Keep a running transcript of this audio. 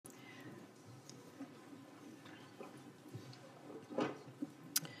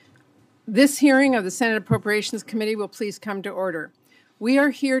This hearing of the Senate Appropriations Committee will please come to order. We are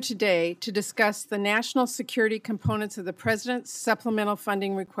here today to discuss the national security components of the President's supplemental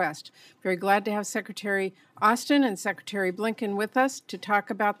funding request. Very glad to have Secretary Austin and Secretary Blinken with us to talk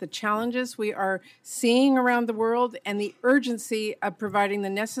about the challenges we are seeing around the world and the urgency of providing the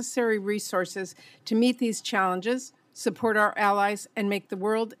necessary resources to meet these challenges, support our allies, and make the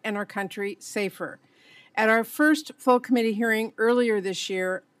world and our country safer. At our first full committee hearing earlier this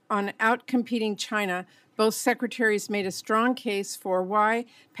year on outcompeting China, both secretaries made a strong case for why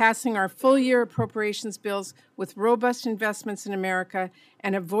passing our full-year appropriations bills with robust investments in America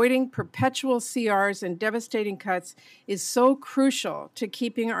and avoiding perpetual CRs and devastating cuts is so crucial to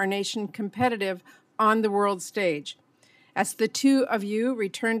keeping our nation competitive on the world stage. As the two of you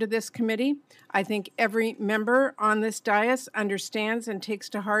return to this committee, I think every member on this dais understands and takes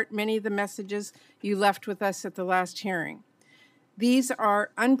to heart many of the messages you left with us at the last hearing. These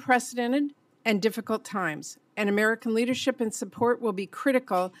are unprecedented and difficult times, and American leadership and support will be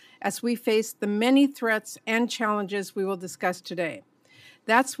critical as we face the many threats and challenges we will discuss today.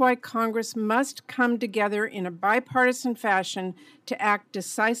 That's why Congress must come together in a bipartisan fashion to act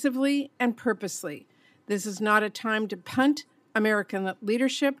decisively and purposely. This is not a time to punt American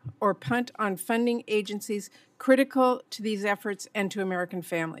leadership or punt on funding agencies critical to these efforts and to American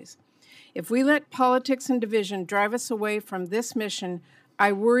families. If we let politics and division drive us away from this mission,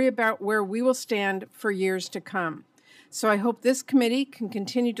 I worry about where we will stand for years to come. So I hope this committee can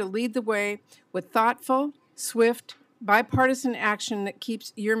continue to lead the way with thoughtful, swift, bipartisan action that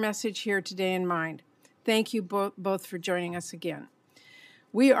keeps your message here today in mind. Thank you both for joining us again.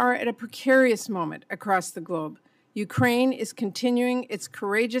 We are at a precarious moment across the globe. Ukraine is continuing its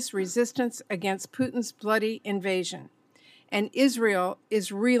courageous resistance against Putin's bloody invasion. And Israel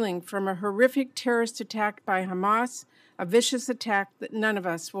is reeling from a horrific terrorist attack by Hamas, a vicious attack that none of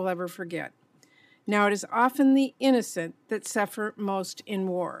us will ever forget. Now, it is often the innocent that suffer most in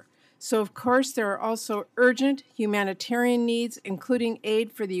war. So, of course, there are also urgent humanitarian needs, including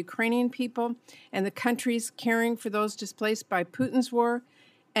aid for the Ukrainian people and the countries caring for those displaced by Putin's war,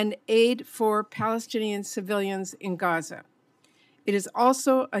 and aid for Palestinian civilians in Gaza. It is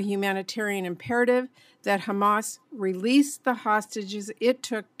also a humanitarian imperative that Hamas release the hostages it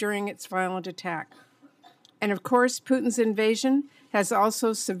took during its violent attack. And of course, Putin's invasion has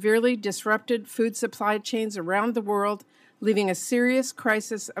also severely disrupted food supply chains around the world, leaving a serious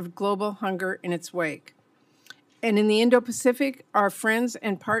crisis of global hunger in its wake. And in the Indo-Pacific, our friends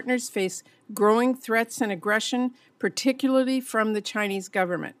and partners face growing threats and aggression, particularly from the Chinese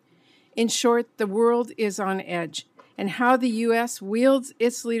government. In short, the world is on edge, and how the U.S. wields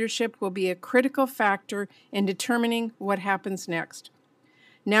its leadership will be a critical factor in determining what happens next.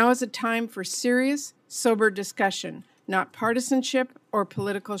 Now is a time for serious, sober discussion, not partisanship or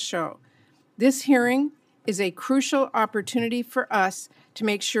political show. This hearing is a crucial opportunity for us to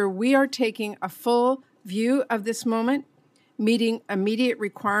make sure we are taking a full view of this moment, meeting immediate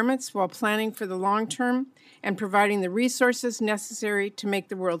requirements while planning for the long term, and providing the resources necessary to make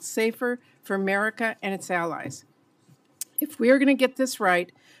the world safer for America and its allies. If we are going to get this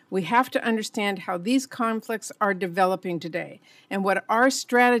right, we have to understand how these conflicts are developing today and what our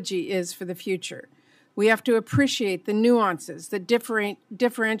strategy is for the future. We have to appreciate the nuances that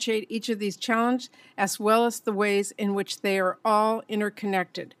differentiate each of these challenges, as well as the ways in which they are all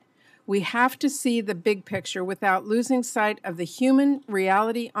interconnected. We have to see the big picture without losing sight of the human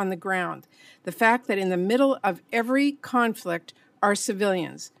reality on the ground, the fact that in the middle of every conflict are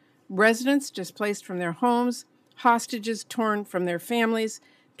civilians, residents displaced from their homes, hostages torn from their families,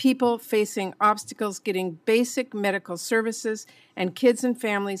 people facing obstacles getting basic medical services, and kids and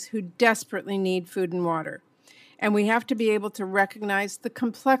families who desperately need food and water. And we have to be able to recognize the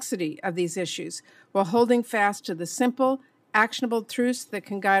complexity of these issues while holding fast to the simple, actionable truths that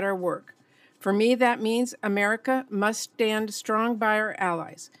can guide our work. For me, that means America must stand strong by our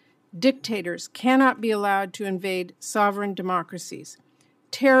allies. Dictators cannot be allowed to invade sovereign democracies.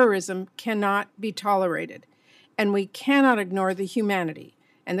 Terrorism cannot be tolerated. And we cannot ignore the humanity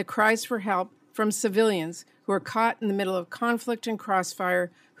and the cries for help from civilians who are caught in the middle of conflict and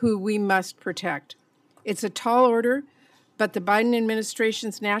crossfire, who we must protect. It's a tall order, but the Biden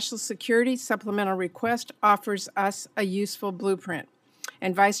administration's national security supplemental request offers us a useful blueprint.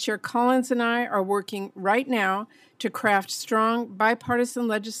 And Vice Chair Collins and I are working right now to craft strong bipartisan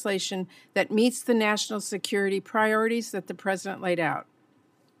legislation that meets the national security priorities that the President laid out.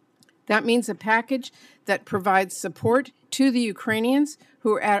 That means a package that provides support to the Ukrainians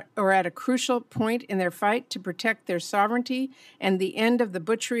who are at a crucial point in their fight to protect their sovereignty and the end of the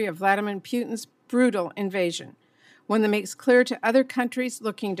butchery of Vladimir Putin's brutal invasion. One that makes clear to other countries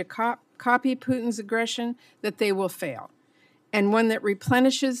looking to copy Putin's aggression, that they will fail, and one that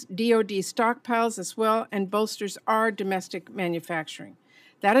replenishes DoD stockpiles as well and bolsters our domestic manufacturing.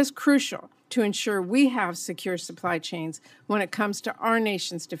 That is crucial to ensure we have secure supply chains when it comes to our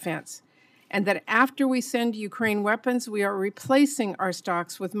nation's defense, and that after we send Ukraine weapons, we are replacing our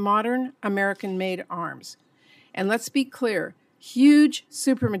stocks with modern American-made arms. And let's be clear, huge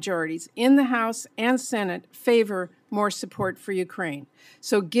supermajorities in the House and Senate favor more support for Ukraine.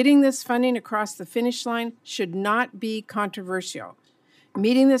 So getting this funding across the finish line should not be controversial.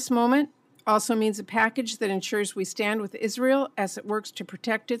 Meeting this moment also means a package that ensures we stand with Israel as it works to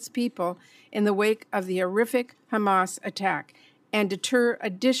protect its people in the wake of the horrific Hamas attack and deter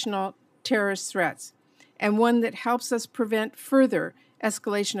additional terrorist threats, and one that helps us prevent further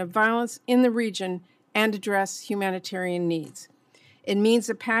escalation of violence in the region and address humanitarian needs. It means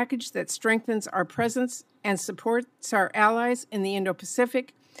a package that strengthens our presence and supports our allies in the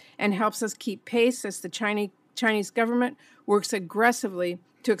Indo-Pacific and helps us keep pace as the Chinese government works aggressively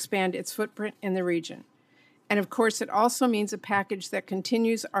to expand its footprint in the region. And of course, it also means a package that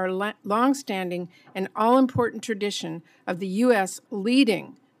continues our long-standing and all-important tradition of the U.S.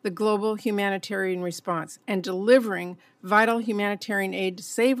 leading the global humanitarian response and delivering vital humanitarian aid to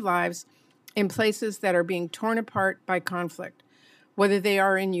save lives in places that are being torn apart by conflict. Whether they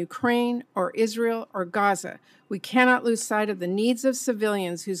are in Ukraine or Israel or Gaza, we cannot lose sight of the needs of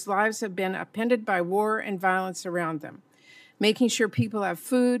civilians whose lives have been upended by war and violence around them. Making sure people have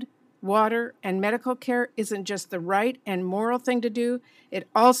food, water, and medical care isn't just the right and moral thing to do, it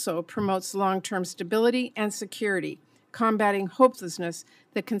also promotes long-term stability and security, combating hopelessness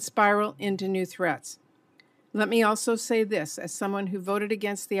that can spiral into new threats. Let me also say this, as someone who voted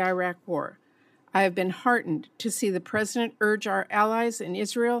against the Iraq War. I have been heartened to see the President urge our allies in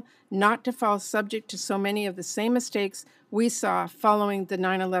Israel not to fall subject to so many of the same mistakes we saw following the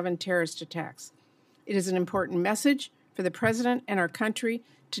 9/11 terrorist attacks. It is an important message for the President and our country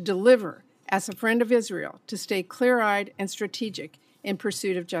to deliver as a friend of Israel, to stay clear-eyed and strategic in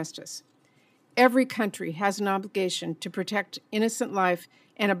pursuit of justice. Every country has an obligation to protect innocent life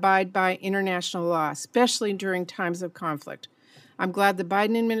and abide by international law, especially during times of conflict. I'm glad the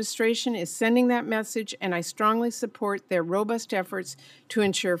Biden administration is sending that message, and I strongly support their robust efforts to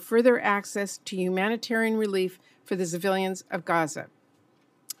ensure further access to humanitarian relief for the civilians of Gaza.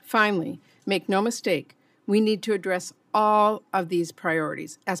 Finally, make no mistake, we need to address all of these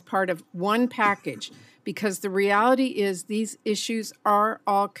priorities as part of one package, because the reality is these issues are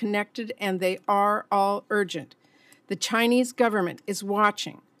all connected and they are all urgent. The Chinese government is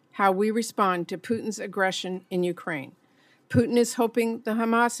watching how we respond to Putin's aggression in Ukraine. Putin is hoping the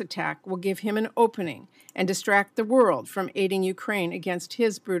Hamas attack will give him an opening and distract the world from aiding Ukraine against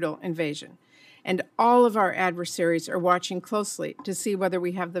his brutal invasion. And all of our adversaries are watching closely to see whether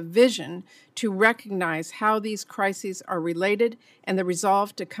we have the vision to recognize how these crises are related and the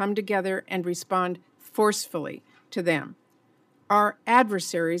resolve to come together and respond forcefully to them. Our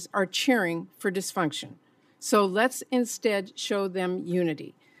adversaries are cheering for dysfunction. So let's instead show them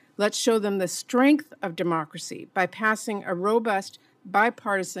unity. Let's show them the strength of democracy by passing a robust,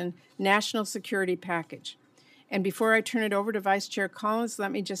 bipartisan national security package. And before I turn it over to Vice Chair Collins,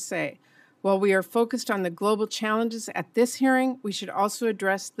 let me just say, while we are focused on the global challenges at this hearing, we should also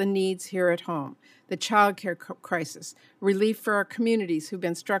address the needs here at home, the child care crisis, relief for our communities who've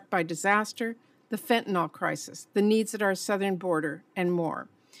been struck by disaster, the fentanyl crisis, the needs at our southern border, and more.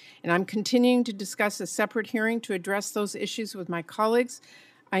 And I'm continuing to discuss a separate hearing to address those issues with my colleagues.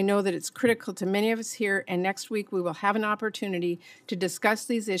 I know that it's critical to many of us here, and next week we will have an opportunity to discuss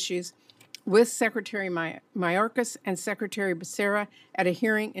these issues with Secretary Mayorkas and Secretary Becerra at a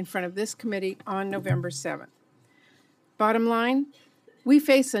hearing in front of this committee on November 7th. Bottom line, we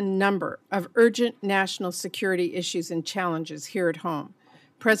face a number of urgent national security issues and challenges here at home.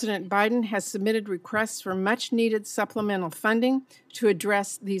 President Biden has submitted requests for much-needed supplemental funding to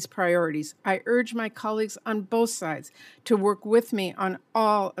address these priorities. I urge my colleagues on both sides to work with me on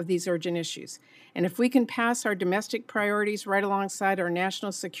all of these urgent issues. And if we can pass our domestic priorities right alongside our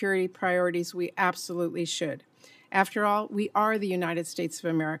national security priorities, we absolutely should. After all, we are the United States of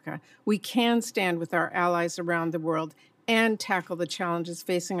America. We can stand with our allies around the world and tackle the challenges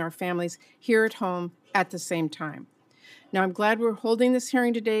facing our families here at home at the same time. Now, I'm glad we're holding this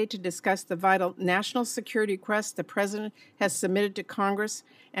hearing today to discuss the vital national security request the President has submitted to Congress,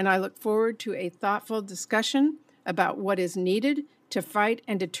 and I look forward to a thoughtful discussion about what is needed to fight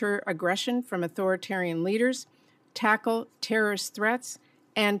and deter aggression from authoritarian leaders, tackle terrorist threats,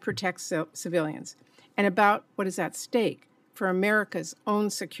 and protect civilians, and about what is at stake for America's own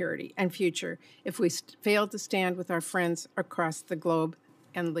security and future if we fail to stand with our friends across the globe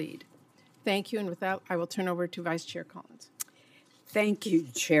and lead. Thank you, and with that, I will turn over to Vice Chair Collins. Thank you,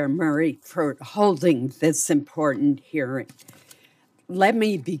 Chair Murray, for holding this important hearing. Let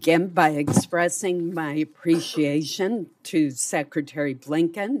me begin by expressing my appreciation to Secretary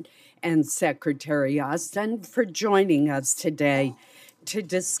Blinken and Secretary Austin for joining us today to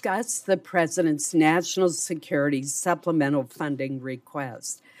discuss the President's National Security Supplemental Funding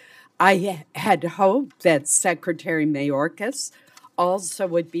request. I had hoped that Secretary Mayorkas also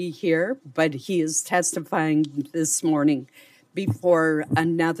would be here, but he is testifying this morning before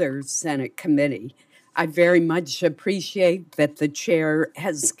another Senate committee. I very much appreciate that the chair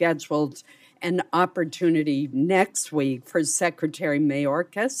has scheduled an opportunity next week for Secretary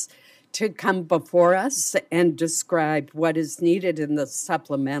Mayorkas to come before us and describe what is needed in the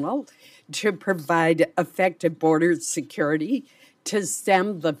supplemental to provide effective border security, to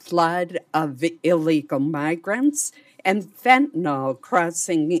stem the flood of illegal migrants and fentanyl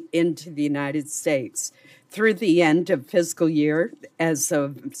crossing into the United States. Through the end of fiscal year, as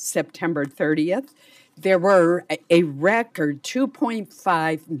of September 30th, there were a record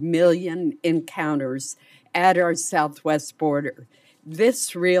 2.5 million encounters at our southwest border.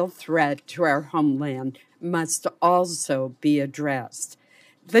 This real threat to our homeland must also be addressed.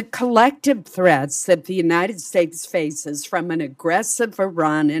 The collective threats that the United States faces from an aggressive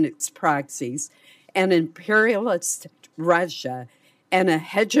Iran and its proxies, an imperialist Russia, and a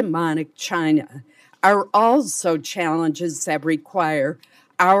hegemonic China are also challenges that require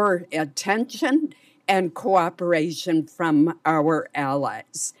our attention and cooperation from our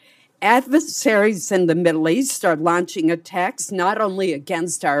allies. Adversaries in the Middle East are launching attacks not only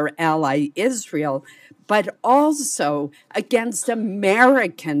against our ally Israel, but also against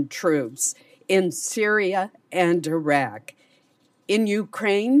American troops in Syria and Iraq. In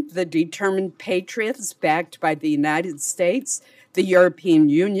Ukraine, the determined patriots backed by the United States, the European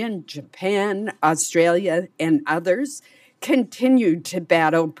Union, Japan, Australia, and others continue to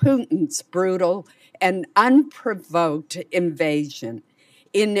battle Putin's brutal and unprovoked invasion.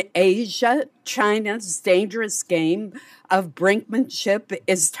 In Asia, China's dangerous game of brinkmanship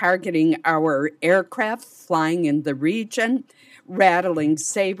is targeting our aircraft flying in the region, rattling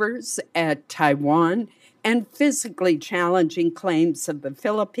sabers at Taiwan, and physically challenging claims of the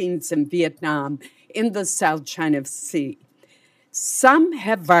Philippines and Vietnam in the South China Sea. Some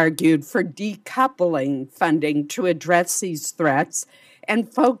have argued for decoupling funding to address these threats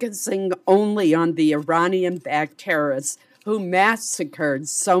and focusing only on the Iranian-backed terrorists who massacred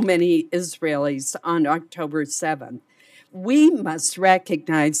so many Israelis on October 7th. We must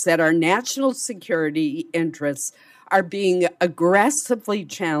recognize that our national security interests are being aggressively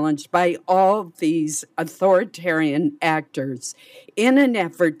challenged by all these authoritarian actors in an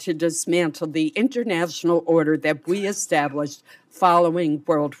effort to dismantle the international order that we established following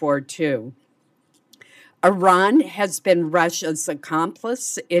World War II. Iran has been Russia's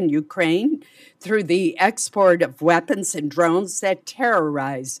accomplice in Ukraine through the export of weapons and drones that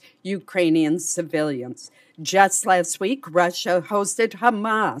terrorize Ukrainian civilians. Just last week, Russia hosted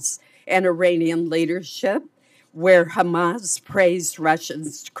Hamas and Iranian leadership, where Hamas praised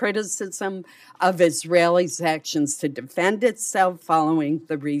Russia's criticism of Israelis' actions to defend itself following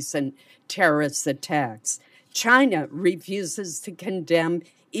the recent terrorist attacks. China refuses to condemn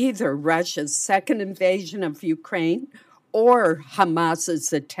either Russia's second invasion of Ukraine or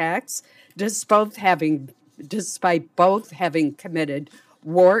Hamas's attacks, despite both having committed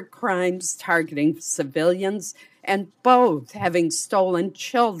war crimes targeting civilians and both having stolen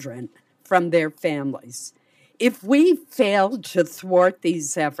children from their families. If we fail to thwart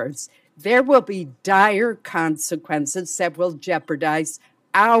these efforts, there will be dire consequences that will jeopardize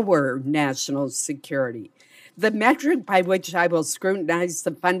our national security. The metric by which I will scrutinize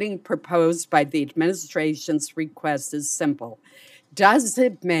the funding proposed by the administration's request is simple. Does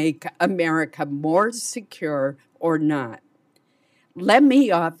it make America more secure or not? Let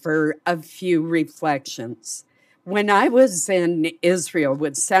me offer a few reflections. When I was in Israel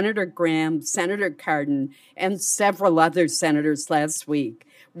with Senator Graham, Senator Cardin, and several other senators last week,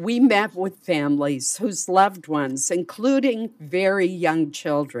 we met with families whose loved ones, including very young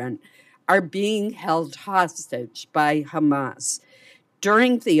children, are being held hostage by Hamas.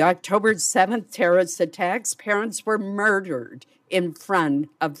 During the October 7th terrorist attacks, parents were murdered in front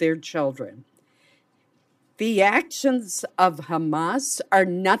of their children. The actions of Hamas are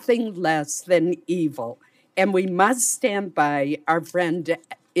nothing less than evil, and we must stand by our friend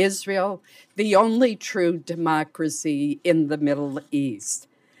Israel, the only true democracy in the Middle East.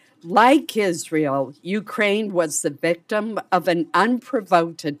 Like Israel, Ukraine was the victim of an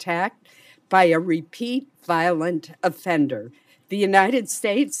unprovoked attack by a repeat violent offender. The United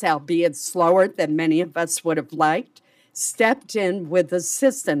States, albeit slower than many of us would have liked, stepped in with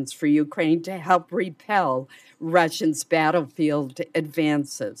assistance for Ukraine to help repel Russia's battlefield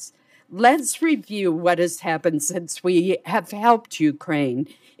advances. Let's review what has happened since we have helped Ukraine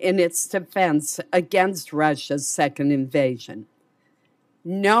in its defense against Russia's second invasion.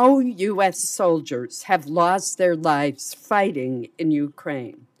 No U.S. soldiers have lost their lives fighting in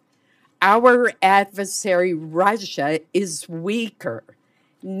Ukraine. Our adversary, Russia, is weaker.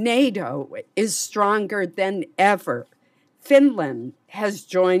 NATO is stronger than ever. Finland has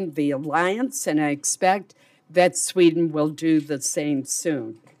joined the alliance, and I expect that Sweden will do the same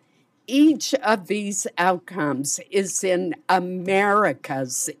soon. Each of these outcomes is in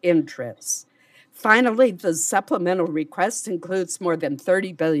America's interests. Finally, the supplemental request includes more than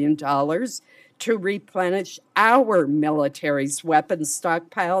 $30 billion to replenish our military's weapons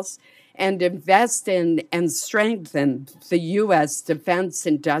stockpiles and invest in and strengthen the U.S. defense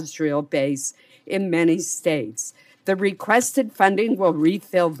industrial base in many states. The requested funding will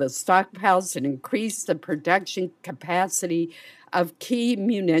refill the stockpiles and increase the production capacity of key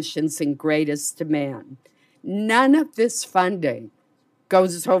munitions in greatest demand. None of this funding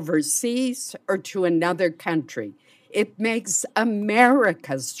goes overseas or to another country. It makes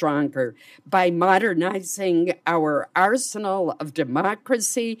America stronger by modernizing our arsenal of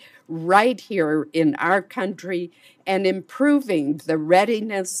democracy right here in our country and improving the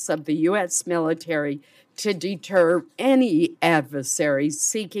readiness of the U.S. military to deter any adversary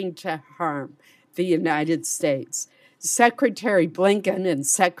seeking to harm the United States. Secretary Blinken and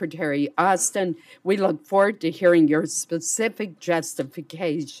Secretary Austin, we look forward to hearing your specific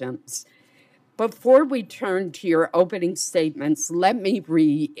justifications. Before we turn to your opening statements, let me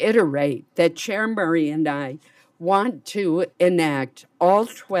reiterate that Chair Murray and I want to enact all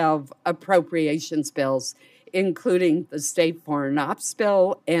 12 appropriations bills, including the State Foreign Ops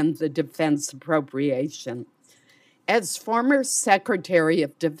Bill and the Defense Appropriation. As former Secretary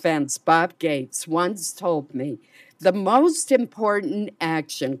of Defense Bob Gates once told me, the most important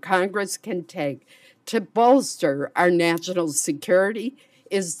action Congress can take to bolster our national security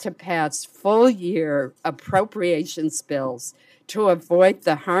is to pass full-year appropriations bills to avoid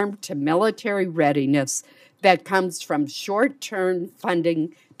the harm to military readiness that comes from short-term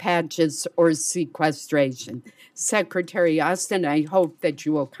funding patches or sequestration. Secretary Austin, I hope that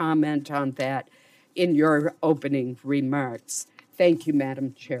you will comment on that in your opening remarks. Thank you,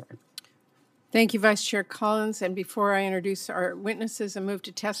 Madam Chair. Thank you, Vice Chair Collins. And before I introduce our witnesses and move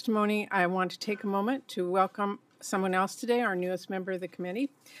to testimony, I want to take a moment to welcome someone else today, our newest member of the committee.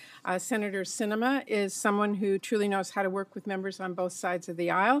 Senator Sinema is someone who truly knows how to work with members on both sides of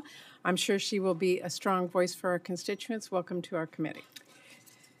the aisle. I'm sure she will be a strong voice for our constituents. Welcome to our committee.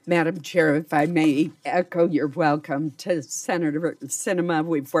 Madam Chair, if I may echo your welcome to Senator Sinema.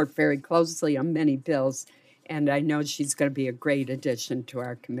 We've worked very closely on many bills, and I know she's going to be a great addition to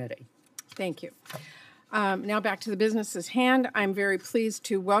our committee. Thank you. Now back to the business at hand. I'm very pleased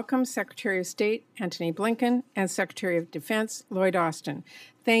to welcome Secretary of State Antony Blinken and Secretary of Defense Lloyd Austin.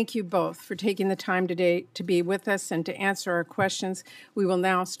 Thank you both for taking the time today to be with us and to answer our questions. We will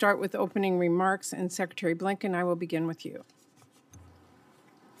now start with opening remarks, and Secretary Blinken, I will begin with you.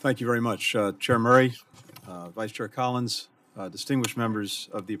 Thank you very much, Chair Murray, Vice Chair Collins, distinguished members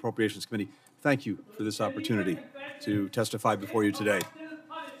of the Appropriations Committee. Thank you for this opportunity to testify before you today.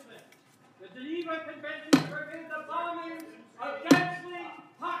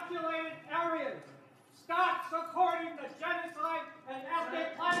 According to genocide and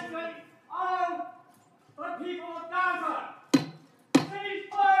ethnic cleansing of the people of Gaza. Cease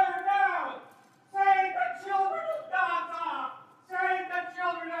fire now! Save the children of Gaza! Save the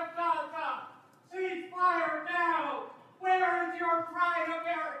children of Gaza! Cease fire now! Where is your pride,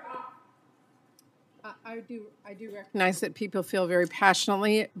 America? I do recognize that people feel very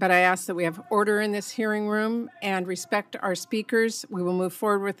passionately, but I ask that we have order in this hearing room and respect our speakers. We will move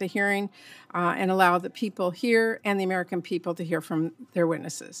forward with the hearing and allow the people here and the American people to hear from their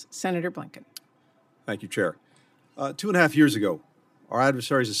witnesses. Senator Blinken. Thank you, Chair. 2.5 years ago, our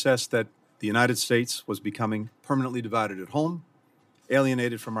adversaries assessed that the United States was becoming permanently divided at home,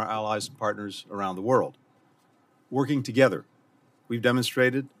 alienated from our allies and partners around the world. Working together, we've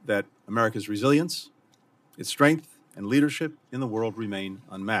demonstrated that America's resilience, its strength, and leadership in the world remain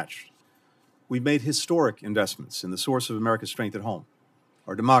unmatched. We've made historic investments in the source of America's strength at home,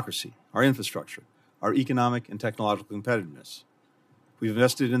 our democracy, our infrastructure, our economic and technological competitiveness. We've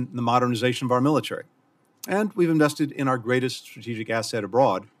invested in the modernization of our military, and we've invested in our greatest strategic asset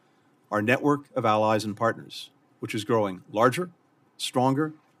abroad, our network of allies and partners, which is growing larger,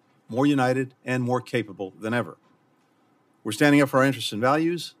 stronger, more united, and more capable than ever. We're standing up for our interests and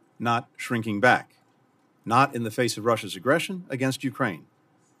values, not shrinking back. Not in the face of Russia's aggression against Ukraine.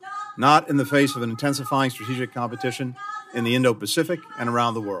 Not in the face of an intensifying strategic competition in the Indo-Pacific and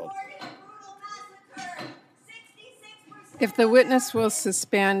around the world. If the witness will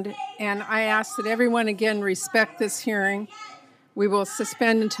suspend, and I ask that everyone again respect this hearing, we will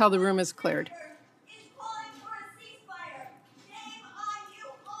suspend until the room is cleared.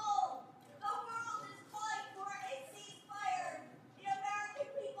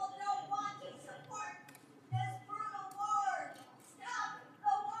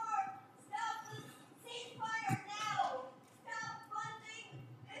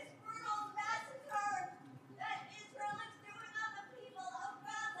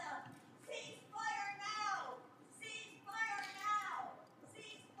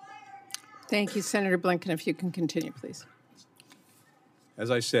 Thank you, Senator Blinken. If you can continue, please. As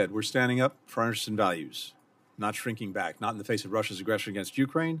I said, we're standing up for our interests and values, not shrinking back, not in the face of Russia's aggression against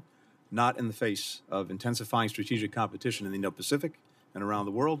Ukraine, not in the face of intensifying strategic competition in the Indo-Pacific and around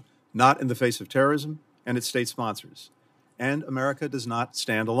the world, not in the face of terrorism and its state sponsors. And America does not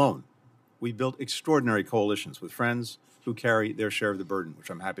stand alone. We built extraordinary coalitions with friends who carry their share of the burden, which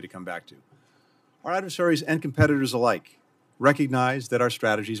I'm happy to come back to. Our adversaries and competitors alike recognize that our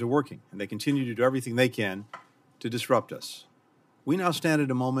strategies are working, and they continue to do everything they can to disrupt us. We now stand at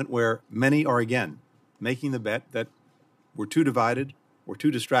a moment where many are again making the bet that we're too divided, we're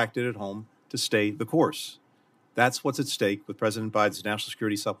too distracted at home to stay the course. That's what's at stake with President Biden's national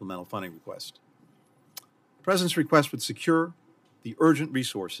security supplemental funding request. The President's request would secure the urgent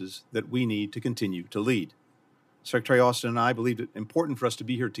resources that we need to continue to lead. Secretary Austin and I believed it important for us to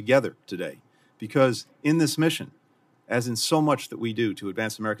be here together today because in this mission, as in so much that we do to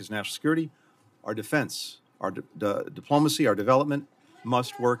advance America's national security, our defense, our diplomacy, our development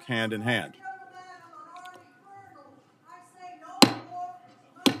must work hand in hand.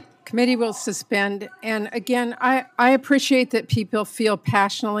 Committee will suspend. And again, I appreciate that people feel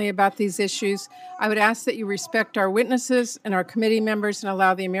passionately about these issues. I would ask that you respect our witnesses and our committee members and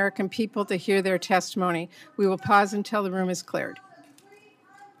allow the American people to hear their testimony. We will pause until the room is cleared.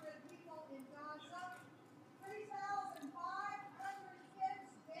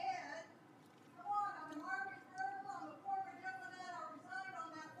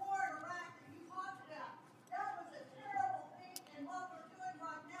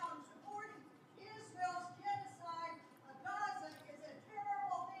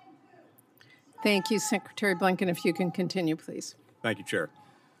 Thank you, Secretary Blinken. If you can continue, please. Thank you, Chair.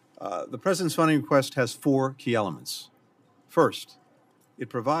 The President's funding request has four key elements. First, it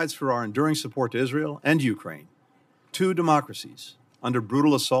provides for our enduring support to Israel and Ukraine, two democracies under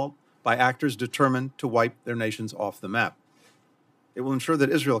brutal assault by actors determined to wipe their nations off the map. It will ensure that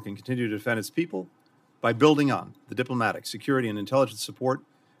Israel can continue to defend its people by building on the diplomatic, security, and intelligence support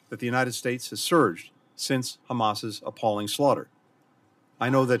that the United States has surged since Hamas's appalling slaughter. I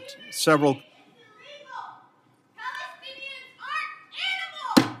know that several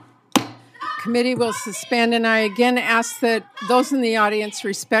Committee will suspend, and I again ask that those in the audience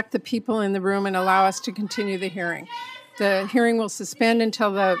respect the people in the room and allow us to continue the hearing. The hearing will suspend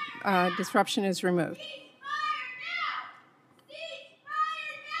until the disruption is removed.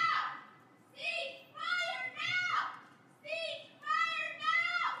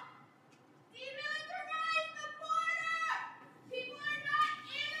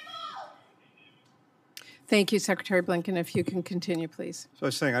 Thank you, Secretary Blinken. If you can continue, please. So I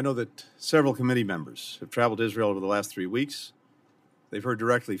was saying, I know that several committee members have traveled to Israel over the last 3 weeks. They've heard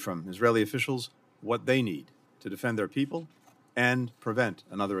directly from Israeli officials what they need to defend their people and prevent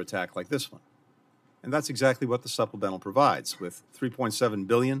another attack like this one. And that's exactly what the supplemental provides, with $3.7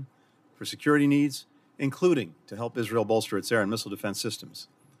 billion for security needs, including to help Israel bolster its air and missile defense systems.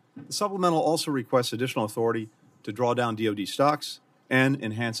 The supplemental also requests additional authority to draw down DoD stocks and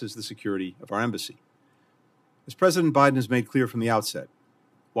enhances the security of our embassy. As President Biden has made clear from the outset,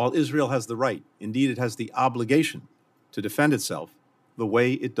 while Israel has the right, indeed it has the obligation, to defend itself, the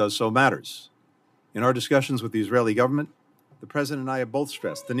way it does so matters. In our discussions with the Israeli government, the President and I have both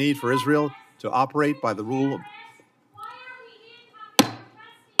stressed the need for Israel to operate by the rule of...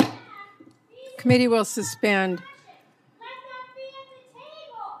 Committee will suspend.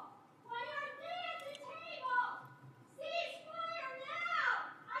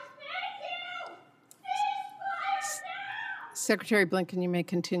 Secretary Blinken, you may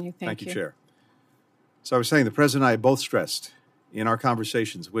continue. Thank you. Thank you, Chair. So I was saying the President and I have both stressed in our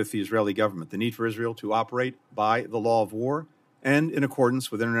conversations with the Israeli government the need for Israel to operate by the law of war and in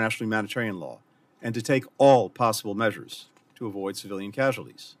accordance with international humanitarian law, and to take all possible measures to avoid civilian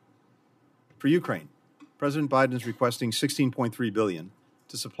casualties. For Ukraine, President Biden is requesting $16.3 billion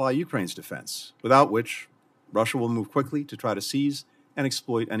to supply Ukraine's defense, without which Russia will move quickly to try to seize and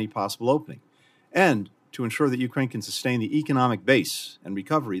exploit any possible opening, and to ensure that Ukraine can sustain the economic base and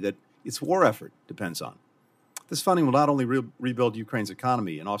recovery that its war effort depends on. This funding will not only rebuild Ukraine's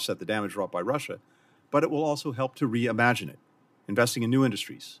economy and offset the damage wrought by Russia, but it will also help to reimagine it, investing in new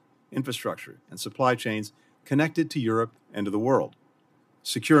industries, infrastructure, and supply chains connected to Europe and to the world.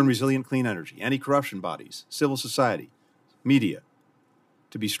 Secure and resilient clean energy, anti-corruption bodies, civil society, media.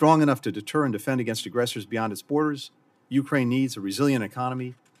 To be strong enough to deter and defend against aggressors beyond its borders, Ukraine needs a resilient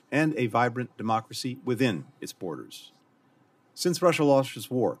economy and a vibrant democracy within its borders. Since Russia launched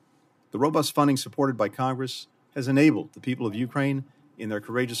its war, the robust funding supported by Congress has enabled the people of Ukraine in their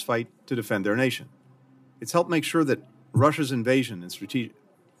courageous fight to defend their nation. It's helped make sure that Russia's invasion and strategic...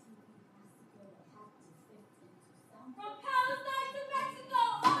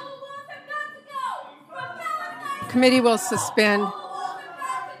 Committee will suspend.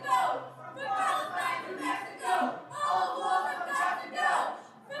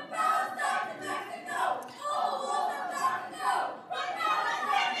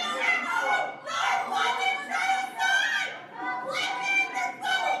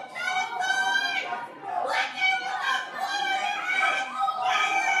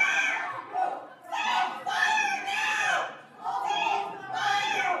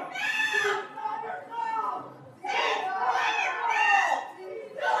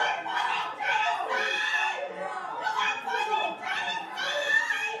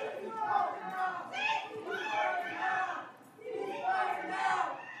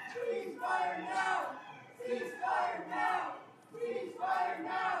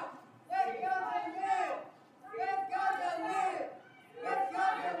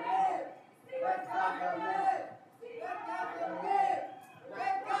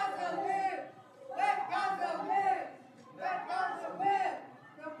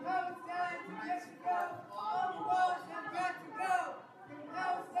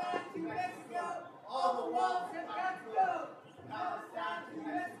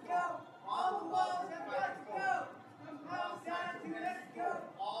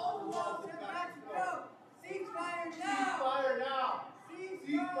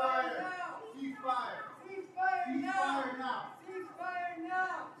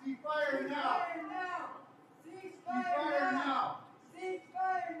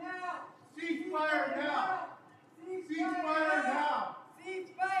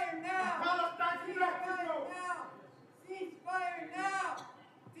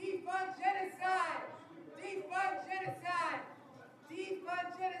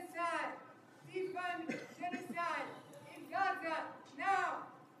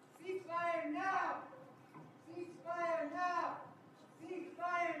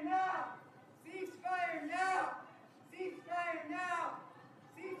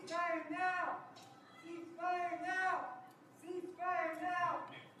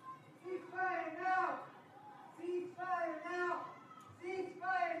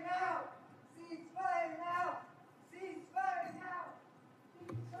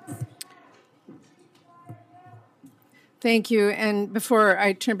 Thank you. And before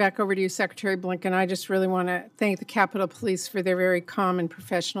I turn back over to you, Secretary Blinken, I just really want to thank the Capitol Police for their very calm and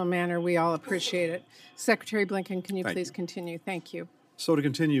professional manner. We all appreciate it. Secretary Blinken, can you please continue? Thank you. So to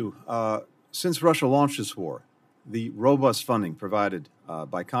continue, since Russia launched this war, the robust funding provided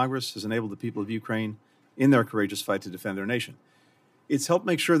by Congress has enabled the people of Ukraine in their courageous fight to defend their nation. It's helped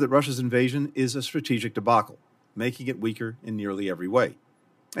make sure that Russia's invasion is a strategic debacle, making it weaker in nearly every way.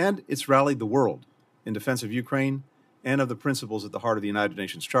 And it's rallied the world in defense of Ukraine and of the principles at the heart of the United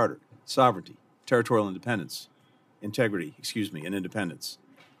Nations Charter: sovereignty, territorial independence, integrity, and independence.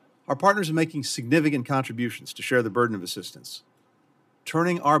 Our partners are making significant contributions to share the burden of assistance.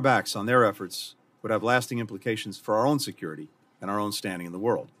 Turning our backs on their efforts would have lasting implications for our own security and our own standing in the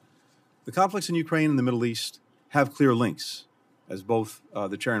world. The conflicts in Ukraine and the Middle East have clear links, as both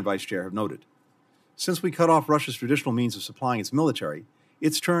the Chair and Vice Chair have noted. Since we cut off Russia's traditional means of supplying its military,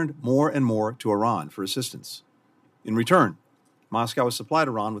 it's turned more and more to Iran for assistance. In return, Moscow has supplied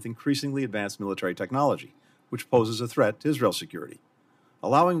Iran with increasingly advanced military technology, which poses a threat to Israel's security.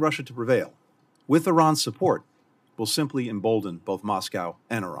 Allowing Russia to prevail, with Iran's support, will simply embolden both Moscow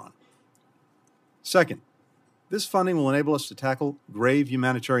and Iran. Second, this funding will enable us to tackle grave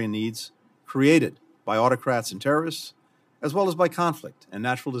humanitarian needs created by autocrats and terrorists, as well as by conflict and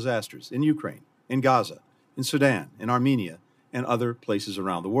natural disasters in Ukraine, in Gaza, in Sudan, in Armenia, and other places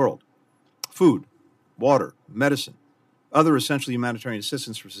around the world. Food, water, medicine, other essential humanitarian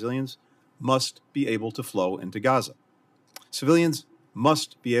assistance for civilians must be able to flow into Gaza. Civilians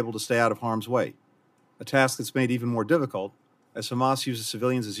must be able to stay out of harm's way, a task that's made even more difficult as Hamas uses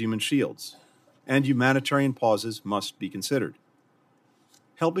civilians as human shields, and humanitarian pauses must be considered.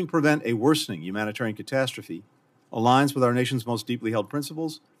 Helping prevent a worsening humanitarian catastrophe aligns with our nation's most deeply held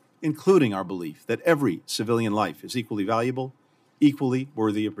principles, including our belief that every civilian life is equally valuable, equally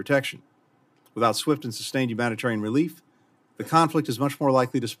worthy of protection. Without swift and sustained humanitarian relief, the conflict is much more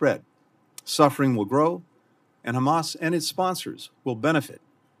likely to spread. Suffering will grow, and Hamas and its sponsors will benefit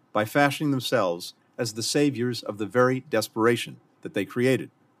by fashioning themselves as the saviors of the very desperation that they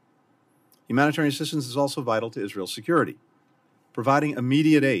created. Humanitarian assistance is also vital to Israel's security. Providing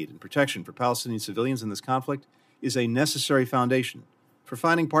immediate aid and protection for Palestinian civilians in this conflict is a necessary foundation for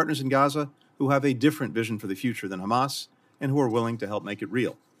finding partners in Gaza who have a different vision for the future than Hamas and who are willing to help make it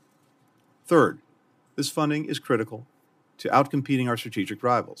real. Third, this funding is critical to outcompeting our strategic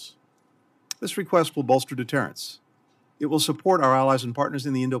rivals. This request will bolster deterrence. It will support our allies and partners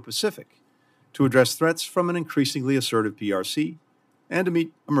in the Indo-Pacific to address threats from an increasingly assertive PRC and to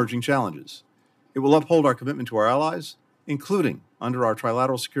meet emerging challenges. It will uphold our commitment to our allies, including under our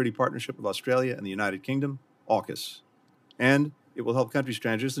trilateral security partnership with Australia and the United Kingdom, AUKUS. And it will help countries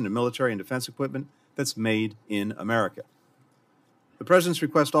transition to military and defense equipment that's made in America. The President's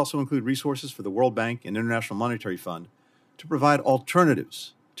request also includes resources for the World Bank and International Monetary Fund to provide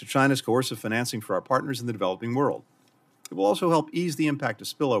alternatives to China's coercive financing for our partners in the developing world. It will also help ease the impact of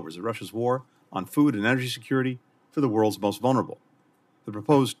spillovers of Russia's war on food and energy security for the world's most vulnerable. The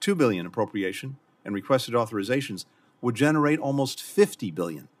proposed $2 billion appropriation and requested authorizations would generate almost $50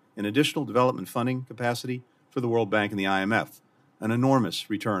 billion in additional development funding capacity for the World Bank and the IMF, an enormous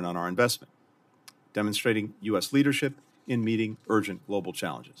return on our investment, demonstrating U.S. leadership in meeting urgent global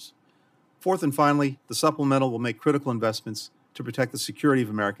challenges. Fourth and finally, the supplemental will make critical investments to protect the security of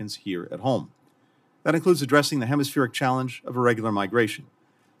Americans here at home. That includes addressing the hemispheric challenge of irregular migration,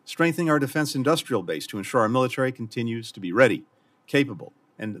 strengthening our defense industrial base to ensure our military continues to be ready, capable,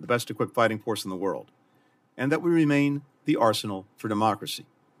 and the best equipped fighting force in the world, and that we remain the arsenal for democracy.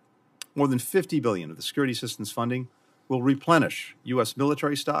 More than $50 billion of the security assistance funding will replenish U.S.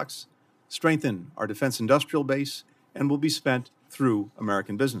 military stocks, strengthen our defense industrial base, and will be spent through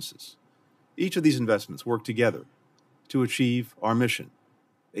American businesses. Each of these investments work together to achieve our mission,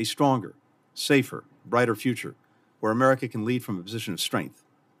 a stronger, safer, brighter future where America can lead from a position of strength.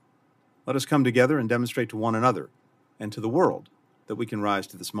 Let us come together and demonstrate to one another and to the world that we can rise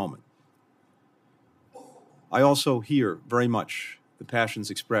to this moment. I also hear very much the passions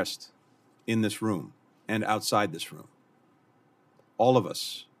expressed in this room and outside this room. All of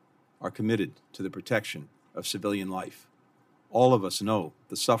us are committed to the protection of civilian life. All of us know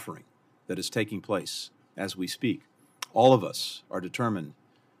the suffering that is taking place as we speak. All of us are determined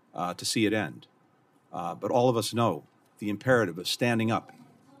to see it end. But all of us know the imperative of standing up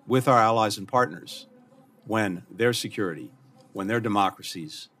with our allies and partners when their security, when their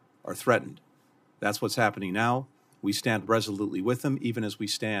democracies are threatened. That's what's happening now. We stand resolutely with them, even as we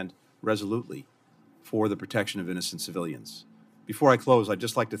stand resolutely for the protection of innocent civilians. Before I close, I'd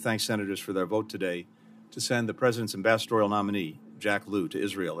just like to thank senators for their vote today to send the President's ambassadorial nominee, Jack Lew, to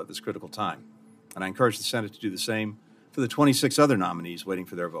Israel at this critical time. And I encourage the Senate to do the same for the 26 other nominees waiting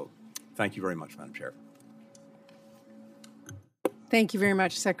for their vote. Thank you very much, Madam Chair. Thank you very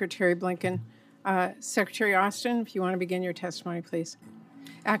much, Secretary Blinken. Secretary Austin, if you want to begin your testimony, please.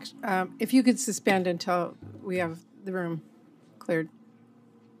 If you could suspend until we have the room cleared.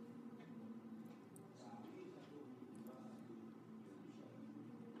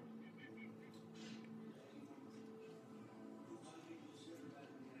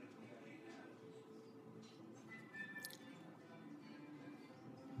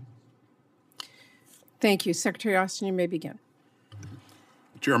 Thank you. Secretary Austin, you may begin.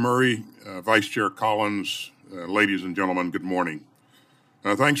 Chair Murray, Vice Chair Collins, ladies and gentlemen, good morning.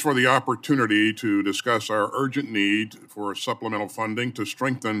 Thanks for the opportunity to discuss our urgent need for supplemental funding to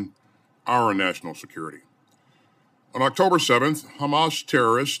strengthen our national security. On October 7th, Hamas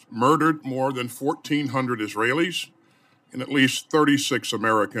terrorists murdered more than 1,400 Israelis and at least 36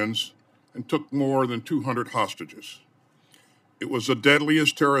 Americans and took more than 200 hostages. It was the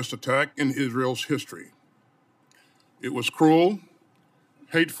deadliest terrorist attack in Israel's history. It was cruel,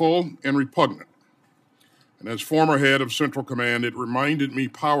 hateful, and repugnant. And as former head of Central Command, it reminded me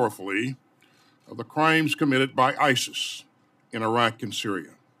powerfully of the crimes committed by ISIS in Iraq and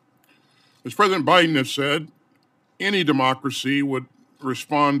Syria. As President Biden has said, any democracy would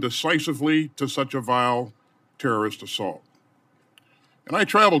respond decisively to such a vile terrorist assault. And I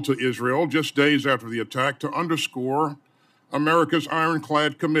traveled to Israel just days after the attack to underscore America's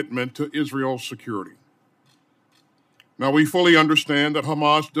ironclad commitment to Israel's security. Now, we fully understand that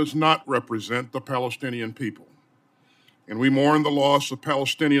Hamas does not represent the Palestinian people, and we mourn the loss of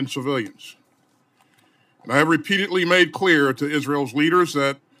Palestinian civilians. And I have repeatedly made clear to Israel's leaders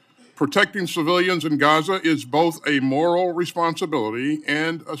that protecting civilians in Gaza is both a moral responsibility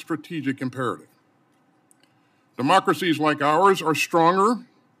and a strategic imperative. Democracies like ours are stronger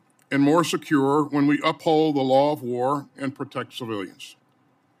and more secure when we uphold the law of war and protect civilians.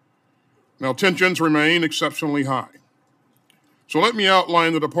 Now, tensions remain exceptionally high. So let me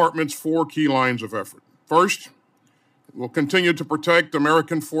outline the department's 4 key lines of effort. First, we'll continue to protect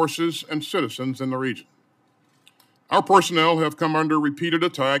American forces and citizens in the region. Our personnel have come under repeated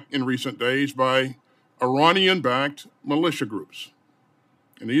attack in recent days by Iranian-backed militia groups,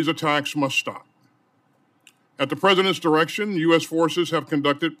 and these attacks must stop. At the President's direction, U.S. forces have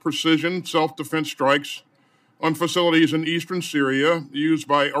conducted precision self-defense strikes on facilities in eastern Syria used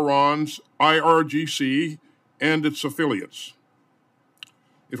by Iran's IRGC and its affiliates.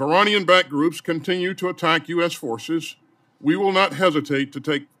 If Iranian-backed groups continue to attack U.S. forces, we will not hesitate to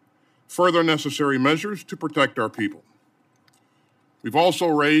take further necessary measures to protect our people. We've also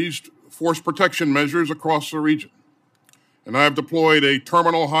raised force protection measures across the region, and I have deployed a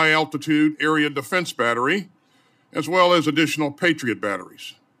terminal high-altitude area defense battery, as well as additional Patriot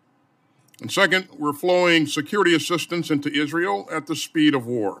batteries. And second, we're flowing security assistance into Israel at the speed of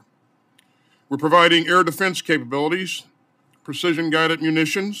war. We're providing air defense capabilities, precision-guided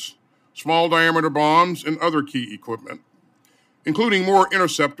munitions, small-diameter bombs, and other key equipment, including more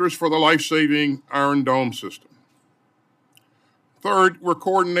interceptors for the life-saving Iron Dome system. Third, we're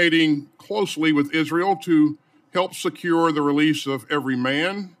coordinating closely with Israel to help secure the release of every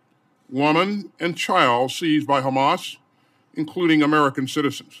man, woman, and child seized by Hamas, including American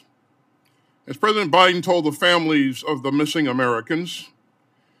citizens. As President Biden told the families of the missing Americans,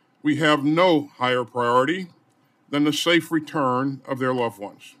 we have no higher priority than the safe return of their loved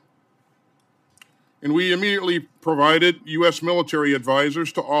ones. And we immediately provided U.S. military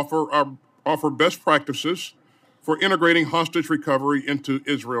advisors to offer best practices for integrating hostage recovery into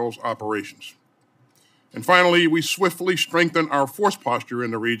Israel's operations. And finally, we swiftly strengthened our force posture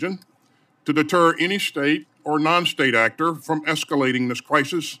in the region to deter any state or non-state actor from escalating this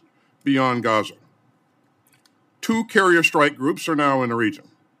crisis beyond Gaza. 2 carrier strike groups are now in the region.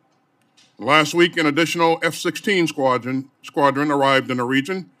 Last week, an additional F-16 squadron arrived in the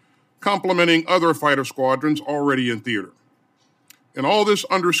region, complementing other fighter squadrons already in theater. And all this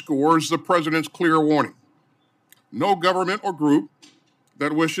underscores the President's clear warning. No government or group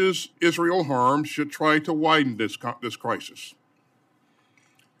that wishes Israel harm should try to widen this crisis.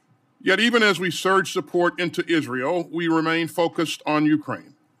 Yet even as we surge support into Israel, we remain focused on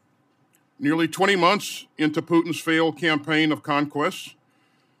Ukraine. Nearly 20 months into Putin's failed campaign of conquest,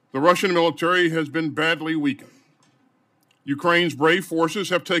 the Russian military has been badly weakened. Ukraine's brave forces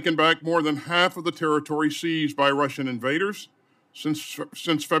have taken back more than half of the territory seized by Russian invaders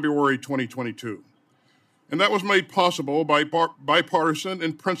since February 2022. And that was made possible by bipartisan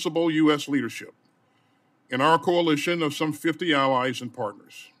and principled U.S. leadership and our coalition of some 50 allies and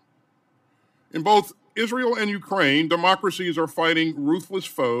partners. In both Israel and Ukraine, democracies are fighting ruthless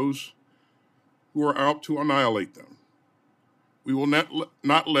foes who are out to annihilate them. We will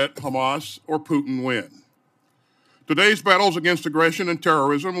not let Hamas or Putin win. Today's battles against aggression and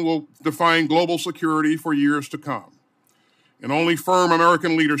terrorism will define global security for years to come. And only firm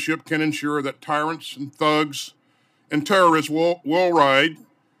American leadership can ensure that tyrants and thugs and terrorists worldwide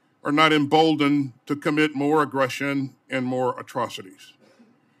are not emboldened to commit more aggression and more atrocities.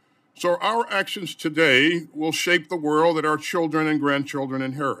 So our actions today will shape the world that our children and grandchildren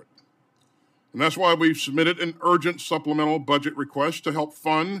inherit. And that's why we've submitted an urgent supplemental budget request to help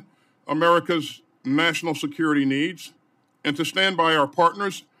fund America's national security needs and to stand by our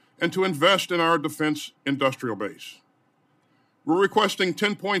partners and to invest in our defense industrial base. We're requesting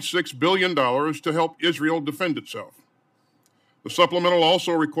 $10.6 billion to help Israel defend itself. The supplemental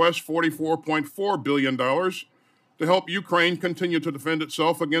also requests $44.4 billion to help Ukraine continue to defend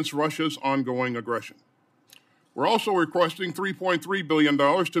itself against Russia's ongoing aggression. We're also requesting $3.3 billion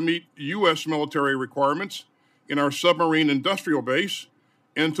to meet U.S. military requirements in our submarine industrial base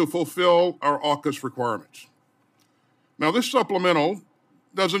and to fulfill our AUKUS requirements. Now, this supplemental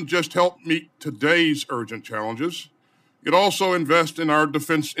doesn't just help meet today's urgent challenges, it also invests in our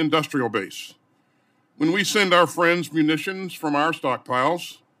defense industrial base. When we send our friends munitions from our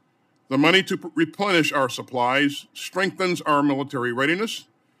stockpiles, the money to replenish our supplies strengthens our military readiness,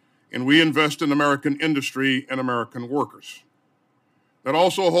 and we invest in American industry and American workers. That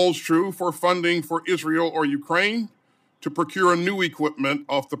also holds true for funding for Israel or Ukraine to procure new equipment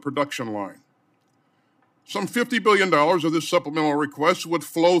off the production line. Some $50 billion of this supplemental request would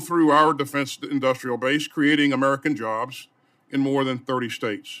flow through our defense industrial base, creating American jobs in more than 30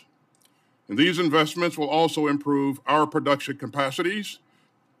 states. And these investments will also improve our production capacities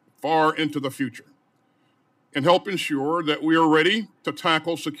far into the future and help ensure that we are ready to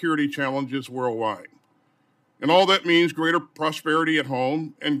tackle security challenges worldwide. And all that means greater prosperity at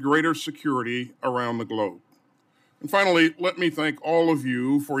home and greater security around the globe. And finally, let me thank all of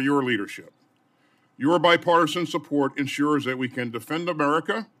you for your leadership. Your bipartisan support ensures that we can defend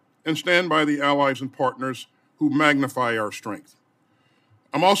America and stand by the allies and partners who magnify our strength.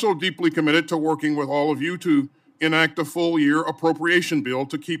 I'm also deeply committed to working with all of you to enact a full-year appropriation bill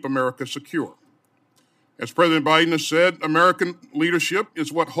to keep America secure. As President Biden has said, American leadership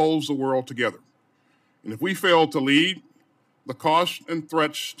is what holds the world together. And if we fail to lead, the costs and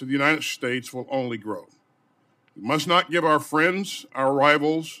threats to the United States will only grow. We must not give our friends, our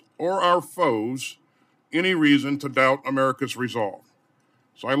rivals, or our foes any reason to doubt America's resolve.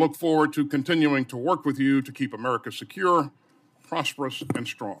 So I look forward to continuing to work with you to keep America secure, prosperous, and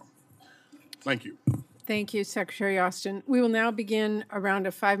strong. Thank you. Thank you, Secretary Austin. We will now begin a round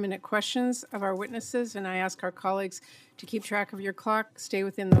of 5-minute questions of our witnesses, and I ask our colleagues to keep track of your clock, stay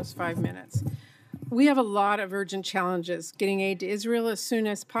within those 5 minutes. We have a lot of urgent challenges: getting aid to Israel as soon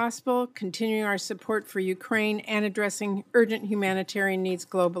as possible, continuing our support for Ukraine, and addressing urgent humanitarian needs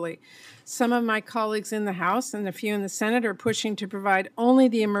globally. Some of my colleagues in the House and a few in the Senate are pushing to provide only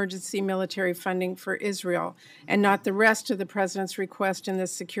the emergency military funding for Israel and not the rest of the President's request in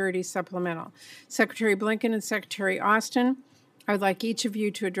this security supplemental. Secretary Blinken and Secretary Austin, I would like each of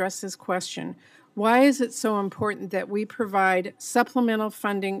you to address this question. Why is it so important that we provide supplemental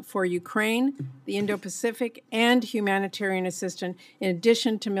funding for Ukraine, the Indo-Pacific, and humanitarian assistance in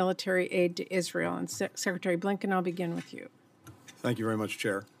addition to military aid to Israel? And Secretary Blinken, I'll begin with you. Thank you very much,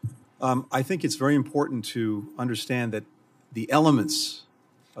 Chair. I think it's very important to understand that the elements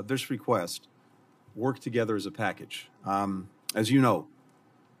of this request work together as a package. As you know,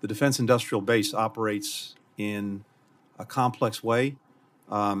 the defense industrial base operates in a complex way.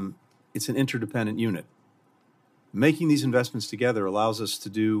 It's an interdependent unit. Making these investments together allows us to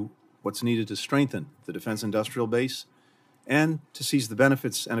do what's needed to strengthen the defense industrial base and to seize the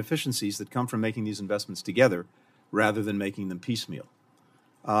benefits and efficiencies that come from making these investments together rather than making them piecemeal.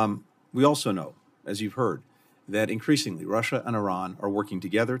 We also know, as you've heard, that increasingly Russia and Iran are working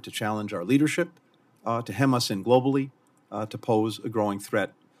together to challenge our leadership, to hem us in globally, to pose a growing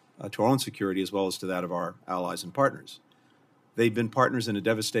threat to our own security as well as to that of our allies and partners. They've been partners in a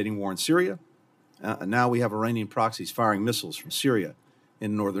devastating war in Syria, and now we have Iranian proxies firing missiles from Syria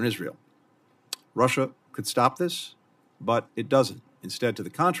in northern Israel. Russia could stop this, but it doesn't. Instead, to the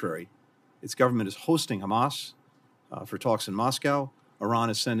contrary, its government is hosting Hamas for talks in Moscow. Iran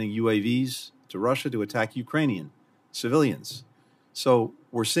is sending UAVs to Russia to attack Ukrainian civilians. So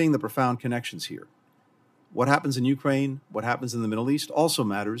we're seeing the profound connections here. What happens in Ukraine, what happens in the Middle East also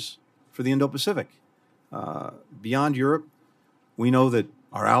matters for the Indo-Pacific. Beyond Europe, we know that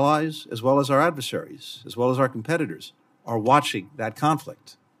our allies, as well as our adversaries, as well as our competitors, are watching that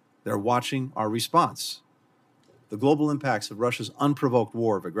conflict. They're watching our response. The global impacts of Russia's unprovoked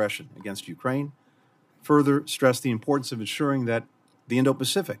war of aggression against Ukraine further stress the importance of ensuring that the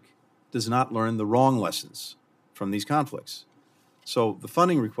Indo-Pacific does not learn the wrong lessons from these conflicts. So the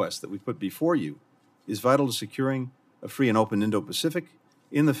funding request that we put before you is vital to securing a free and open Indo-Pacific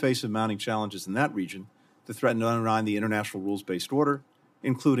in the face of mounting challenges in that region to threaten to undermine the international rules-based order,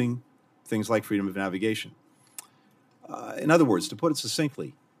 including things like freedom of navigation. In other words, to put it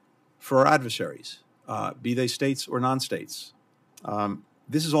succinctly, for our adversaries, be they states or non-states,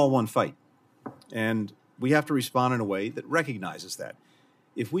 this is all one fight. And we have to respond in a way that recognizes that.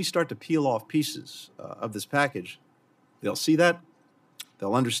 If we start to peel off pieces of this package, they'll see that,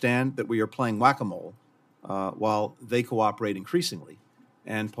 they'll understand that we are playing whack-a-mole while they cooperate increasingly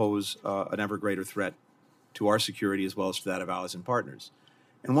and pose an ever greater threat to our security as well as to that of allies and partners.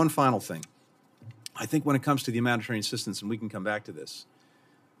 And one final thing. I think when it comes to the humanitarian assistance, and we can come back to this,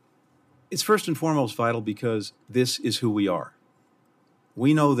 it's first and foremost vital because this is who we are.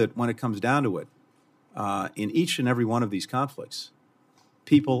 We know that when it comes down to it, in each and every one of these conflicts,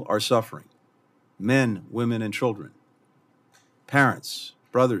 people are suffering. Men, women, and children. Parents,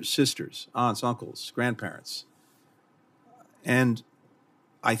 brothers, sisters, aunts, uncles, grandparents. And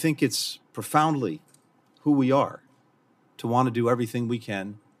I think it's profoundly who we are to want to do everything we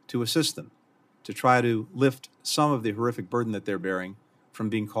can to assist them, to try to lift some of the horrific burden that they're bearing from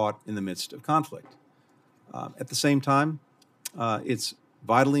being caught in the midst of conflict. At the same time, it's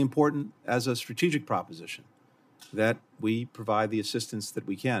vitally important as a strategic proposition that we provide the assistance that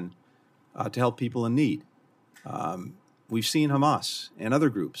we can to help people in need. We've seen Hamas and other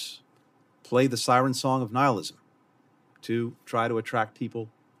groups play the siren song of nihilism to try to attract people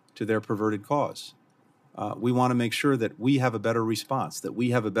to their perverted cause. We want to make sure that we have a better response, that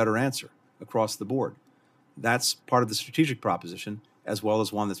we have a better answer across the board. That's part of the strategic proposition, as well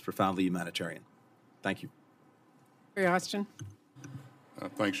as one that's profoundly humanitarian. Thank you. Secretary Austin.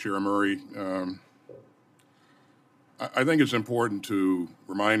 Thanks, Chair Murray. I think it's important to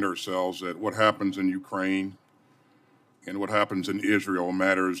remind ourselves that what happens in Ukraine and what happens in Israel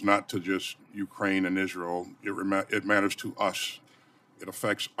matters not to just Ukraine and Israel. It matters to us. It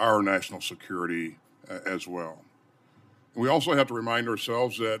affects our national security as well. We also have to remind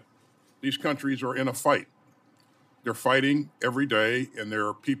ourselves that these countries are in a fight. They're fighting every day, and there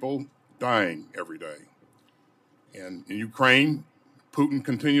are people dying every day. And in Ukraine, Putin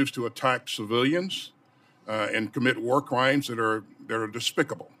continues to attack civilians and commit war crimes that are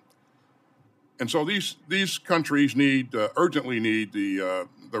despicable. And so these countries urgently need the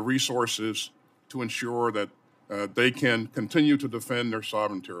resources to ensure that they can continue to defend their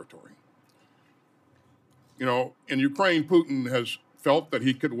sovereign territory. You know, in Ukraine, Putin has felt that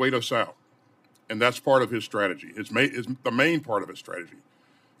he could wait us out, and that's part of his strategy. It's the main part of his strategy.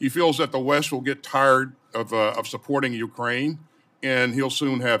 He feels that the West will get tired of supporting Ukraine, and he'll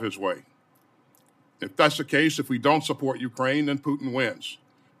soon have his way. If that's the case, if we don't support Ukraine, then Putin wins.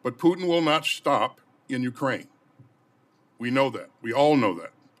 But Putin will not stop in Ukraine. We know that. We all know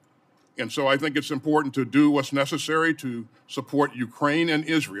that. And so I think it's important to do what's necessary to support Ukraine and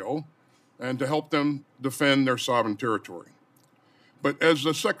Israel and to help them defend their sovereign territory. But as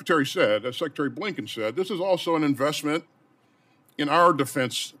the Secretary said, as Secretary Blinken said, this is also an investment in our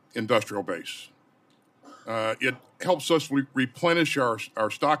defense industrial base. It helps us replenish our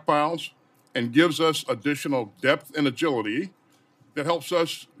stockpiles and gives us additional depth and agility that helps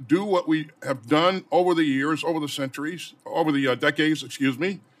us do what we have done over the years, over the centuries, over the decades,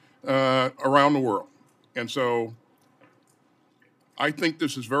 around the world. And so I think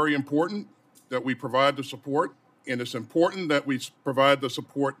this is very important that we provide the support, and it's important that we provide the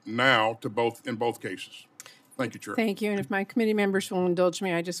support now in both cases. Thank you, Chair. Thank you. And if my committee members will indulge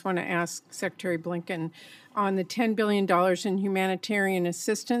me, I just want to ask Secretary Blinken on the $10 billion in humanitarian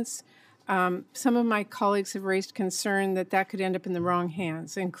assistance. Some of my colleagues have raised concern that could end up in the wrong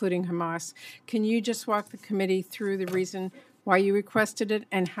hands, including Hamas. Can you just walk the committee through the reason why you requested it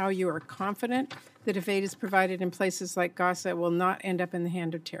and how you are confident that if aid is provided in places like Gaza, it will not end up in the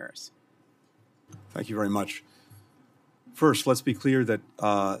hand of terrorists? Thank you very much. First, let's be clear that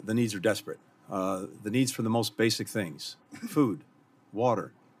the needs are desperate. The needs for the most basic things, food,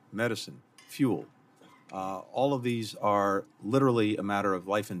 water, medicine, fuel, all of these are literally a matter of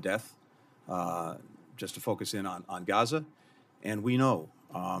life and death, just to focus in on Gaza. And we know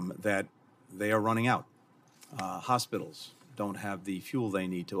that they are running out. Hospitals don't have the fuel they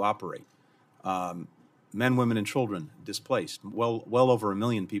need to operate. Men, women, and children displaced, well over 1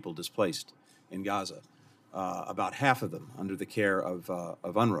 million people displaced in Gaza, about half of them under the care of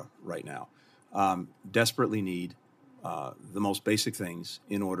UNRWA right now, desperately need the most basic things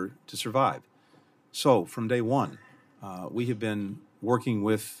in order to survive. So from day one, we have been working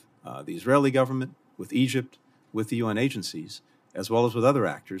with the Israeli government, with Egypt, with the UN agencies, as well as with other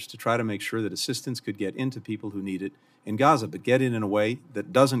actors to try to make sure that assistance could get into people who need it in Gaza, but get in a way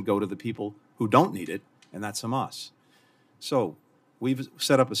that doesn't go to the people who don't need it, and that's Hamas. So we've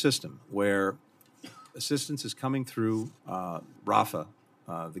set up a system where assistance is coming through Rafah,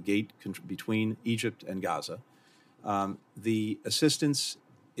 the gate between Egypt and Gaza. The assistance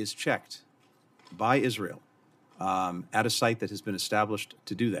is checked by Israel at a site that has been established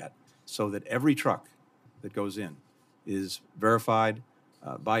to do that, so that every truck that goes in is verified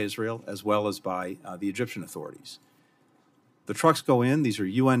by Israel as well as by the Egyptian authorities. The trucks go in, these are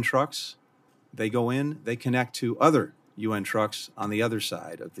UN trucks. They go in, they connect to other UN trucks on the other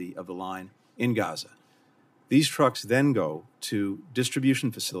side of the line in Gaza. These trucks then go to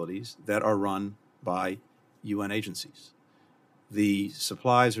distribution facilities that are run by UN agencies. The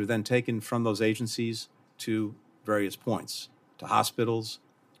supplies are then taken from those agencies to various points, to hospitals,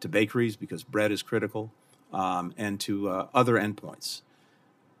 to bakeries, because bread is critical, and to other endpoints.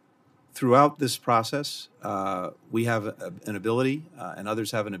 Throughout this process, we have an ability, and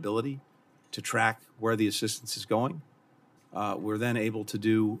others have an ability, to track where the assistance is going. We're then able to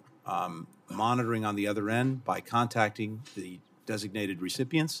do monitoring on the other end by contacting the designated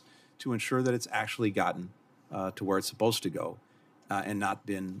recipients to ensure that it's actually gotten to where it's supposed to go and not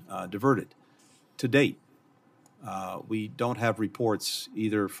been diverted. To date, we don't have reports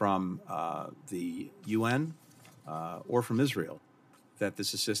either from the UN or from Israel that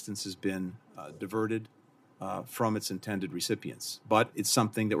this assistance has been diverted from its intended recipients. But it's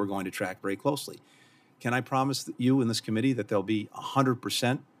something that we're going to track very closely. Can I promise you in this committee that there'll be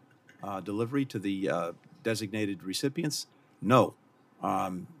 100% delivery to the designated recipients? No.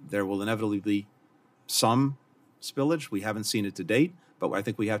 There will inevitably be some spillage. We haven't seen it to date, but I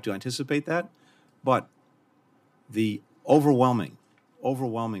think we have to anticipate that. But the overwhelming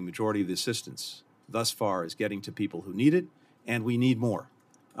majority of the assistance thus far is getting to people who need it, and we need more.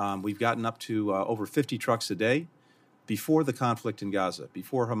 We've gotten up to over 50 trucks a day before the conflict in Gaza,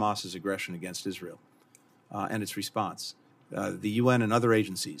 before Hamas's aggression against Israel and its response. The UN and other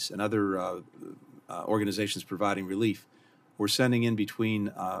agencies and other organizations providing relief were sending in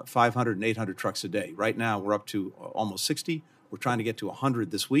between 500 and 800 trucks a day. Right now, we're up to almost 60. We're trying to get to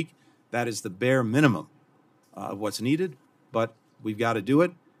 100 this week. That is the bare minimum of what's needed, but we've got to do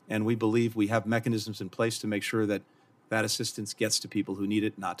it, and we believe we have mechanisms in place to make sure that that assistance gets to people who need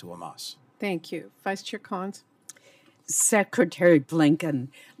it, not to Hamas. Thank you. Vice Chair Collins. Secretary Blinken,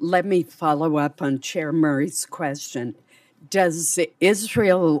 let me follow up on Chair Murray's question. Does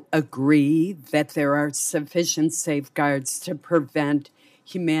Israel agree that there are sufficient safeguards to prevent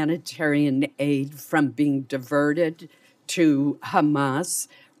humanitarian aid from being diverted to Hamas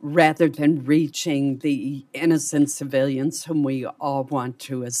rather than reaching the innocent civilians whom we all want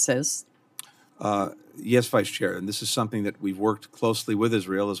to assist? Yes, Vice Chair, and this is something that we've worked closely with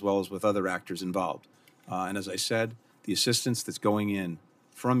Israel as well as with other actors involved. And as I said, the assistance that's going in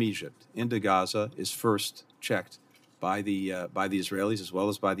from Egypt into Gaza is first checked by the Israelis as well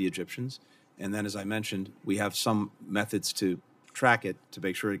as by the Egyptians. And then, as I mentioned, we have some methods to track it to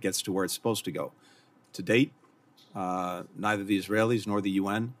make sure it gets to where it's supposed to go. To date, neither the Israelis nor the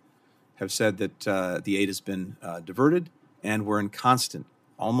UN have said that the aid has been diverted, and we're in constant,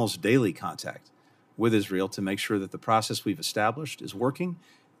 almost daily contact with Israel to make sure that the process we've established is working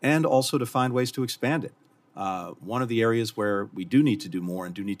and also to find ways to expand it. One of the areas where we do need to do more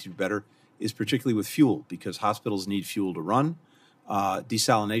and do need to do better is particularly with fuel, because hospitals need fuel to run,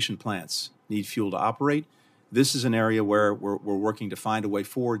 desalination plants need fuel to operate. This is an area where we're working to find a way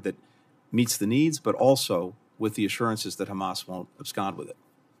forward that meets the needs, but also with the assurances that Hamas won't abscond with it.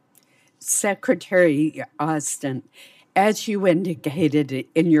 Secretary Austin, as you indicated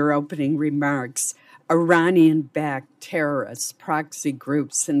in your opening remarks, Iranian-backed terrorist proxy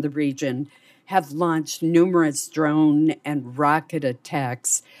groups in the region have launched numerous drone and rocket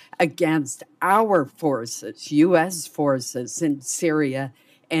attacks against our forces, U.S. forces in Syria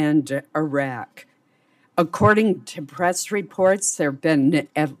and Iraq. According to press reports, there have been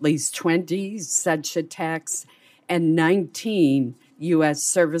at least 20 such attacks, and 19 U.S.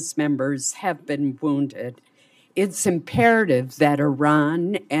 service members have been wounded. It's imperative that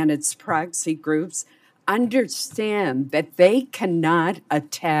Iran and its proxy groups understand that they cannot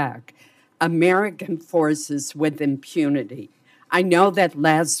attack American forces with impunity. I know that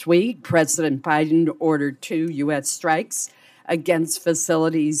last week, President Biden ordered 2 U.S. strikes against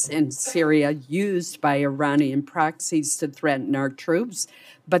facilities in Syria used by Iranian proxies to threaten our troops,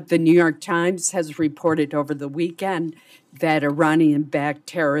 but the New York Times has reported over the weekend that Iranian-backed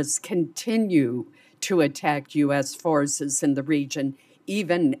terrorists continue to attack U.S. forces in the region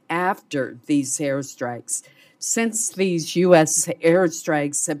even after these airstrikes. Since these U.S.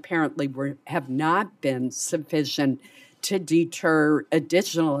 airstrikes apparently have not been sufficient to deter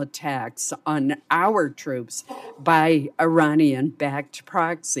additional attacks on our troops by Iranian-backed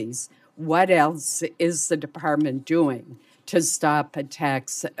proxies, what else is the department doing to stop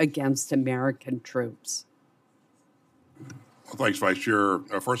attacks against American troops? Well, thanks, Vice Chair.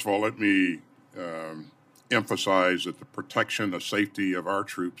 First of all, let me emphasize that the protection, the safety of our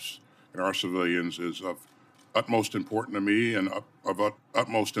troops and our civilians is of utmost important to me and of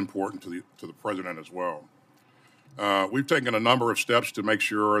utmost important to the President as well. We've taken a number of steps to make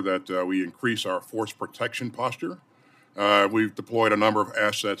sure that we increase our force protection posture. We've deployed a number of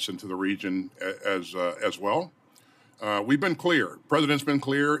assets into the region as well. We've been clear. President's been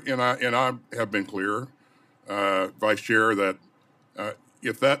clear, and I have been clear, Vice Chair, that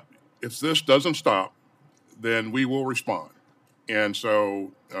if this doesn't stop, then we will respond. And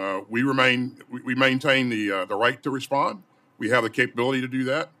so we maintain the right to respond. We have the capability to do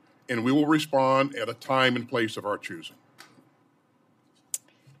that, and we will respond at a time and place of our choosing.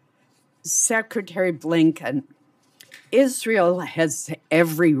 Secretary Blinken, Israel has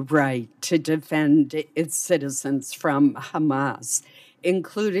every right to defend its citizens from Hamas,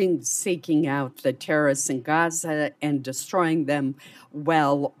 including seeking out the terrorists in Gaza and destroying them,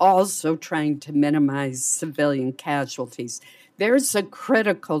 while also trying to minimize civilian casualties. There's a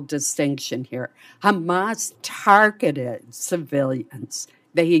critical distinction here. Hamas targeted civilians.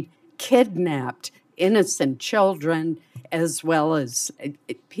 They kidnapped innocent children as well as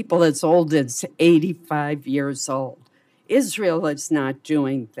people as old as 85 years old. Israel is not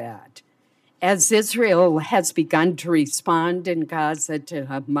doing that. As Israel has begun to respond in Gaza to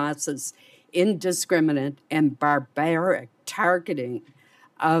Hamas's indiscriminate and barbaric targeting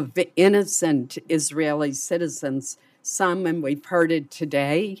of innocent Israeli citizens, some, and we've heard it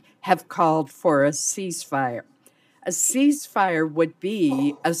today, have called for a ceasefire. A ceasefire would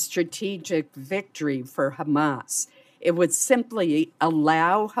be a strategic victory for Hamas. It would simply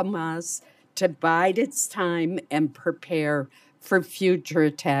allow Hamas to bide its time and prepare for future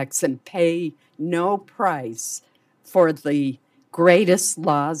attacks and pay no price for the greatest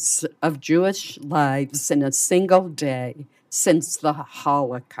loss of Jewish lives in a single day since the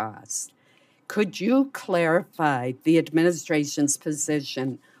Holocaust. Could you clarify the administration's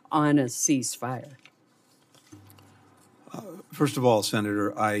position on a ceasefire? First of all,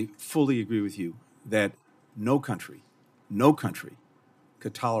 Senator, I fully agree with you that no country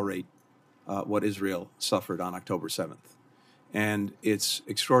could tolerate what Israel suffered on October 7th. And it's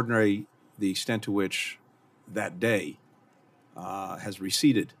extraordinary the extent to which that day has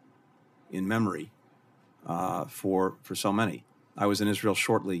receded in memory for so many. I was in Israel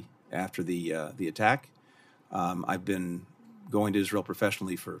shortly after the attack. I've been going to Israel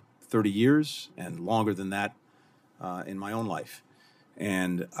professionally for 30 years and longer than that in my own life.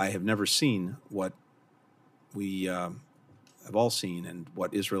 And I have never seen what we have all seen and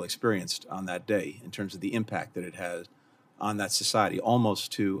what Israel experienced on that day in terms of the impact that it had on that society,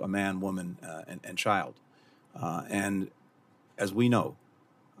 almost to a man, woman, and child. And as we know,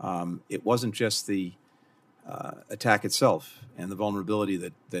 it wasn't just the attack itself and the vulnerability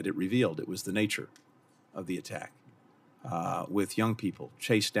that it revealed. It was the nature of the attack, with young people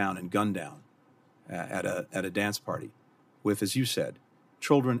chased down and gunned down at a dance party, with, as you said,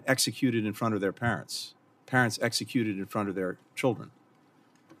 children executed in front of their parents, parents executed in front of their children,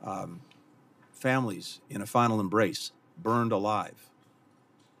 families in a final embrace, burned alive,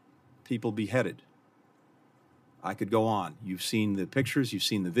 people beheaded. I could go on. You've seen the pictures, you've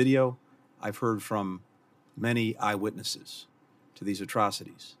seen the video. I've heard from many eyewitnesses to these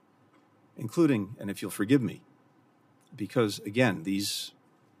atrocities, including, and if you'll forgive me, because, again, these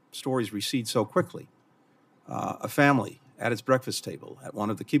stories recede so quickly, a family at its breakfast table at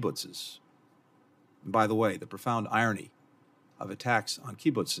one of the kibbutzes. And by the way, the profound irony of attacks on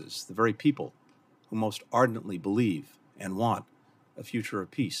kibbutzes, the very people who most ardently believe and want a future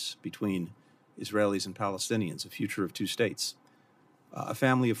of peace between Israelis and Palestinians, a future of two states. A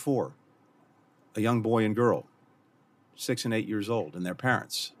family of four, a young boy and girl, 6 and 8 years old, and their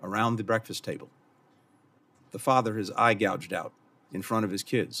parents around the breakfast table. The father, his eye gouged out in front of his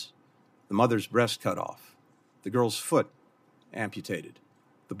kids. The mother's breast cut off. The girl's foot amputated.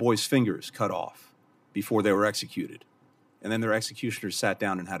 The boy's fingers cut off before they were executed. And then their executioners sat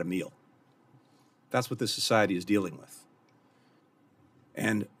down and had a meal. That's what this society is dealing with.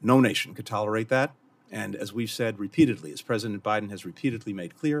 And no nation could tolerate that. And as we've said repeatedly, as President Biden has repeatedly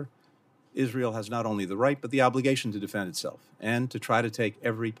made clear, Israel has not only the right, but the obligation to defend itself and to try to take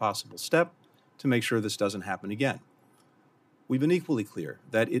every possible step to make sure this doesn't happen again. We've been equally clear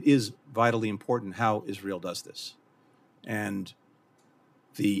that it is vitally important how Israel does this. And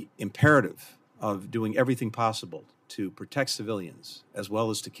the imperative of doing everything possible to protect civilians as well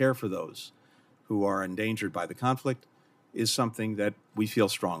as to care for those who are endangered by the conflict is something that we feel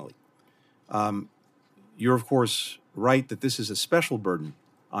strongly. You're, of course, right that this is a special burden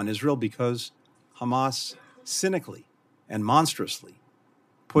on Israel because Hamas cynically and monstrously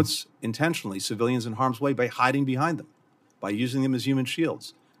puts intentionally civilians in harm's way by hiding behind them, by using them as human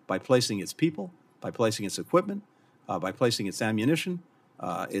shields, by placing its people, by placing its equipment, by placing its ammunition,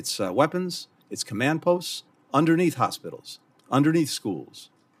 its weapons, its command posts underneath hospitals, underneath schools,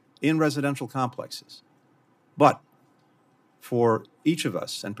 in residential complexes. But for each of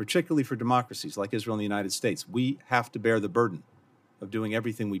us, and particularly for democracies like Israel and the United States, we have to bear the burden of doing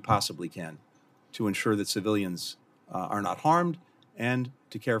everything we possibly can to ensure that civilians are not harmed and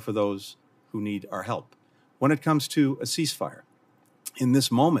to care for those who need our help. When it comes to a ceasefire, in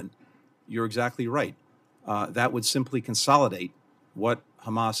this moment, you're exactly right. That would simply consolidate what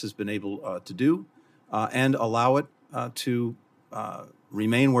Hamas has been able to do and allow it to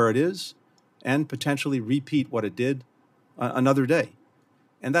remain where it is and potentially repeat what it did another day.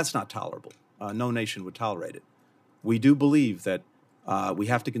 And that's not tolerable. No nation would tolerate it. We do believe that we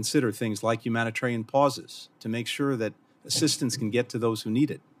have to consider things like humanitarian pauses to make sure that assistance can get to those who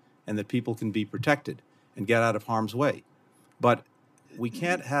need it and that people can be protected and get out of harm's way. But we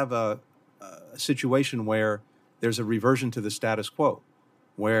can't have a situation where there's a reversion to the status quo,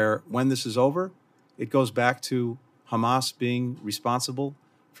 where when this is over, It goes back to Hamas being responsible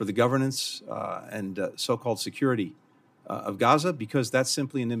for the governance and so-called security of Gaza, because that's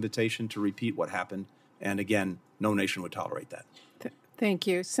simply an invitation to repeat what happened. And again, no nation would tolerate that. Thank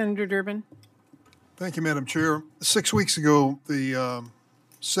you. Senator Durbin. Thank you, Madam Chair. 6 weeks ago, the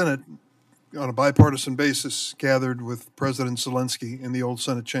Senate, on a bipartisan basis, gathered with President Zelensky in the old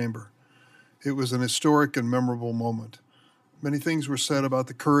Senate chamber. It was an historic and memorable moment. Many things were said about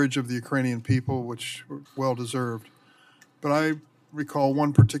the courage of the Ukrainian people, which were well-deserved. But I recall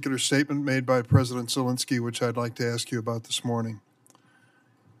one particular statement made by President Zelensky, which I'd like to ask you about this morning.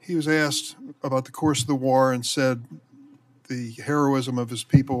 He was asked about the course of the war and said the heroism of his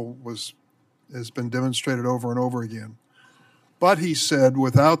people has been demonstrated over and over again. But he said,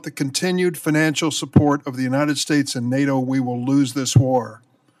 without the continued financial support of the United States and NATO, we will lose this war.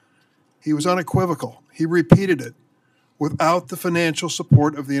 He was unequivocal. He repeated it. Without the financial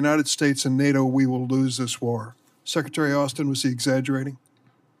support of the United States and NATO, we will lose this war. Secretary Austin, was he exaggerating?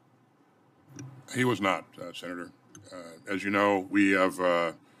 He was not, Senator. As you know, we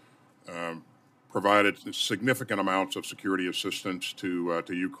have provided significant amounts of security assistance to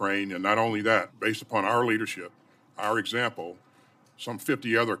Ukraine, and not only that, based upon our leadership, our example, some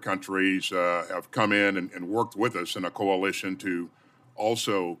 50 other countries have come in and worked with us in a coalition to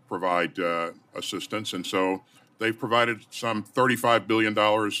also provide assistance, and so they've provided some $35 billion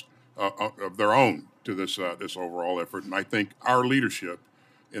of their own to this overall effort, and I think our leadership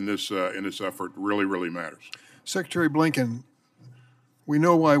in this effort really matters. Secretary Blinken, we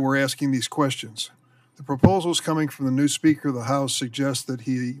know why we're asking these questions. The proposals coming from the new Speaker of the House suggest that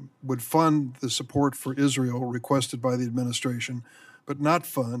he would fund the support for Israel requested by the administration, but not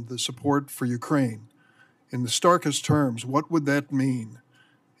fund the support for Ukraine. In the starkest terms, what would that mean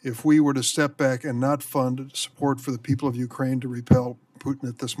if we were to step back and not fund support for the people of Ukraine to repel Putin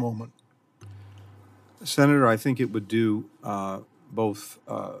at this moment? Senator, I think it would do both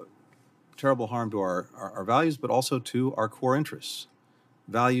terrible harm to our values, but also to our core interests.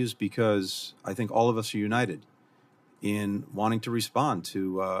 Values because I think all of us are united in wanting to respond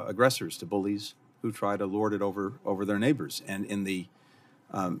to aggressors, to bullies who try to lord it over their neighbors. And in the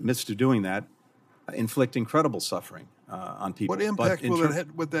midst of doing that, inflict incredible suffering on people. What impact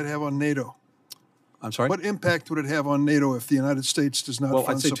would that have on NATO? I'm sorry? What impact would it have on NATO if the United States does not fund support?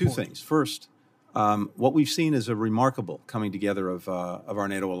 Well, I'd say two things. First, what we've seen is a remarkable coming together of our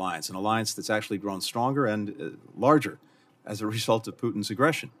NATO alliance, an alliance that's actually grown stronger and larger as a result of Putin's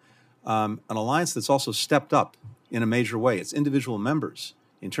aggression. An alliance that's also stepped up in a major way. Its individual members,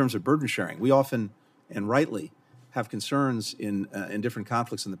 in terms of burden sharing, we often, and rightly, have concerns in different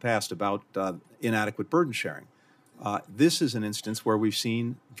conflicts in the past about inadequate burden sharing. This is an instance where we've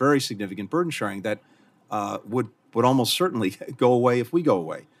seen very significant burden sharing that would almost certainly go away if we go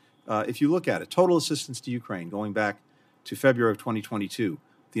away. If you look at it, total assistance to Ukraine going back to February of 2022,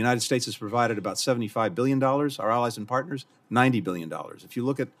 the United States has provided about $75 billion, our allies and partners, $90 billion. If you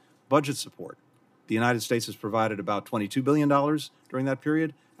look at budget support, the United States has provided about $22 billion during that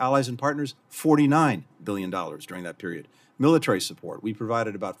period, allies and partners, $49 billion during that period. Military support, we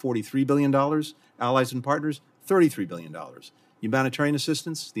provided about $43 billion, allies and partners, $33 billion. Humanitarian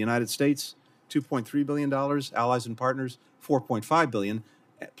assistance, the United States, $2.3 billion, allies and partners, $4.5 billion,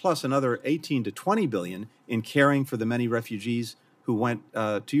 plus another $18 to $20 billion in caring for the many refugees who went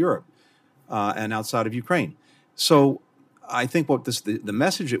to Europe and outside of Ukraine. So I think what the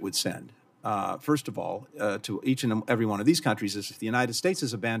message it would send, first of all, to each and every one of these countries is if the United States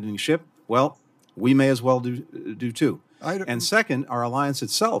is abandoning ship, well, we may as well do too. And second, our alliance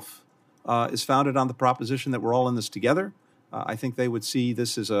itself is founded on the proposition that we're all in this together. I think they would see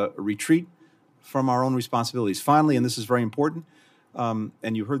this as a retreat from our own responsibilities. Finally, and this is very important,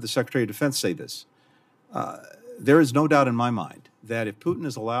 and you heard the Secretary of Defense say this, there is no doubt in my mind that if Putin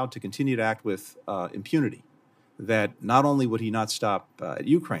is allowed to continue to act with impunity, that not only would he not stop at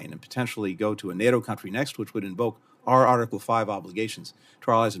Ukraine and potentially go to a NATO country next, which would invoke our Article 5 obligations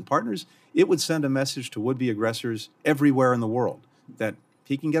to our allies and partners, it would send a message to would-be aggressors everywhere in the world that if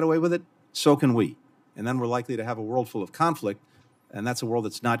he can get away with it, so can we. And then we're likely to have a world full of conflict, and that's a world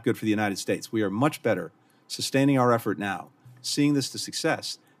that's not good for the United States. We are much better sustaining our effort now, seeing this to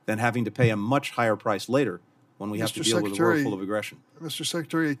success, than having to pay a much higher price later when we have to deal with a world full of aggression. Mr.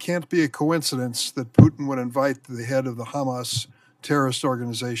 Secretary, it can't be a coincidence that Putin would invite the head of the Hamas terrorist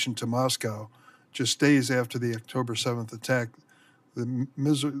organization to Moscow just days after the October 7th attack,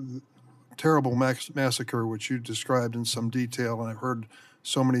 the terrible massacre which you described in some detail, and I've heard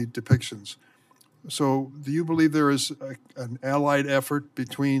so many depictions. So do you believe there is an allied effort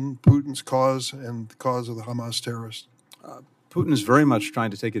between Putin's cause and the cause of the Hamas terrorists? Putin is very much trying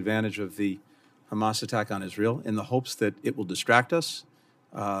to take advantage of the Hamas attack on Israel in the hopes that it will distract us,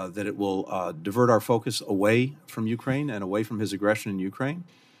 that it will divert our focus away from Ukraine and away from his aggression in Ukraine,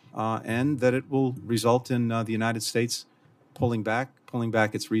 and that it will result in the United States pulling back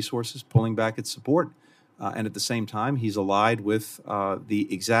its resources, pulling back its support. And at the same time, he's allied with the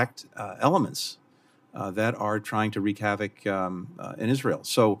exact elements that are trying to wreak havoc in Israel.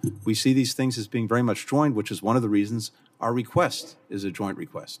 So we see these things as being very much joined, which is one of the reasons our request is a joint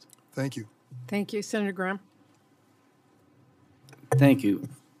request. Thank you. Thank you. Senator Graham. Thank you.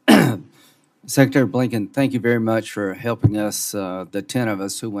 Secretary Blinken, thank you very much for helping us, the 10 of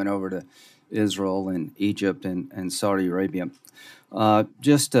us who went over to Israel and Egypt and Saudi Arabia.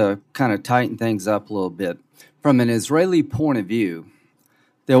 Just to kind of tighten things up a little bit, from an Israeli point of view,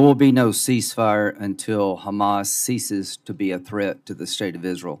 there will be no ceasefire until Hamas ceases to be a threat to the state of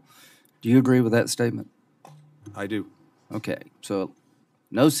Israel. Do you agree with that statement? I do. Okay, so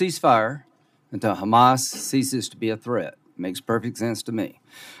no ceasefire until Hamas ceases to be a threat. Makes perfect sense to me.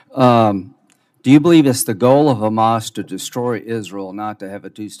 Do you believe it's the goal of Hamas to destroy Israel, not to have a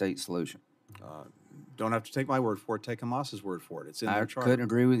two-state solution? Don't have to take my word for it. Take Hamas's word for it. It's in their charter. I couldn't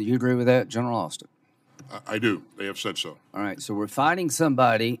agree with you. You agree with that, General Austin? I do. They have said so. All right, so we're fighting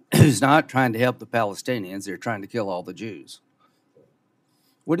somebody who's not trying to help the Palestinians. They're trying to kill all the Jews.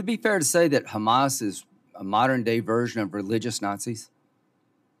 Would it be fair to say that Hamas is a modern-day version of religious Nazis?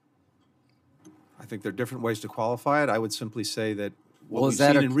 I think there are different ways to qualify it. I would simply say that what Well, we've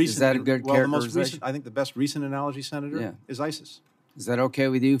seen in recent, is that a good well, the most recent, characterization? I think the best recent analogy, Senator, is ISIS. Is that okay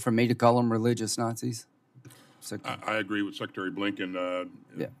with you for me to call them religious Nazis? I agree with Secretary Blinken.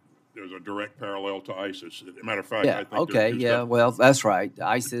 Yeah. There's a direct parallel to ISIS. As a matter of fact, Yeah, I think okay, yeah, well, that's right.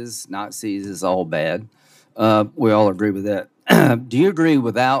 ISIS, Nazis is all bad. We all agree with that. Do you agree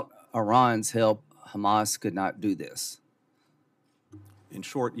without Iran's help, Hamas could not do this? In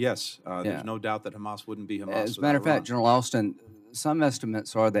short, yes. There's no doubt that Hamas wouldn't be Hamas. As a matter of fact, General Austin, some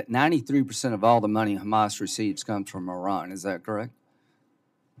estimates are that 93% of all the money Hamas receives comes from Iran. Is that correct?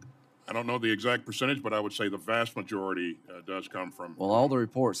 I don't know the exact percentage, but I would say the vast majority does come from. Well, all the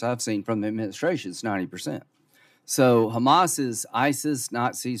reports I've seen from the administration is 90%. So Hamas is ISIS,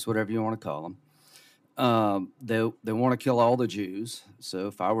 Nazis, whatever you want to call them. They want to kill all the Jews. So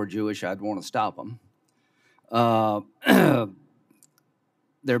if I were Jewish, I'd want to stop them.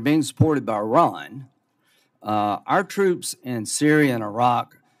 They're being supported by Iran. Our troops in Syria and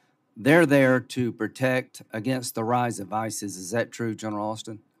Iraq, they're there to protect against the rise of ISIS. Is that true, General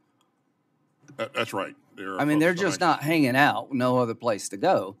Austin? That's right. They're just not hanging out, no other place to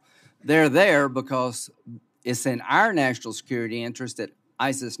go. They're there because it's in our national security interest that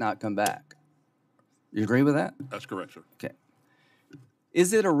ISIS not come back. You agree with that? That's correct, sir. Okay.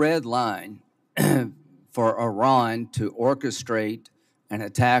 Is it a red line for Iran to orchestrate an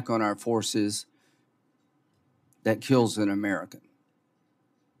attack on our forces that kills an American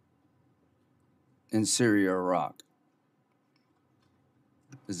in Syria or Iraq?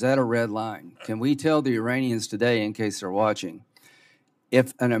 Is that a red line? Can we tell the Iranians today, in case they're watching,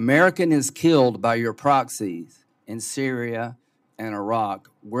 if an American is killed by your proxies in Syria and Iraq,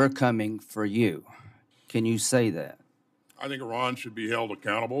 we're coming for you? Can you say that? I think Iran should be held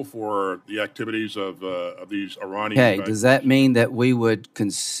accountable for the activities of these Iranian. Okay, does that mean that we would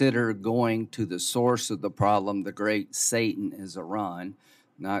consider going to the source of the problem? The great Satan is Iran,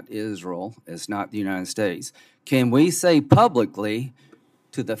 not Israel. It's not the United States. Can we say publicly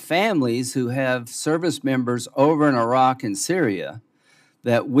to the families who have service members over in Iraq and Syria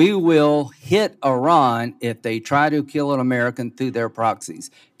that we will hit Iran if they try to kill an American through their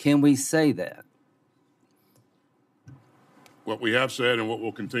proxies? Can we say that? What we have said and what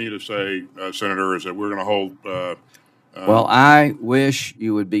we'll continue to say, Senator, is that we're going to hold. Well, I wish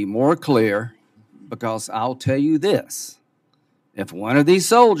you would be more clear, because I'll tell you this. If one of these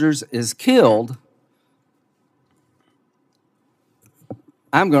soldiers is killed,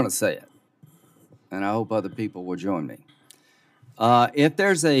 I'm going to say it, and I hope other people will join me. If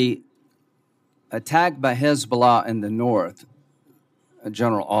there's a attack by Hezbollah in the north,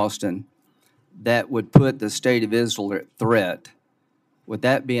 General Austin, that would put the state of Israel at threat, would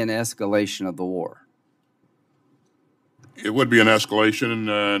that be an escalation of the war? It would be an escalation,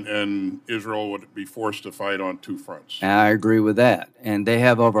 and Israel would be forced to fight on two fronts. I agree with that. And they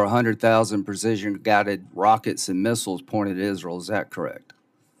have over 100,000 precision-guided rockets and missiles pointed at Israel. Is that correct?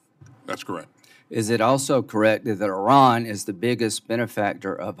 That's correct. Is it also correct that Iran is the biggest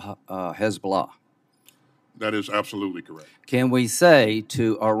benefactor of Hezbollah? That is absolutely correct. Can we say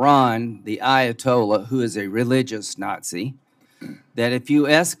to Iran, the Ayatollah, who is a religious Nazi, that if you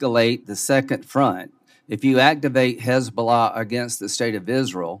escalate the second front, if you activate Hezbollah against the state of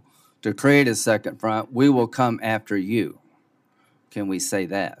Israel, to create a second front, we will come after you. Can we say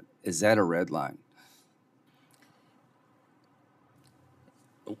that? Is that a red line?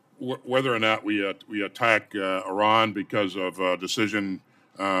 Whether or not we attack Iran because of a decision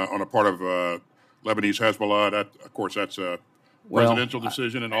on a part of Lebanese Hezbollah, of course, that's a presidential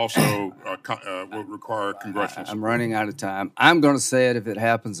decision, and also will require congressional support. I'm running out of time. I'm going to say it if it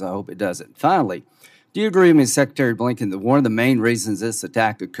happens. I hope it doesn't. Finally, do you agree with me, Secretary Blinken, that one of the main reasons this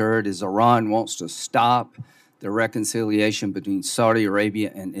attack occurred is Iran wants to stop the reconciliation between Saudi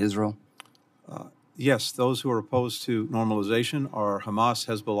Arabia and Israel? Yes, those who are opposed to normalization are Hamas,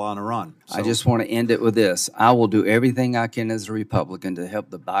 Hezbollah, and Iran. So, I just want to end it with this. I will do everything I can as a Republican to help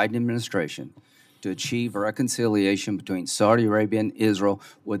the Biden administration to achieve reconciliation between Saudi Arabia and Israel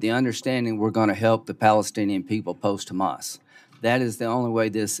with the understanding we're going to help the Palestinian people post-Hamas. That is the only way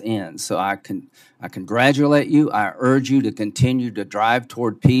this ends. So I congratulate you. I urge you to continue to drive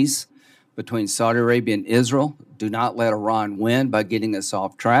toward peace between Saudi Arabia and Israel. Do not let Iran win by getting us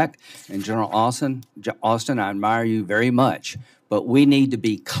off track. And General Austin, I admire you very much, but we need to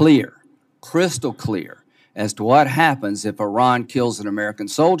be clear, crystal clear, as to what happens if Iran kills an American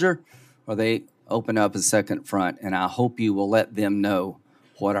soldier or they open up a second front. And I hope you will let them know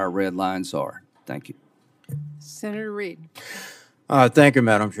what our red lines are. Thank you. Senator Reid. Thank you,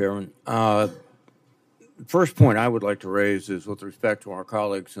 Madam Chairman. First point I would like to raise is with respect to our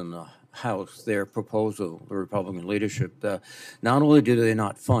colleagues in the House, their proposal, the Republican leadership. Not only do they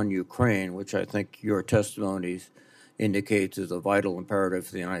not fund Ukraine, which I think your testimonies indicates is a vital imperative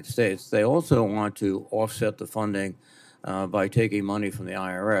for the United States, they also want to offset the funding by taking money from the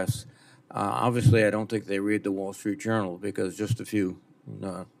IRS. Obviously, I don't think they read the Wall Street Journal, because just a few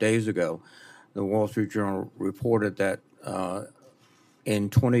days ago, the Wall Street Journal reported that in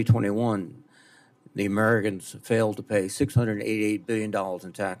 2021, the Americans failed to pay $688 billion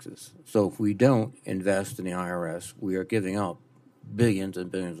in taxes. So if we don't invest in the IRS, we are giving up billions and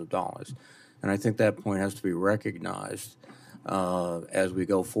billions of dollars. And I think that point has to be recognized as we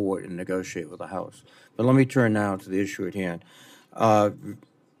go forward and negotiate with the House. But let me turn now to the issue at hand.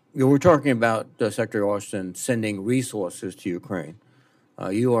 You were talking about, Secretary Austin, sending resources to Ukraine.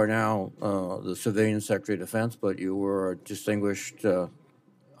 You are now the Civilian Secretary of Defense, but you were a distinguished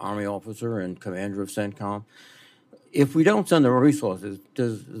Army officer and commander of CENTCOM. If we don't send the resources,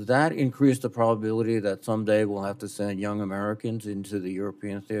 does that increase the probability that someday we'll have to send young Americans into the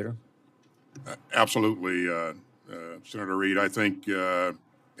European theater? Absolutely, Senator Reid. I think,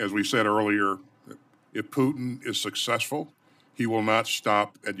 as we said earlier, if Putin is successful, he will not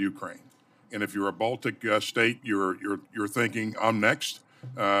stop at Ukraine. And if you're a Baltic state, you're thinking, I'm next.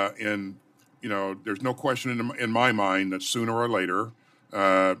 And there's no question in my mind that sooner or later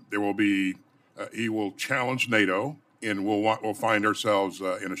there will be. He will challenge NATO, and we'll find ourselves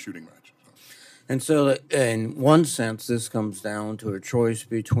in a shooting match. And so, in one sense, this comes down to a choice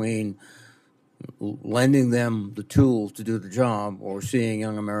between lending them the tools to do the job or seeing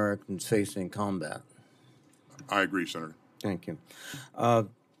young Americans facing combat. I agree, Senator. Thank you.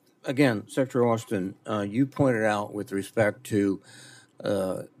 Again, Secretary Austin, you pointed out with respect to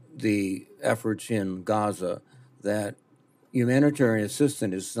the efforts in Gaza that humanitarian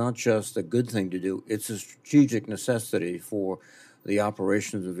assistance is not just a good thing to do, it's a strategic necessity for the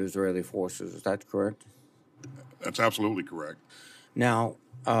operations of Israeli forces. Is that correct? That's absolutely correct. Now,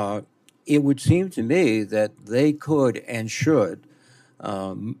 it would seem to me that they could and should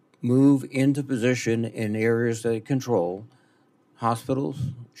move into position in areas they control, hospitals,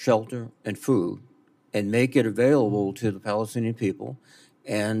 shelter, and food, and make it available to the Palestinian people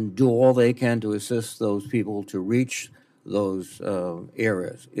and do all they can to assist those people to reach those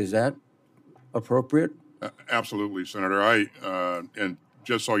areas. Is that appropriate? Absolutely, Senator. And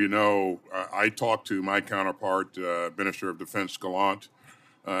just so you know, I talk to my counterpart, Minister of Defense Gallant,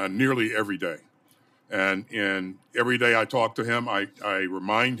 nearly every day. And every day I talk to him, I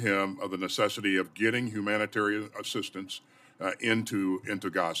remind him of the necessity of getting humanitarian assistance into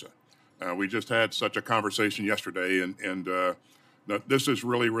Gaza. We just had such a conversation yesterday, and this is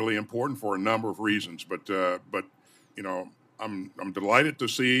really, really important for a number of reasons. But I'm delighted to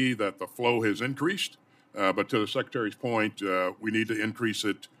see that the flow has increased. But to the Secretary's point, we need to increase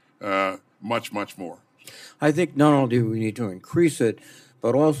it much, much more. I think not only do we need to increase it,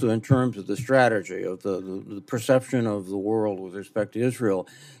 but also in terms of the strategy of the perception of the world with respect to Israel,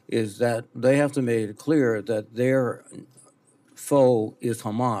 is that they have to make it clear that their foe is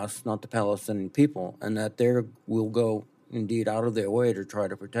Hamas, not the Palestinian people, and that they will go indeed out of their way to try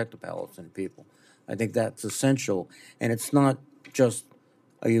to protect the Palestinian people. I think that's essential, and it's not just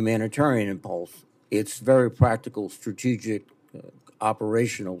a humanitarian impulse. It's very practical, strategic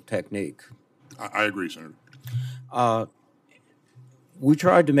operational technique. I agree, Senator. We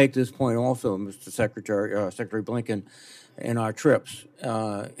tried to make this point also, Mr. Secretary, Secretary Blinken, in our trips,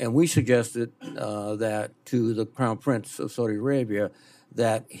 and we suggested that to the Crown Prince of Saudi Arabia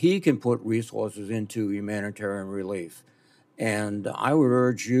that he can put resources into humanitarian relief. And I would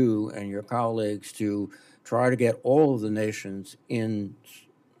urge you and your colleagues to try to get all of the nations in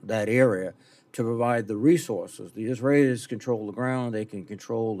that area to provide the resources. The Israelis control the ground, they can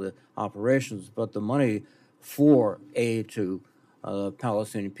control the operations, but the money for aid to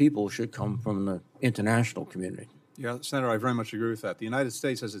Palestinian people should come from the international community. Yeah, Senator, I very much agree with that. The United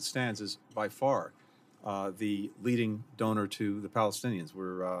States, as it stands, is by far the leading donor to the Palestinians.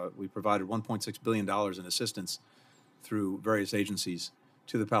 We provided $1.6 billion in assistance through various agencies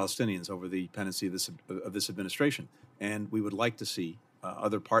to the Palestinians over the pendency of this administration. And we would like to see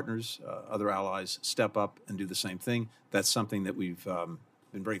other partners, other allies step up and do the same thing. That's something that we've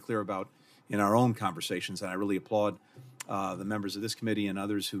been very clear about in our own conversations, and I really applaud the members of this committee and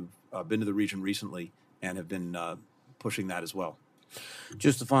others who've been to the region recently and have been pushing that as well.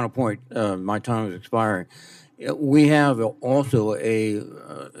 Just a final point, my time is expiring. We have also a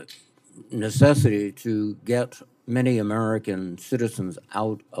necessity to get many American citizens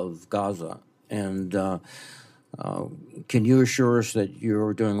out of Gaza. And can you assure us that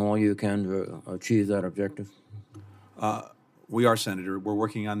you're doing all you can to achieve that objective? We are, Senator. We're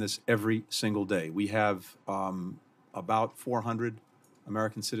working on this every single day. We have about 400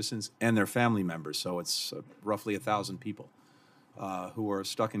 American citizens and their family members, so it's roughly 1,000 people who are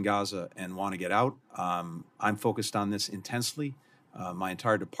stuck in Gaza and want to get out. I'm focused on this intensely. My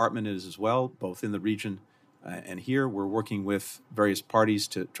entire department is as well, both in the region and here. We're working with various parties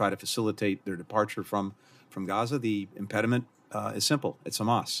to try to facilitate their departure from Gaza. The impediment is simple. It's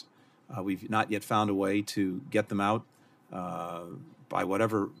Hamas. We've not yet found a way to get them out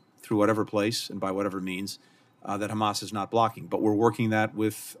through whatever place and by whatever means that Hamas is not blocking. But we're working that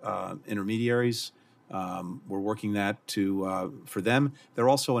with intermediaries. We're working that for them. There are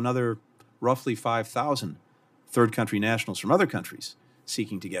also another roughly 5,000 third country nationals from other countries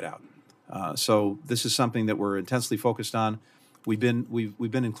seeking to get out. So this is something that we're intensely focused on. We've been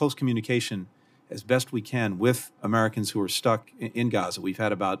in close communication as best we can with Americans who are stuck in Gaza. We've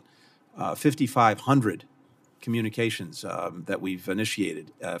had about 5,500 communications that we've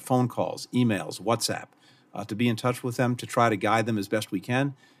initiated, phone calls, emails, WhatsApp, to be in touch with them, to try to guide them as best we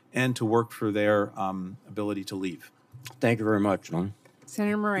can, and to work for their ability to leave. Thank you very much, Lloyd.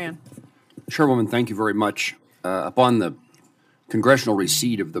 Senator Moran. Chairwoman, thank you very much. Upon the congressional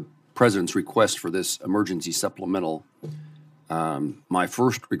receipt of the President's request for this emergency supplemental, my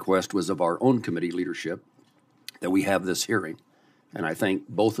first request was of our own committee leadership that we have this hearing. And I thank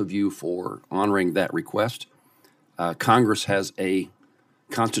both of you for honoring that request. Congress has a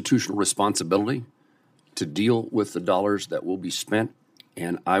constitutional responsibility to deal with the dollars that will be spent.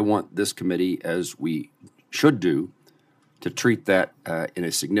 And I want this committee, as we should do, to treat that in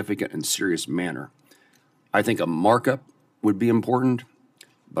a significant and serious manner. I think a markup would be important,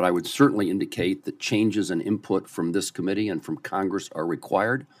 but I would certainly indicate that changes and input from this committee and from Congress are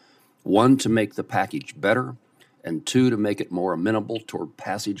required. One, to make the package better, and two, to make it more amenable toward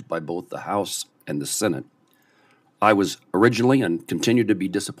passage by both the House and the Senate. I was originally and continue to be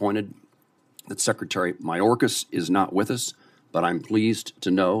disappointed that Secretary Mayorkas is not with us, but I'm pleased to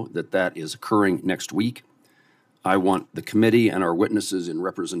know that that is occurring next week. I want the committee and our witnesses in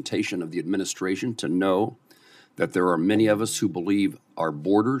representation of the administration to know that there are many of us who believe our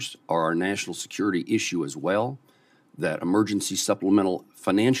borders are our national security issue as well, that emergency supplemental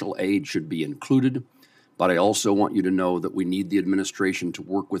financial aid should be included, but I also want you to know that we need the administration to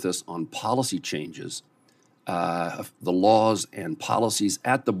work with us on policy changes, the laws and policies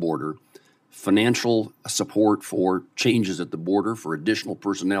at the border, financial support for changes at the border for additional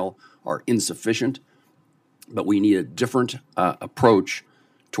personnel are insufficient, but we need a different approach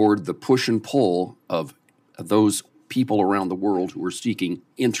toward the push and pull of those people around the world who are seeking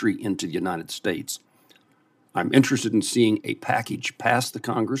entry into the United States. I'm interested in seeing a package pass the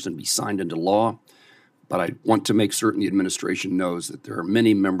Congress and be signed into law, but I want to make certain the administration knows that there are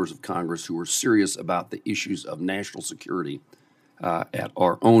many members of Congress who are serious about the issues of national security at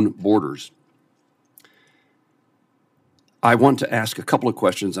our own borders. I want to ask a couple of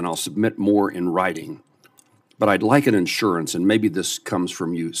questions, and I'll submit more in writing, but I'd like an assurance, and maybe this comes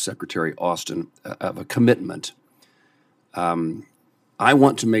from you, Secretary Austin, of a commitment. I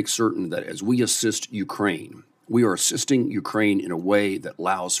want to make certain that as we assist Ukraine, we are assisting Ukraine in a way that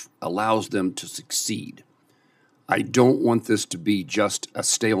allows them to succeed. I don't want this to be just a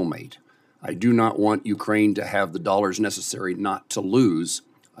stalemate. I do not want Ukraine to have the dollars necessary not to lose.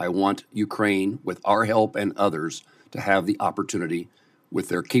 I want Ukraine, with our help and others, to have the opportunity, with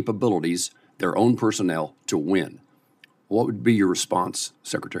their capabilities, their own personnel, to win. What would be your response,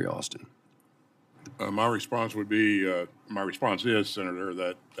 Secretary Austin? My response would be, my response is, Senator,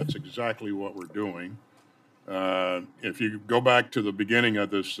 that that's exactly what we're doing. If you go back to the beginning of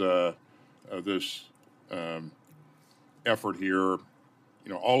this effort here,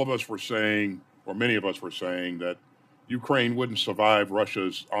 all of us were saying, or many of us were saying, that Ukraine wouldn't survive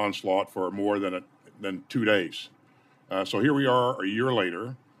Russia's onslaught for more than 2 days. So here we are a year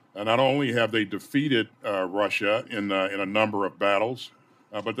later. Not only have they defeated Russia in a number of battles,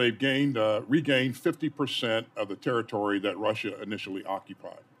 but they've regained 50% of the territory that Russia initially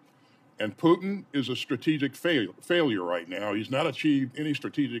occupied. And Putin is a strategic failure right now. He's not achieved any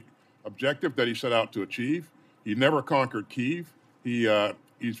strategic objective that he set out to achieve. He never conquered Kyiv.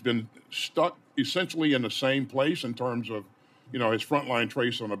 He's been stuck essentially in the same place in terms of, his frontline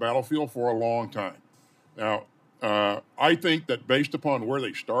trace on the battlefield for a long time. Now, I think that based upon where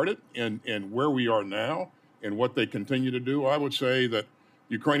they started and where we are now and what they continue to do, I would say that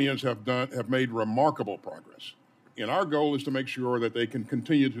Ukrainians have made remarkable progress. And our goal is to make sure that they can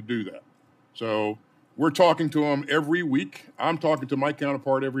continue to do that. So we're talking to them every week. I'm talking to my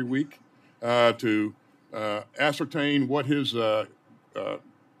counterpart every week to ascertain what his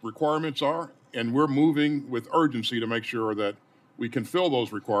requirements are, and we're moving with urgency to make sure that we can fill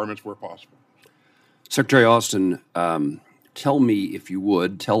those requirements where possible. Secretary Austin, tell me, if you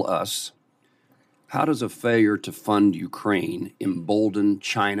would, tell us, how does a failure to fund Ukraine embolden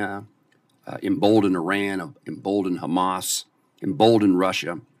China, embolden Iran, embolden Hamas, embolden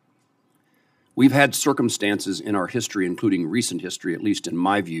Russia? We've had circumstances in our history, including recent history, at least in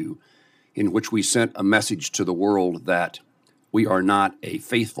my view, in which we sent a message to the world that we are not a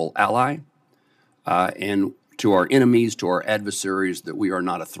faithful ally, and to our enemies, to our adversaries, that we are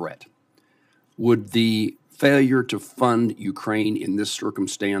not a threat. Would the failure to fund Ukraine in this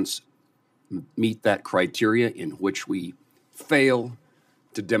circumstance meet that criteria, in which we fail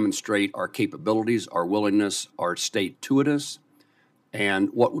to demonstrate our capabilities, our willingness, our stay-to-itiveness? And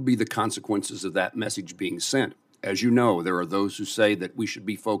what would be the consequences of that message being sent? As you know, there are those who say that we should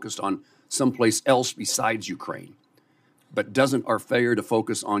be focused on someplace else besides Ukraine. But doesn't our failure to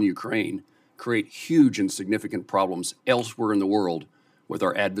focus on Ukraine create huge and significant problems elsewhere in the world with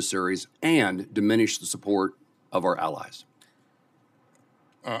our adversaries and diminish the support of our allies?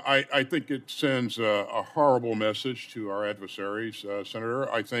 I think it sends a horrible message to our adversaries, Senator.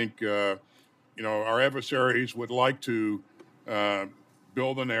 I think, our adversaries would like to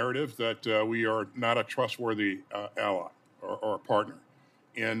build a narrative that we are not a trustworthy ally or partner.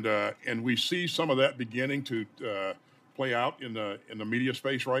 And we see some of that beginning to play out in the media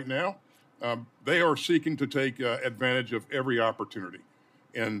space right now. They are seeking to take advantage of every opportunity.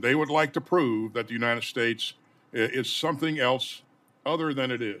 And they would like to prove that the United States is something else other than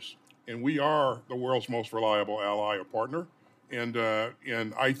it is. And we are the world's most reliable ally or partner. And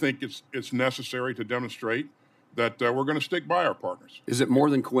I think it's necessary to demonstrate that we're going to stick by our partners. Is it more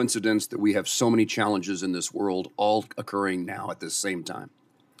than coincidence that we have so many challenges in this world all occurring now at the same time?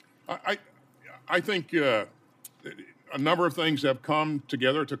 I think a number of things have come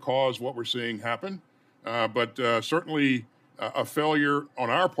together to cause what we're seeing happen. But certainly a failure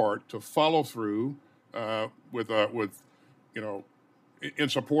on our part to follow through with in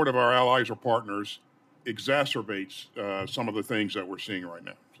support of our allies or partners exacerbates some of the things that we're seeing right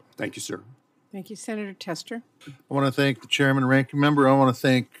now. So. Thank you, sir. Thank you, Senator Tester. I want to thank the chairman and ranking member. I want to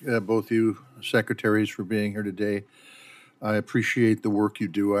thank both you secretaries for being here today. I appreciate the work you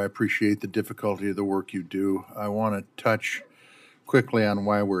do. I appreciate the difficulty of the work you do. I want to touch quickly on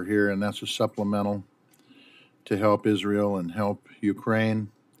why we're here, and that's a supplemental to help Israel and help Ukraine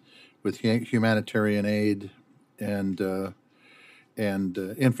with humanitarian aid and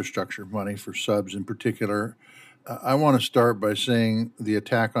infrastructure money for subs in particular. I want to start by saying the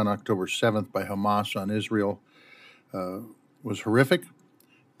attack on October 7th by Hamas on Israel was horrific,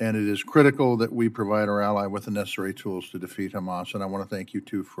 and it is critical that we provide our ally with the necessary tools to defeat Hamas. And I want to thank you,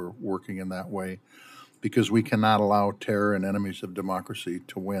 too, for working in that way, because we cannot allow terror and enemies of democracy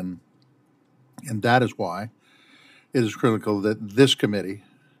to win. And that is why it is critical that this committee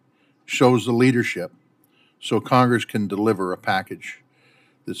shows the leadership so Congress can deliver a package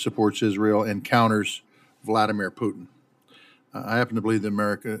that supports Israel and counters Vladimir Putin. I happen to believe that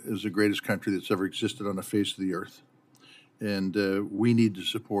America is the greatest country that's ever existed on the face of the earth. And we need to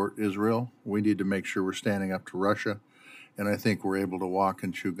support Israel. We need to make sure we're standing up to Russia. And I think we're able to walk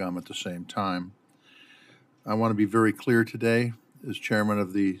and chew gum at the same time. I want to be very clear today. as chairman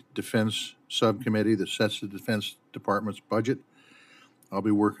of the Defense Subcommittee that sets the Defense Department's budget. I'll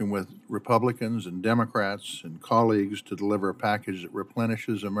be working with Republicans and Democrats and colleagues to deliver a package that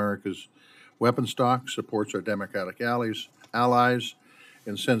replenishes America's weapon stock, supports our Democratic allies,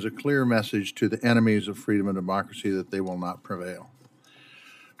 and sends a clear message to the enemies of freedom and democracy that they will not prevail.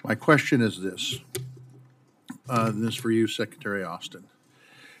 My question is this, and this is for you, Secretary Austin.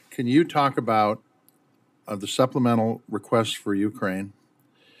 Can you talk about the supplemental request for Ukraine?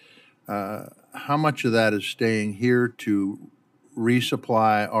 How much of that is staying here to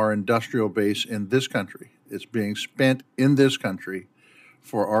resupply our industrial base in this country? It's being spent in this country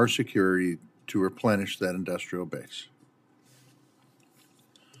for our security to replenish that industrial base.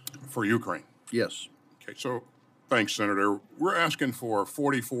 For Ukraine? Yes. Okay, so thanks, Senator. We're asking for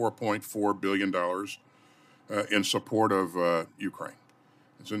 $44.4 billion in support of Ukraine.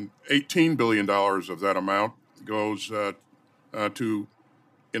 It's an $18 billion of that amount goes to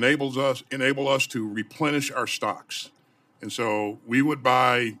enable us to replenish our stocks. And so we would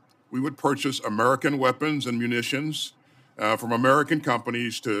purchase American weapons and munitions from American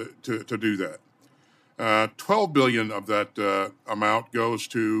companies to do that. $12 billion of that amount goes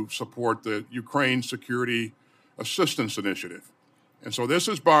to support the Ukraine Security Assistance Initiative. And so this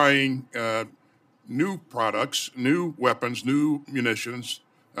is buying new products, new weapons, new munitions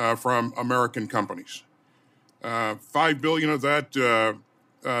from American companies. $5 billion of that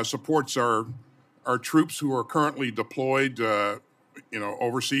supports our troops who are currently deployed,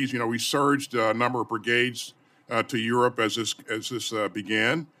 overseas. We surged a number of brigades to Europe as this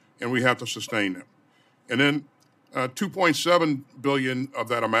began, and we have to sustain them. And then $2.7 billion of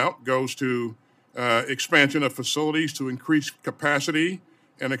that amount goes to expansion of facilities to increase capacity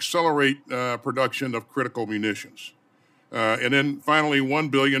and accelerate production of critical munitions. And then finally,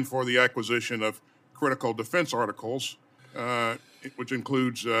 $1 billion for the acquisition of critical defense articles, which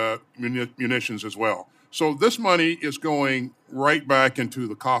includes munitions as well. So this money is going right back into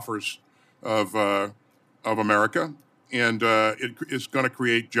the coffers of America, and it is going to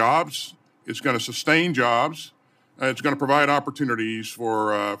create jobs. It's going to sustain jobs. It's going to provide opportunities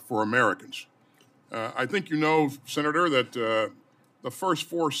for Americans. I think you know, Senator, that the first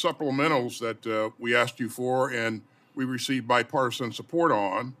four supplementals that we asked you for and we received bipartisan support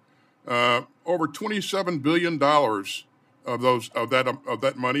on, over $27 billion of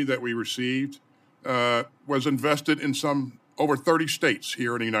that money that we received was invested in over 30 states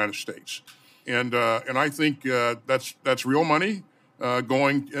here in the United States, and I think that's real money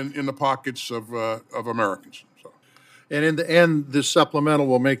going in the pockets of Americans. So. And in the end, this supplemental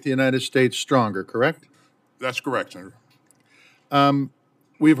will make the United States stronger, correct? That's correct, Senator.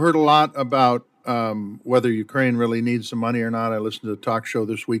 We've heard a lot about whether Ukraine really needs the money or not. I listened to a talk show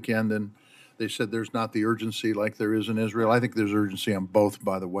this weekend, and they said there's not the urgency like there is in Israel. I think there's urgency on both,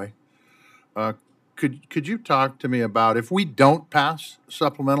 by the way. Could you talk to me about, if we don't pass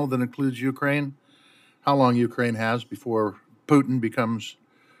supplemental that includes Ukraine, how long Ukraine has before Putin becomes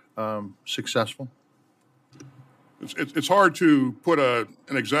successful? It's hard to put an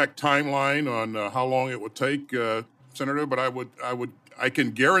exact timeline on how long it would take, Senator. But I can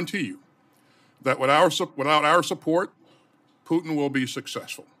guarantee you that without our support, Putin will be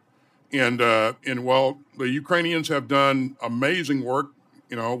successful. And while the Ukrainians have done amazing work,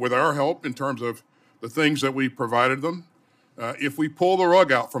 with our help in terms of the things that we provided them, if we pull the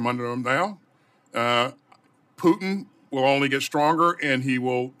rug out from under them now, Putin will only get stronger, and he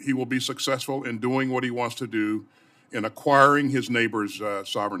will be successful in doing what he wants to do in acquiring his neighbor's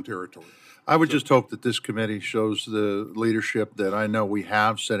sovereign territory. I would just hope that this committee shows the leadership that I know we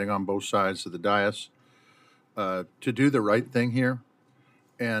have sitting on both sides of the dais to do the right thing here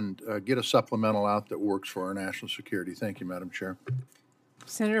and get a supplemental out that works for our national security. Thank you, Madam Chair.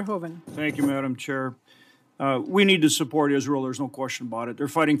 Senator Hoeven. Thank you, Madam Chair. We need to support Israel. There's no question about it. They're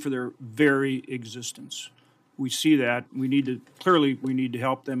fighting for their very existence. We see that. We need to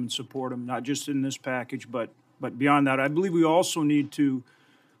help them and support them, not just in this package, but beyond that. I believe we also need to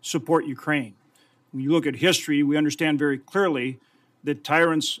support Ukraine. When you look at history, we understand very clearly that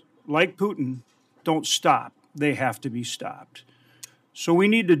tyrants like Putin don't stop. They have to be stopped. So we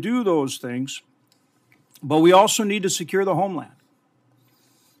need to do those things, but we also need to secure the homeland.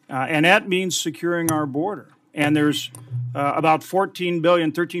 And that means securing our border. And there's about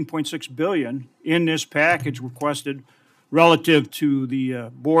 $13.6 billion in this package requested relative to the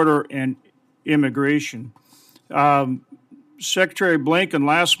border and immigration. Secretary Blinken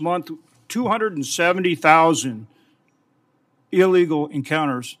last month, 270,000 illegal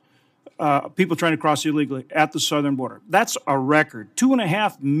encounters, people trying to cross illegally at the southern border. That's a record.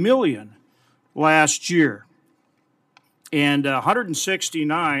 2.5 million last year. and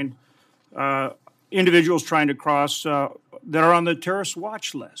 169 individuals trying to cross that are on the terrorist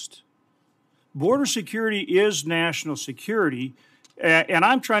watch list. Border security is national security, and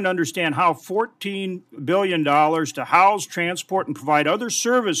I'm trying to understand how $14 billion to house, transport, and provide other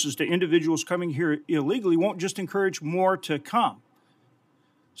services to individuals coming here illegally won't just encourage more to come.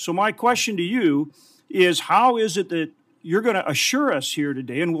 So my question to you is, how is it that you're going to assure us here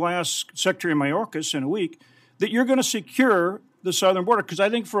today, and we'll ask Secretary Mayorkas in a week, that you're going to secure the southern border? Because I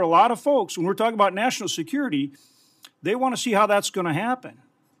think for a lot of folks, when we're talking about national security, they want to see how that's going to happen.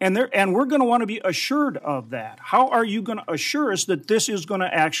 And we're going to want to be assured of that. How are you going to assure us that this is going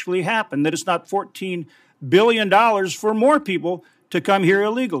to actually happen, that it's not $14 billion for more people to come here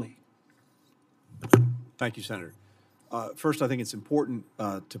illegally? Thank you, Senator. First, I think it's important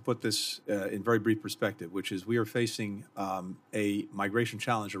to put this in very brief perspective, which is we are facing a migration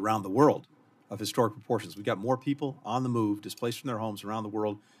challenge around the world of historic proportions. We've got more people on the move, displaced from their homes around the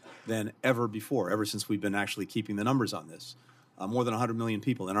world than ever before, ever since we've been actually keeping the numbers on this. More than 100 million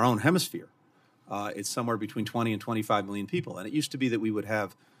people in our own hemisphere. It's somewhere between 20 and 25 million people. And it used to be that we would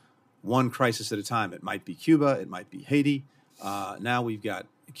have one crisis at a time. It might be Cuba, it might be Haiti. Now we've got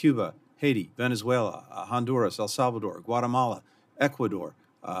Cuba, Haiti, Venezuela, Honduras, El Salvador, Guatemala, Ecuador,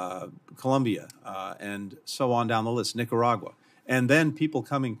 Colombia, and so on down the list, Nicaragua. And then people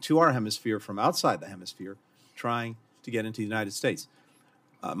coming to our hemisphere from outside the hemisphere trying to get into the United States.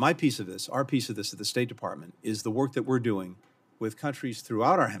 My piece of this, our piece of this at the State Department, is the work that we're doing with countries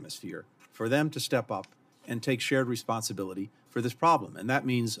throughout our hemisphere for them to step up and take shared responsibility for this problem. And that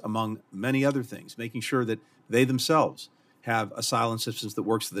means, among many other things, making sure that they themselves have asylum systems that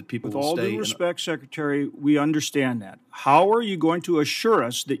work so that people will stay. With all due respect, Secretary, we understand that. How are you going to assure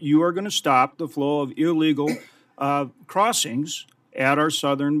us that you are going to stop the flow of illegal crossings at our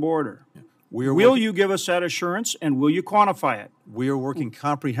southern border? Will you give us that assurance, and will you quantify it? We are working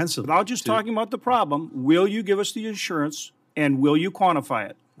comprehensively. Without just talking about the problem, will you give us the assurance, and will you quantify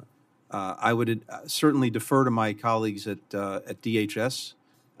it? I would certainly defer to my colleagues at DHS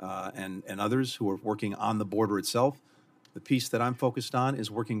and others who are working on the border itself. The piece that I'm focused on is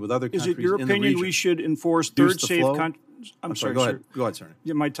working with other countries in the region. Is it your opinion we should enforce third safe countries? I'm sorry, go ahead. Go ahead, sir.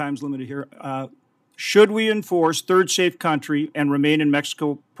 Yeah, my time's limited here. Should we enforce third safe country and remain in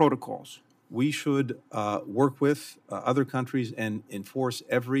Mexico protocols? We should work with other countries and enforce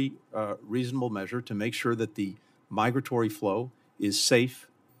every reasonable measure to make sure that the migratory flow is safe,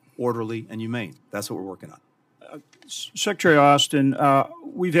 orderly, and humane. That's what we're working on. Secretary Austin,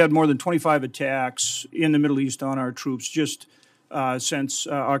 we've had more than 25 attacks in the Middle East on our troops just since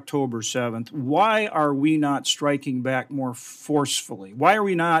October 7th. Why are we not striking back more forcefully? Why are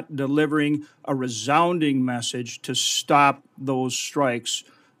we not delivering a resounding message to stop those strikes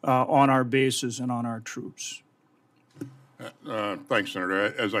on our bases and on our troops? Thanks,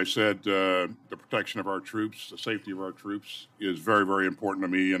 Senator. As I said, the protection of our troops, the safety of our troops is very, very important to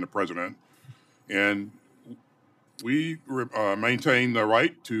me and the President. And we maintain the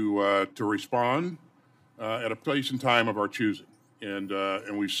right to respond at a place and time of our choosing.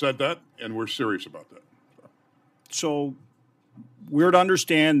 And we've said that, and we're serious about that. So we're to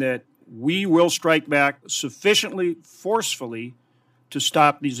understand that we will strike back sufficiently forcefully to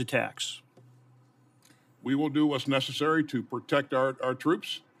stop these attacks. We will do what's necessary to protect our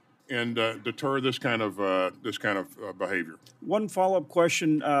troops and deter this kind of behavior. One follow-up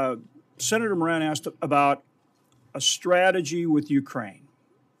question. Senator Moran asked about a strategy with Ukraine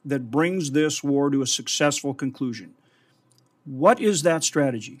that brings this war to a successful conclusion. What is that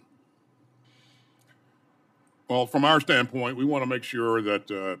strategy? Well, from our standpoint, we want to make sure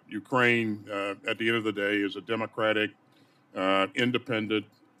that Ukraine, at the end of the day, is a democratic, independent,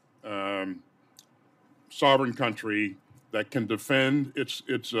 sovereign country that can defend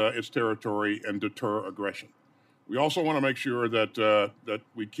its territory and deter aggression. We also want to make sure that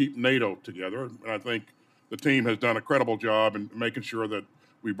we keep NATO together, and I think the team has done a credible job in making sure that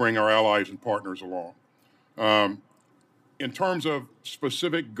we bring our allies and partners along. In terms of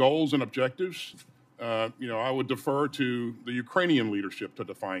specific goals and objectives, I would defer to the Ukrainian leadership to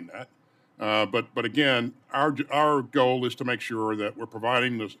define that. But again, our goal is to make sure that we're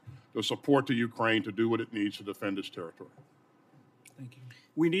providing the support to Ukraine to do what it needs to defend its territory. Thank you.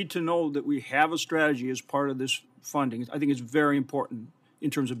 We need to know that we have a strategy as part of this funding. I think it's very important in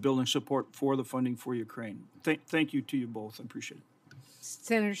terms of building support for the funding for Ukraine. Thank you to you both. I appreciate it.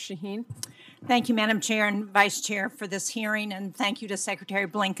 Senator Shaheen. Thank you, Madam Chair and Vice Chair, for this hearing, and thank you to Secretary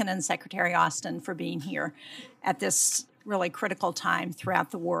Blinken and Secretary Austin for being here at this really critical time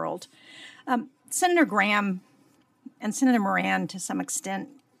throughout the world. Senator Graham and Senator Moran, to some extent,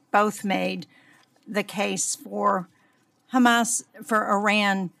 both made the case for for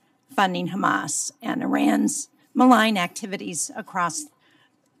Iran funding Hamas and Iran's malign activities across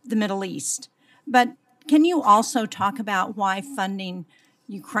the Middle East. But can you also talk about why funding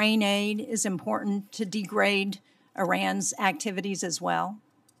Ukraine aid is important to degrade Iran's activities as well?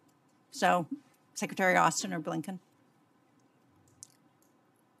 So, Secretary Austin or Blinken?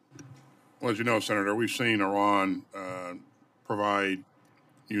 Well, as you know, Senator, we've seen Iran provide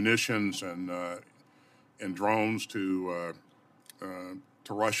munitions and drones to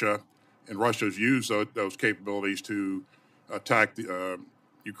Russia, and Russia's used those capabilities to attack the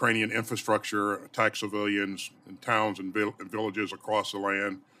Ukrainian infrastructure, attack civilians in towns and villages across the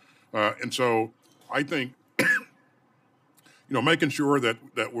land. And so I think, making sure that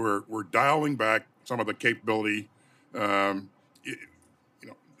we're dialing back some of the capability, they're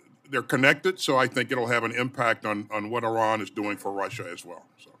connected, so I think it'll have an impact on what Iran is doing for Russia as well.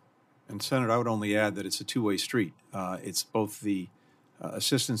 So. And, Senator, I would only add that it's a two-way street. It's both the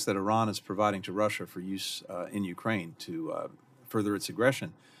assistance that Iran is providing to Russia for use in Ukraine to further its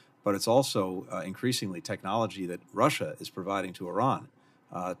aggression, but it's also increasingly technology that Russia is providing to Iran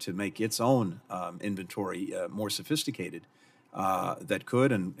to make its own inventory more sophisticated that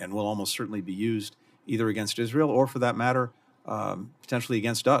could and will almost certainly be used either against Israel or, for that matter, potentially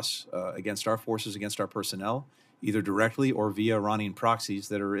against us, against our forces, against our personnel, either directly or via Iranian proxies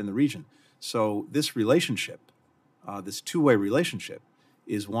that are in the region. So this relationship, this two-way relationship,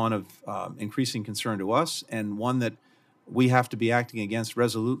 is one of increasing concern to us and one that we have to be acting against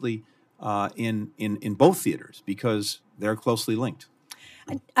resolutely in both theaters because they're closely linked.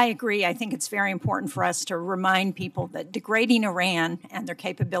 I agree. I think it's very important for us to remind people that degrading Iran and their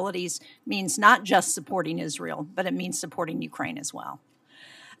capabilities means not just supporting Israel, but it means supporting Ukraine as well.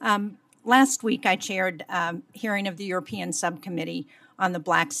 Last week, I chaired a hearing of the European Subcommittee on the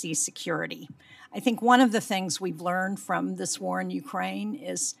Black Sea security. I think one of the things we've learned from this war in Ukraine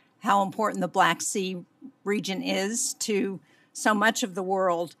is how important the Black Sea region is to so much of the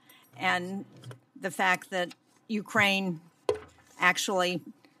world, and the fact that Ukraine actually,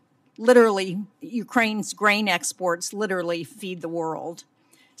 literally, Ukraine's grain exports literally feed the world.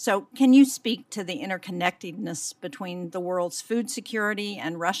 So can you speak to the interconnectedness between the world's food security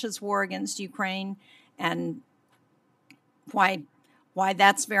and Russia's war against Ukraine, and why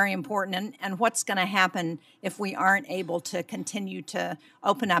that's very important, and what's going to happen if we aren't able to continue to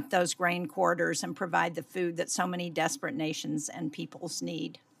open up those grain corridors and provide the food that so many desperate nations and peoples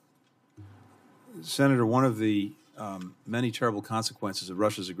need? Senator, one of the many terrible consequences of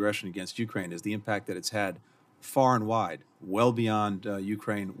Russia's aggression against Ukraine is the impact that it's had far and wide, well beyond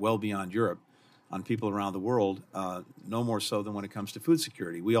Ukraine, well beyond Europe, on people around the world, no more so than when it comes to food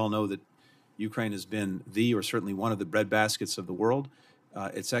security. We all know that Ukraine has been or certainly one of the breadbaskets of the world.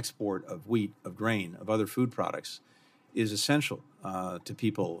 Its export of wheat, of grain, of other food products is essential to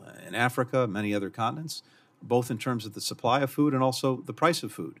people in Africa, many other continents, both in terms of the supply of food and also the price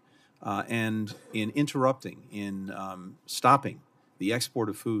of food. And in interrupting, in stopping the export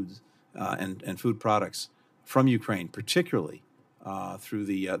of foods and food products from Ukraine, particularly through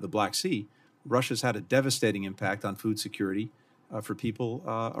the Black Sea, Russia's had a devastating impact on food security for people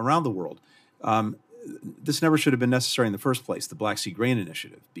around the world. This never should have been necessary in the first place, the Black Sea Grain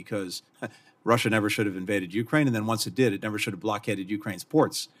Initiative, because Russia never should have invaded Ukraine, and then once it did, it never should have blockaded Ukraine's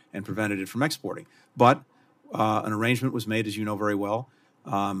ports and prevented it from exporting. But an arrangement was made, as you know very well,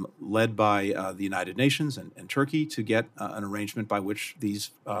 led by the United Nations and Turkey to get an arrangement by which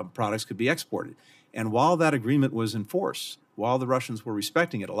these products could be exported. And while that agreement was in force, while the Russians were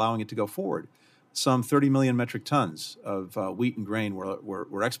respecting it, allowing it to go forward, some 30 million metric tons of wheat and grain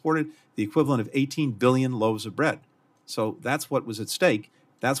were exported, the equivalent of 18 billion loaves of bread. So that's what was at stake.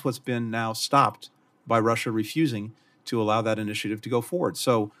 That's what's been now stopped by Russia refusing to allow that initiative to go forward.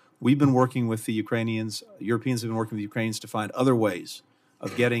 So we've been working with the Ukrainians, Europeans have been working with the Ukrainians to find other ways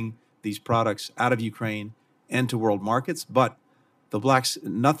of getting these products out of Ukraine and to world markets, but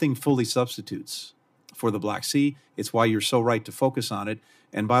nothing fully substitutes for the Black Sea. It's why you're so right to focus on it.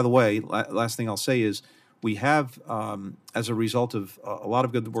 And by the way, last thing I'll say is we have, as a result of a lot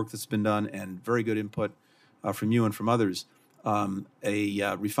of good work that's been done and very good input from you and from others,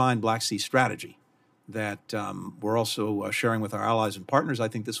 a refined Black Sea strategy that we're also sharing with our allies and partners. I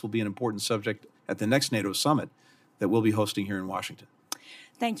think this will be an important subject at the next NATO summit that we'll be hosting here in Washington.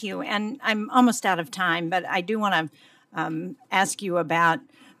 Thank you. And I'm almost out of time, but I do want to ask you about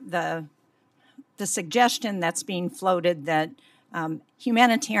the suggestion that's being floated that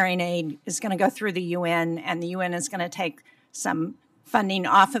humanitarian aid is going to go through the UN, and the UN is going to take some funding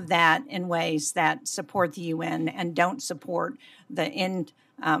off of that in ways that support the UN and don't support the end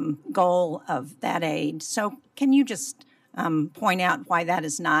goal of that aid. So can you just point out why that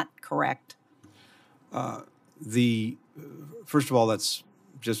is not correct? First of all, that's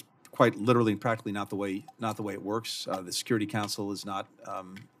just quite literally and practically not the way it works. The Security Council is not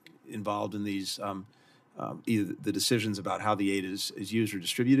involved in these either the decisions about how the aid is used or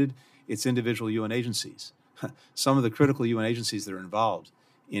distributed. It's individual UN agencies. Some of the critical UN agencies that are involved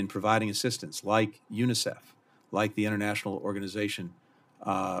in providing assistance, like UNICEF, like the International Organization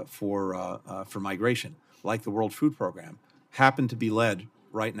for Migration, like the World Food Program, happen to be led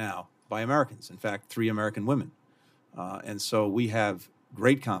right now by Americans. In fact, 3 American women. And so we have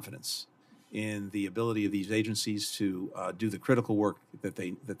great confidence in the ability of these agencies to do the critical work that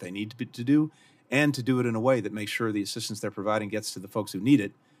they need to do, and to do it in a way that makes sure the assistance they're providing gets to the folks who need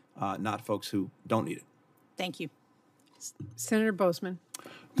it, not folks who don't need it. Thank you. Senator Bozeman.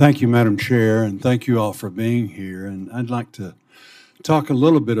 Thank you, Madam Chair, and thank you all for being here. And I'd like to talk a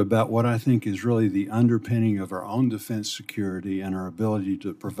little bit about what I think is really the underpinning of our own defense security and our ability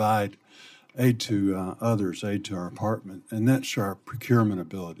to provide aid to others, aid to our department, and that's our procurement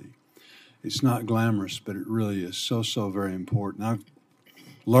ability. It's not glamorous, but it really is so very important. I've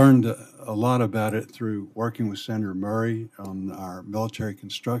learned a lot about it through working with Senator Murray on our military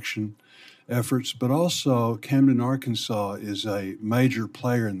construction efforts, but also Camden, Arkansas is a major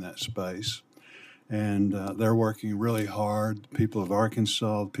player in that space, and they're working really hard. The people of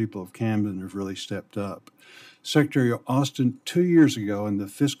Arkansas, the people of Camden have really stepped up. Secretary Austin, 2 years ago in the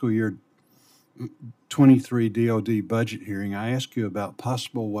fiscal year 23 DOD budget hearing, I asked you about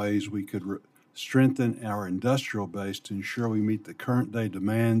possible ways we could strengthen our industrial base to ensure we meet the current day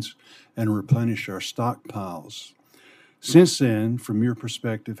demands and replenish our stockpiles. Since then, from your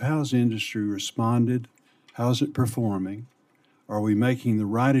perspective, how has the industry responded? How is it performing? Are we making the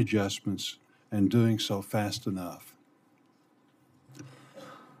right adjustments and doing so fast enough?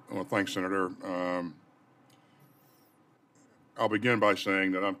 Well, thanks, Senator. I'll begin by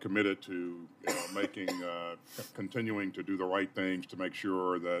saying that I'm committed to continuing to do the right things to make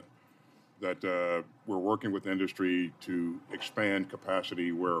sure that we're working with industry to expand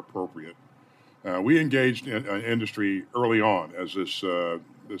capacity where appropriate. We engaged in industry early on as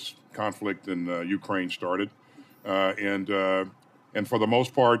this conflict in Ukraine started, and for the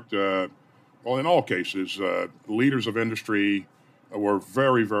most part, well, in all cases, leaders of industry were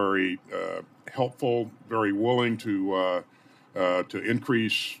very helpful, very willing to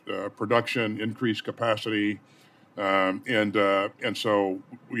increase production, increase capacity, and so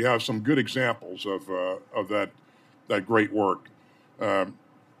we have some good examples of that great work.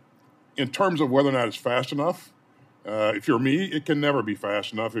 In terms of whether or not it's fast enough, if you're me, it can never be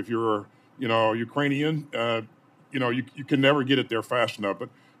fast enough. If you're Ukrainian, you can never get it there fast enough. But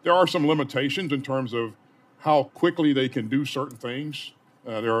there are some limitations in terms of how quickly they can do certain things.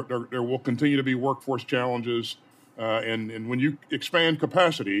 There will continue to be workforce challenges. And when you expand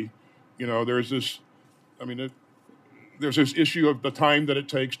capacity, there's this issue of the time that it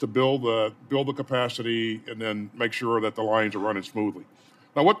takes to build the capacity and then make sure that the lines are running smoothly.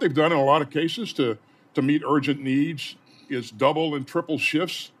 Now, what they've done in a lot of cases to meet urgent needs is double and triple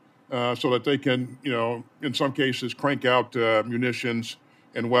shifts so that they can, in some cases, crank out munitions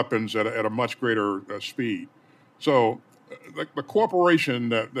and weapons at a much greater speed. So the cooperation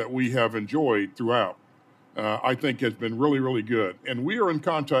that we have enjoyed throughout, I think, has been really good. And we are in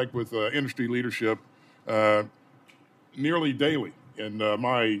contact with industry leadership nearly daily. And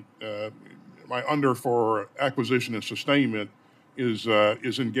my under for acquisition and sustainment is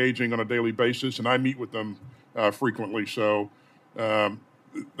engaging on a daily basis, and I meet with them frequently. So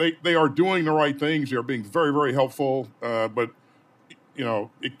they are doing the right things. They are being very helpful, but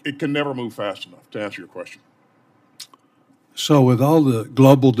it can never move fast enough, to answer your question. So with all the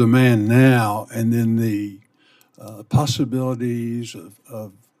global demand now, and then the possibilities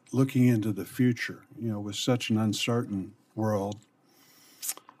of looking into the future, with such an uncertain world,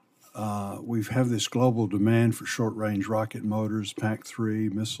 we have this global demand for short-range rocket motors,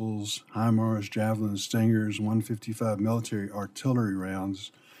 PAC-3 missiles, HIMARS, Javelins, Stingers, 155 military artillery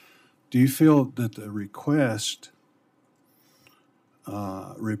rounds. Do you feel that the request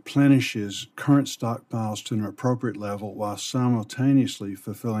replenishes current stockpiles to an appropriate level while simultaneously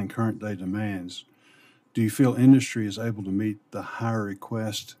fulfilling current day demands? Do you feel industry is able to meet the higher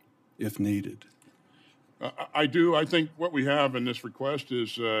request if needed? I do. I think what we have in this request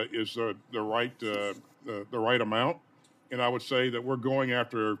is the right amount, and I would say that we're going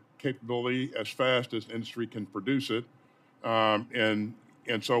after capability as fast as industry can produce it, and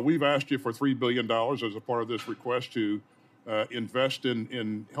so we've asked you for $3 billion as a part of this request to invest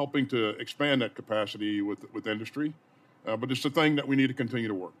in helping to expand that capacity with industry, but it's a thing that we need to continue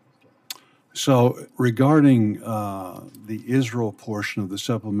to work. So regarding the Israel portion of the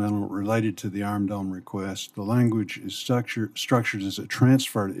supplemental related to the Iron Dome request, the language is structured as a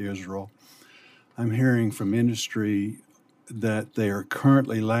transfer to Israel. I'm hearing from industry that they are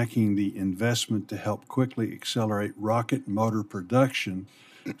currently lacking the investment to help quickly accelerate rocket motor production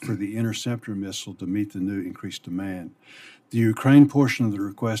for the interceptor missile to meet the new increased demand. The Ukraine portion of the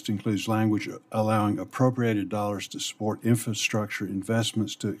request includes language allowing appropriated dollars to support infrastructure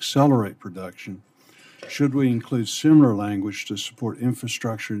investments to accelerate production. Should we include similar language to support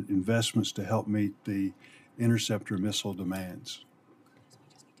infrastructure investments to help meet the interceptor missile demands?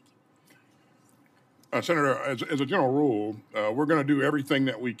 Senator, as a general rule, we're going to do everything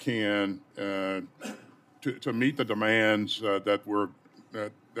that we can to meet the demands that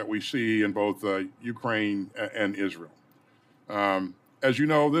we see in both Ukraine and Israel. As you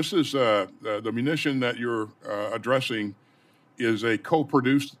know, this is the munition that you're addressing is a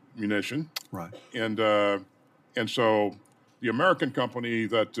co-produced munition, right? And so the American company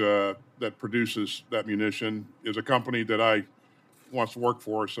that produces that munition is a company that I wants to work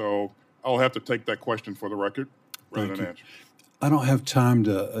for. So I'll have to take that question for the record rather than answer. I don't have time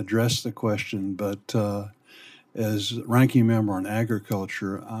to address the question, but as ranking member on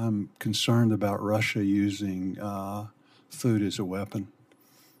agriculture, I'm concerned about Russia using food as a weapon.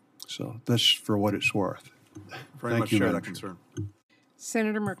 So that's for what it's worth. Very much share that concern.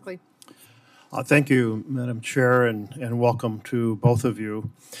 Senator Merkley. Thank you, Madam Chair, and welcome to both of you.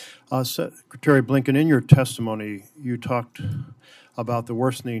 Secretary Blinken, in your testimony, you talked about the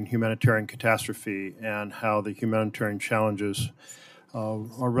worsening humanitarian catastrophe and how the humanitarian challenges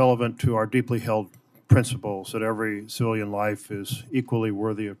are relevant to our deeply held principles that every civilian life is equally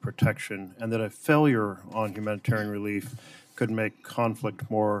worthy of protection and that a failure on humanitarian relief could make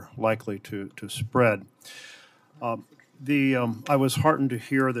conflict more likely to spread. I was heartened to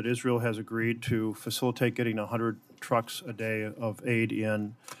hear that Israel has agreed to facilitate getting 100 trucks a day of aid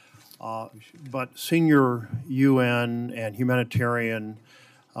in, but senior UN and humanitarian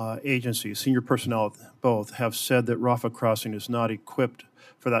agencies, senior personnel both, have said that Rafah crossing is not equipped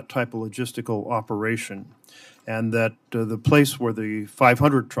for that type of logistical operation, and that the place where the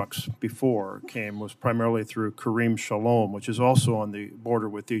 500 trucks before came was primarily through Karim Shalom, which is also on the border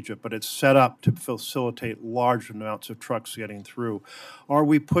with Egypt, but it's set up to facilitate large amounts of trucks getting through. Are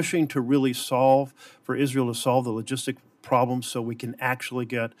we pushing to really for Israel to solve the logistic problems so we can actually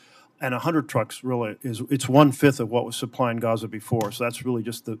get, and 100 trucks really it's 1/5 of what was supplying Gaza before, so that's really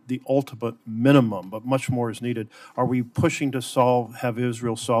just the ultimate minimum, but much more is needed. Are we pushing to have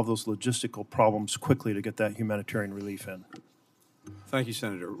Israel solve those logistical problems quickly to get that humanitarian relief in? Thank you,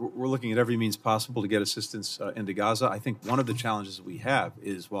 Senator. We're looking at every means possible to get assistance into Gaza. I think one of the challenges we have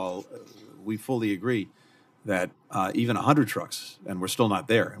is, while we fully agree that even 100 trucks, and we're still not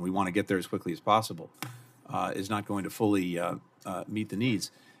there, and we want to get there as quickly as possible, is not going to fully meet the needs.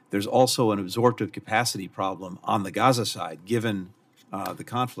 There's also an absorptive capacity problem on the Gaza side, given the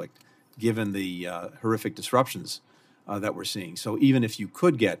conflict, given the horrific disruptions that we're seeing. So even if you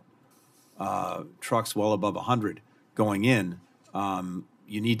could get trucks well above 100 going in,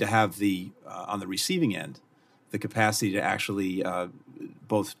 you need to have on the receiving end, the capacity to actually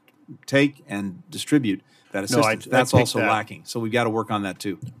both take and distribute that assistance. That's also lacking. So we've got to work on that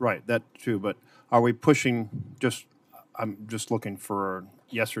too. Right, that too. But are we pushing I'm just looking for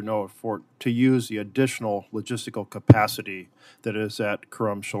yes or no to use the additional logistical capacity that is at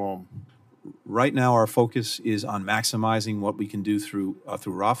Karim Shalom? Right now, our focus is on maximizing what we can do through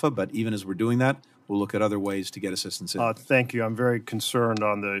Rafah, but even as we're doing that, we'll look at other ways to get assistance in. Thank you. I'm very concerned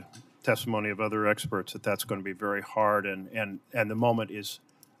on the testimony of other experts that that's going to be very hard, and the moment is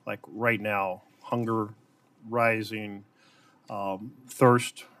like right now, hunger rising,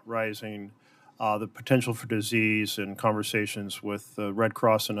 thirst rising, the potential for disease and conversations with the Red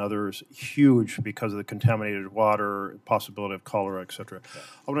Cross and others huge because of the contaminated water, possibility of cholera, et cetera.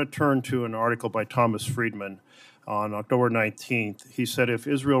 I want to turn to an article by Thomas Friedman on October 19th. He said, if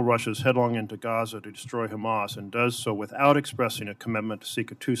Israel rushes headlong into Gaza to destroy Hamas and does so without expressing a commitment to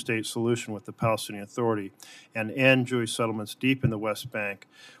seek a two-state solution with the Palestinian Authority and end Jewish settlements deep in the West Bank,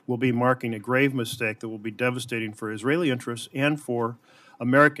 will be marking a grave mistake that will be devastating for Israeli interests and for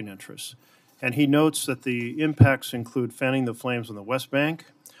American interests. And he notes that the impacts include fanning the flames on the West Bank,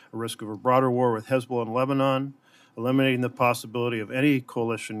 a risk of a broader war with Hezbollah in Lebanon, eliminating the possibility of any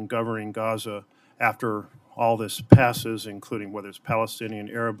coalition governing Gaza after all this passes, including whether it's Palestinian,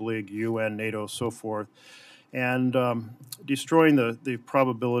 Arab League, UN, NATO, so forth, and destroying the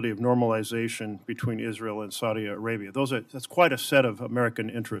probability of normalization between Israel and Saudi Arabia. That's quite a set of American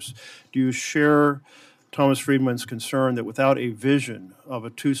interests. Do you share Thomas Friedman's concern that without a vision of a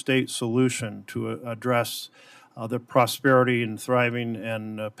two-state solution to address the prosperity and thriving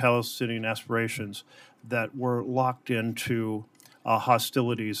and Palestinian aspirations, that we're locked into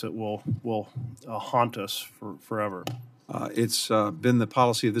hostilities that will haunt us forever. It's been the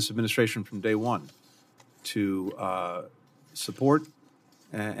policy of this administration from day one to support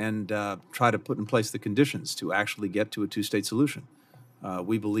and try to put in place the conditions to actually get to a two-state solution.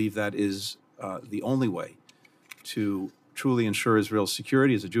 We believe that is the only way to truly ensure Israel's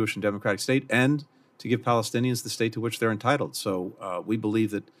security as a Jewish and democratic state and to give Palestinians the state to which they're entitled. So we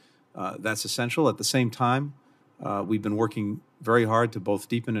believe that that's essential. At the same time, we've been working very hard to both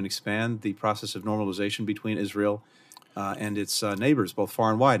deepen and expand the process of normalization between Israel and its neighbors, both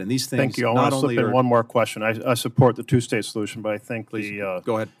far and wide. And these things Thank you. I want to slip in one more question. I support the two-state solution, but I think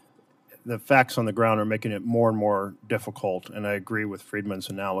go ahead. The facts on the ground are making it more and more difficult, and I agree with Friedman's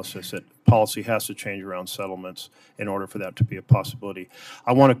analysis that policy has to change around settlements in order for that to be a possibility.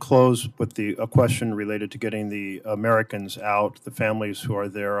 I want to close with a question related to getting the Americans out, the families who are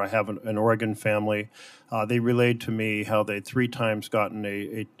there. I have an Oregon family. They relayed to me how they'd 3 times gotten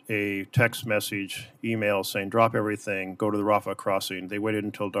a text message, email saying, drop everything, go to the Rafah crossing. They waited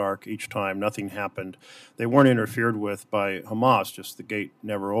until dark each time. Nothing happened. They weren't interfered with by Hamas, just the gate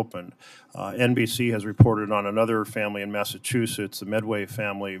never opened. NBC has reported on another family in Massachusetts, the Medway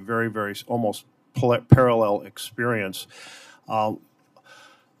family, very, very almost parallel experience.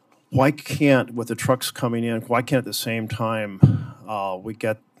 Why can't, with the trucks coming in, why can't at the same time we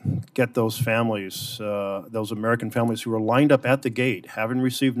get those families, those American families who are lined up at the gate, having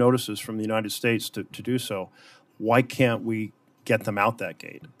received notices from the United States to do so, why can't we get them out that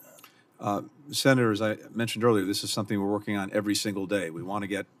gate? Senator, as I mentioned earlier, this is something we're working on every single day. We want to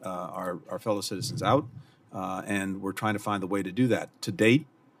get our fellow citizens out, and we're trying to find the way to do that. To date,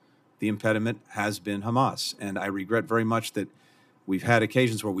 the impediment has been Hamas, and I regret very much that we've had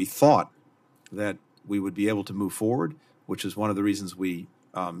occasions where we thought that we would be able to move forward, which is one of the reasons we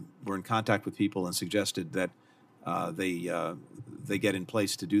were in contact with people and suggested that they get in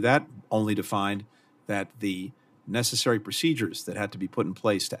place to do that, only to find that the necessary procedures that had to be put in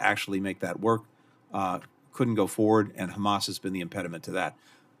place to actually make that work couldn't go forward, and Hamas has been the impediment to that.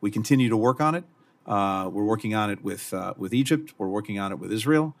 We continue to work on it. We're working on it with Egypt. We're working on it with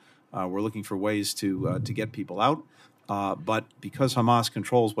Israel. We're looking for ways to get people out. But because Hamas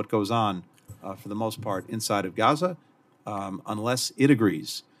controls what goes on, for the most part, inside of Gaza, unless it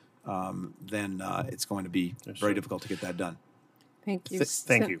agrees, then it's going to be very difficult to get that done. Thank you.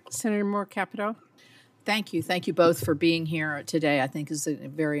 Thank you. Senator Moore Capito. Thank you. Thank you both for being here today. I think this is a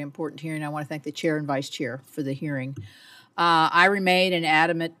very important hearing. I want to thank the chair and vice chair for the hearing. I remain an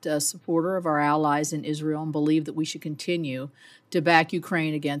adamant supporter of our allies in Israel and believe that we should continue to back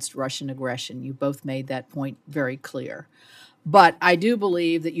Ukraine against Russian aggression. You both made that point very clear. But I do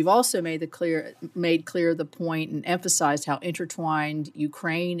believe that you've also made clear the point and emphasized how intertwined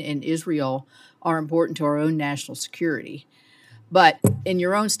Ukraine and Israel are important to our own national security. But in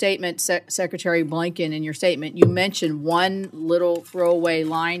your own statement, Secretary Blinken, in your statement, you mentioned one little throwaway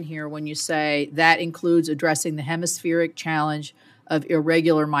line here when you say that includes addressing the hemispheric challenge of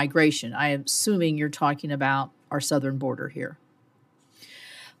irregular migration. I am assuming you're talking about our southern border here.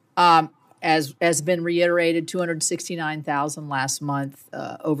 As been reiterated, 269,000 last month,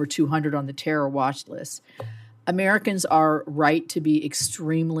 over 200 on the terror watch list. Americans are right to be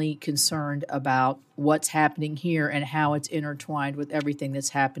extremely concerned about what's happening here and how it's intertwined with everything that's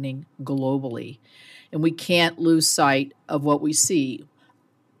happening globally. And we can't lose sight of what we see.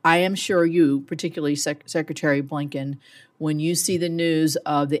 I am sure you, particularly Secretary Blinken, when you see the news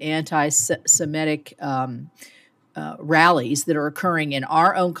of the anti-Semitic rallies that are occurring in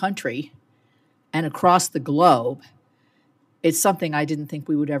our own country and across the globe, it's something I didn't think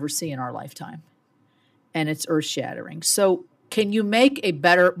we would ever see in our lifetime. And it's earth-shattering. So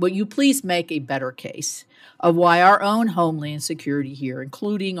will you please make a better case of why our own homeland security here,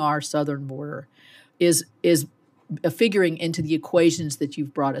 including our southern border, is figuring into the equations that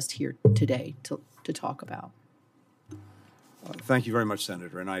you've brought us here today to talk about? Thank you very much,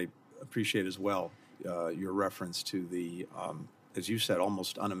 Senator. And I appreciate as well your reference to the, as you said,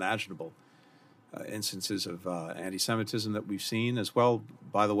 almost unimaginable instances of anti-Semitism that we've seen, as well,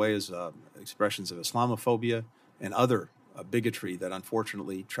 by the way, as expressions of Islamophobia and other bigotry that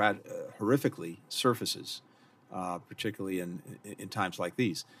unfortunately horrifically surfaces, particularly in times like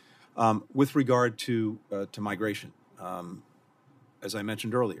these. With regard to migration, as I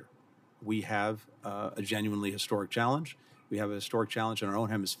mentioned earlier, we have a genuinely historic challenge. We have a historic challenge in our own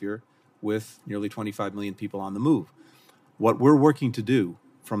hemisphere with nearly 25 million people on the move. What we're working to do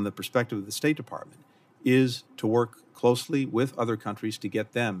from the perspective of the State Department is to work closely with other countries to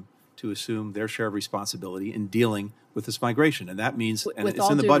get them to assume their share of responsibility in dealing with this migration. And that means, and with it's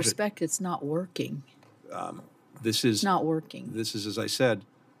all in the due budget. respect, it's not working. This is It's not working. This is, as I said,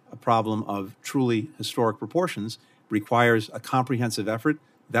 a problem of truly historic proportions, requires a comprehensive effort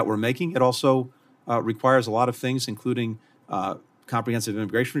that we're making. It also requires a lot of things, including comprehensive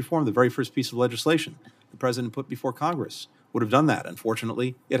immigration reform, the very first piece of legislation the president put before Congress would have done that.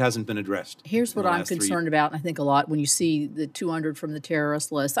 Unfortunately, it hasn't been addressed. Here's what I'm concerned about, and I think a lot when you see the 200 from the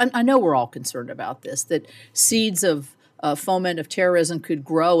terrorist list. I know we're all concerned about this, that seeds of foment of terrorism could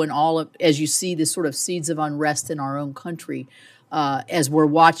grow in all of, as you see this sort of seeds of unrest in our own country, as we're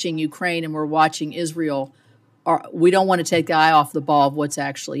watching Ukraine and we're watching Israel. We don't want to take the eye off the ball of what's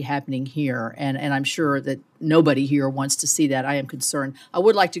actually happening here, and I'm sure that nobody here wants to see that. I am concerned. I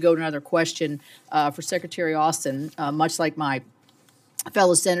would like to go to another question for Secretary Austin. Much like my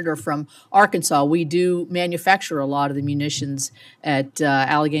fellow senator from Arkansas, we do manufacture a lot of the munitions at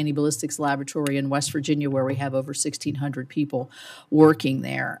Allegheny Ballistics Laboratory in West Virginia, where we have over 1,600 people working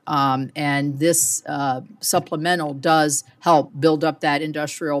there. And this supplemental does help build up that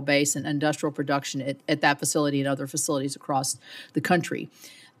industrial base and industrial production at that facility and other facilities across the country.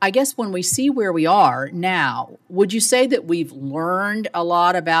 I guess when we see where we are now, would you say that we've learned a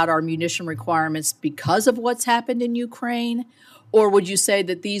lot about our munition requirements because of what's happened in Ukraine? Or would you say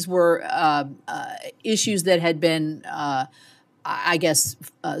that these were issues that had been,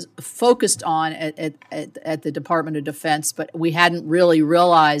 focused on at the Department of Defense, but we hadn't really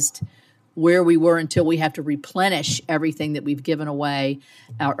realized where we were until we have to replenish everything that we've given away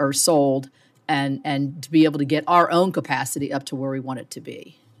or sold and to be able to get our own capacity up to where we want it to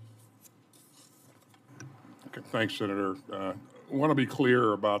be? Okay, thanks, Senator. I want to be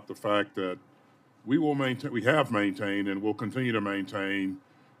clear about the fact that we have maintained and will continue to maintain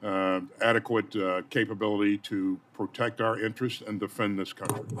adequate capability to protect our interests and defend this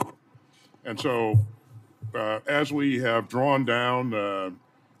country. And so as we have drawn down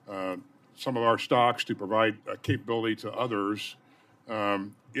some of our stocks to provide capability to others,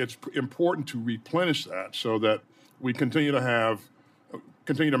 it's important to replenish that so that we continue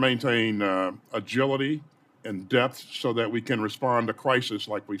to maintain agility and depth so that we can respond to crisis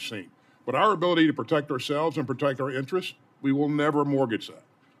like we've seen. But our ability to protect ourselves and protect our interests, we will never mortgage that.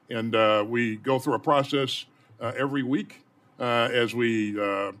 And we go through a process every week as we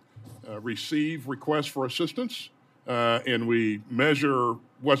receive requests for assistance, and we measure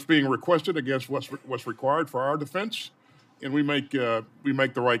what's being requested against what's required for our defense, and we make the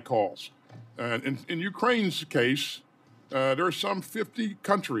right calls. In Ukraine's case, there are some 50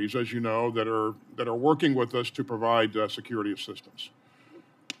 countries, as you know, that are working with us to provide security assistance.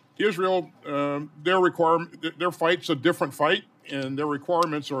 Israel, their fight's a different fight, and their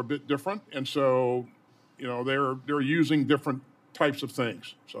requirements are a bit different, and so, they're using different types of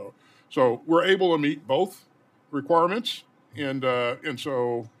things. So we're able to meet both requirements, and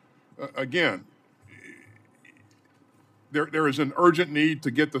so again, there is an urgent need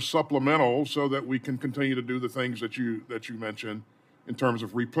to get the supplemental so that we can continue to do the things that you mentioned in terms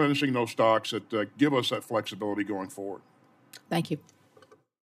of replenishing those stocks that give us that flexibility going forward. Thank you.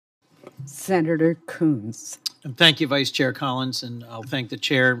 Senator Coons. And thank you, Vice Chair Collins, and I'll thank the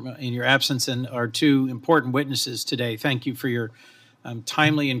chair in your absence and our two important witnesses today. Thank you for your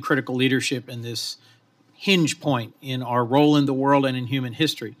timely and critical leadership in this hinge point in our role in the world and in human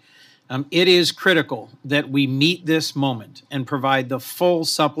history. It is critical that we meet this moment and provide the full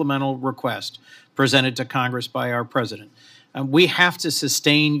supplemental request presented to Congress by our president. We have to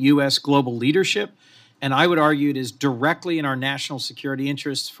sustain U.S. global leadership, and I would argue it is directly in our national security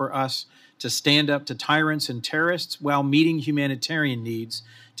interests for us to stand up to tyrants and terrorists while meeting humanitarian needs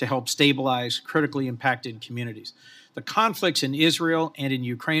to help stabilize critically impacted communities. The conflicts in Israel and in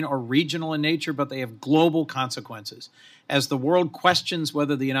Ukraine are regional in nature, but they have global consequences. As the world questions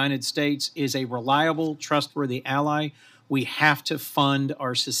whether the United States is a reliable, trustworthy ally, we have to fund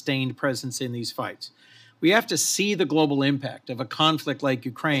our sustained presence in these fights. We have to see the global impact of a conflict like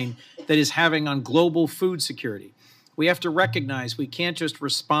Ukraine that is having on global food security. We have to recognize we can't just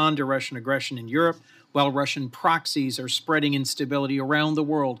respond to Russian aggression in Europe while Russian proxies are spreading instability around the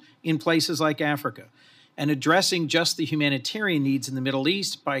world in places like Africa. And addressing just the humanitarian needs in the Middle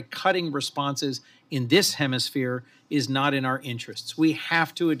East by cutting responses in this hemisphere is not in our interests. We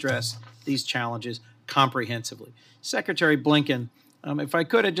have to address these challenges comprehensively. Secretary Blinken, if I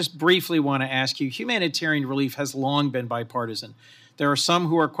could, I just briefly want to ask you, humanitarian relief has long been bipartisan. There are some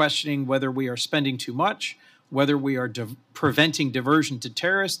who are questioning whether we are spending too much, whether we are preventing diversion to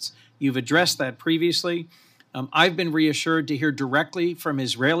terrorists. You've addressed that previously. I've been reassured to hear directly from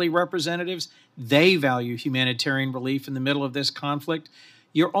Israeli representatives They value humanitarian relief in the middle of this conflict.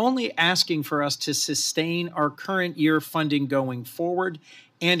 You're only asking for us to sustain our current year funding going forward,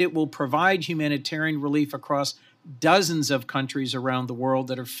 and it will provide humanitarian relief across dozens of countries around the world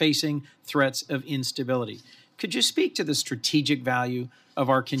that are facing threats of instability. Could you speak to the strategic value of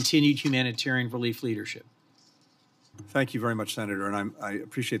our continued humanitarian relief leadership? Thank you very much, Senator, and I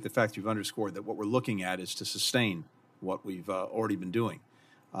appreciate the fact you've underscored that what we're looking at is to sustain what we've already been doing,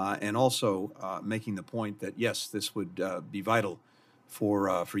 and also making the point that, yes, this would be vital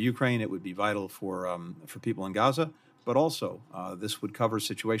for Ukraine. It would be vital for people in Gaza, but also this would cover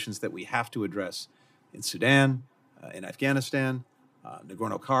situations that we have to address in Sudan, in Afghanistan,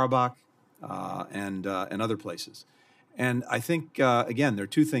 Nagorno-Karabakh, and other places. And I think, again, there are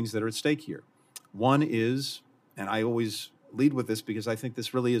two things that are at stake here. One is, and I always lead with this because I think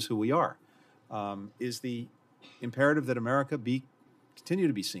this really is who we are, is the imperative that America continue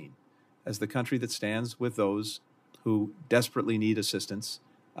to be seen as the country that stands with those who desperately need assistance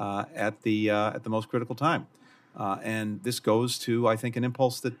at the most critical time. And this goes to, I think, an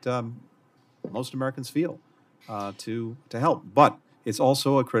impulse that most Americans feel to help. But it's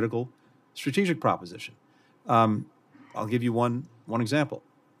also a critical strategic proposition. I'll give you one example.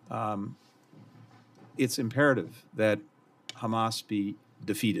 It's imperative that Hamas be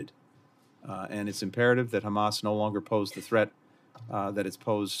defeated. And it's imperative that Hamas no longer pose the threat that it's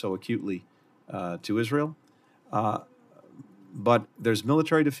posed so acutely to Israel. But there's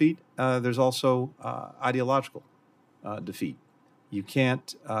military defeat. There's also ideological defeat. You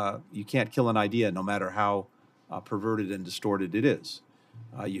can't kill an idea, no matter how perverted and distorted it is.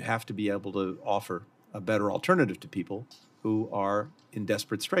 You have to be able to offer a better alternative to people who are in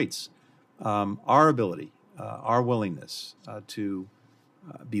desperate straits. Our ability, our willingness to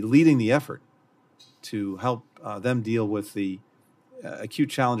be leading the effort to help them deal with the acute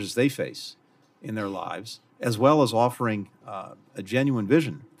challenges they face in their lives, as well as offering a genuine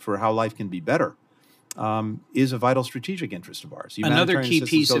vision for how life can be better, is a vital strategic interest of ours. Another key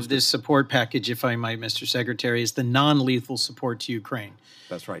piece of this support package, if I might, Mr. Secretary, is the non-lethal support to Ukraine.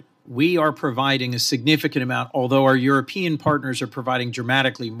 That's right. We are providing a significant amount, although our European partners are providing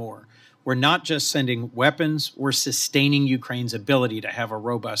dramatically more. We're not just sending weapons, we're sustaining Ukraine's ability to have a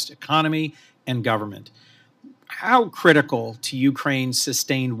robust economy and government. How critical to Ukraine's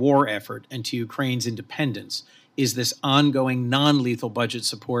sustained war effort and to Ukraine's independence is this ongoing non-lethal budget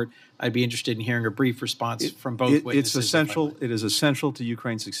support? I'd be interested in hearing a brief response from both witnesses. It's essential. It is essential to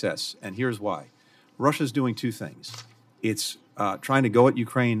Ukraine's success, and here's why. Russia's doing two things. It's trying to go at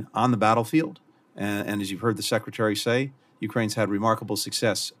Ukraine on the battlefield, and as you've heard the Secretary say, Ukraine's had remarkable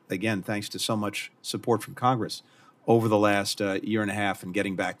success, again, thanks to so much support from Congress over the last year and a half in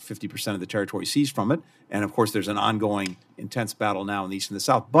getting back 50% of the territory seized from it. And, of course, there's an ongoing intense battle now in the east and the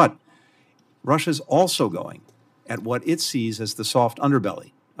south. But Russia's also going at what it sees as the soft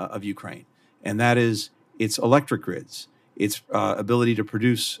underbelly of Ukraine, and that is its electric grids, its ability to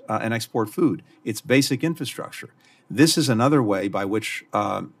produce and export food, its basic infrastructure. This is another way by which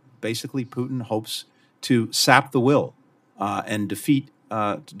basically Putin hopes to sap the will and defeat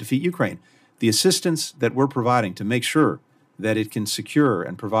Ukraine. The assistance that we're providing to make sure that it can secure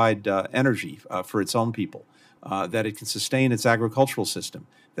and provide energy for its own people, that it can sustain its agricultural system,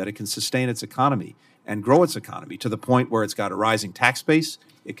 that it can sustain its economy and grow its economy to the point where it's got a rising tax base,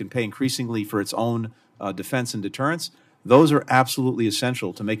 it can pay increasingly for its own defense and deterrence. Those are absolutely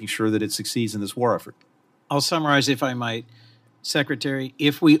essential to making sure that it succeeds in this war effort. I'll summarize, if I might. Secretary,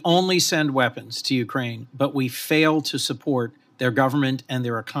 if we only send weapons to Ukraine, but we fail to support their government and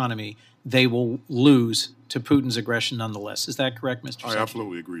their economy, they will lose to Putin's aggression nonetheless. Is that correct, Mr. Secretary? I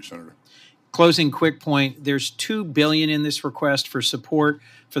absolutely agree, Senator. Closing quick point, there's $2 billion in this request for support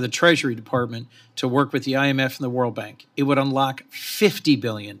for the Treasury Department to work with the IMF and the World Bank. It would unlock $50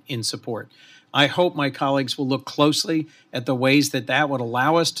 billion in support. I hope my colleagues will look closely at the ways that would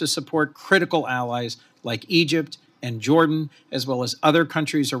allow us to support critical allies like Egypt and Jordan, as well as other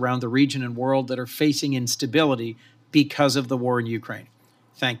countries around the region and world that are facing instability because of the war in Ukraine.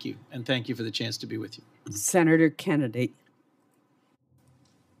 Thank you, and thank you for the chance to be with you. Senator Kennedy.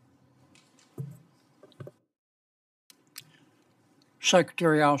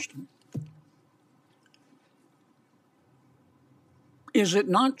 Secretary Austin, is it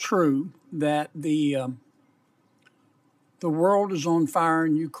not true that the world is on fire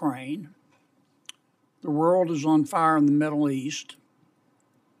in Ukraine? The world is on fire in the Middle East,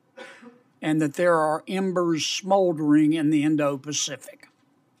 and that there are embers smoldering in the Indo-Pacific.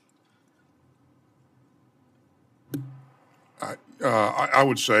 I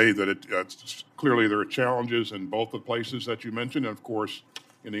would say that clearly there are challenges in both the places that you mentioned, and of course,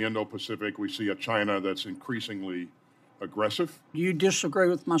 in the Indo-Pacific. We see a China that's increasingly aggressive. Do you disagree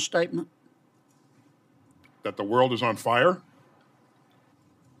with my statement? That the world is on fire?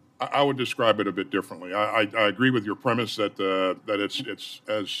 I would describe it a bit differently. I agree with your premise that it's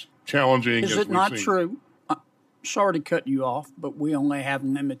as challenging as we've seen. Is it not true? Sorry to cut you off, but we only have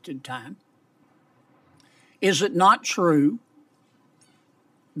limited time. Is it not true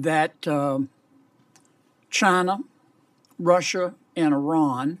that China, Russia, and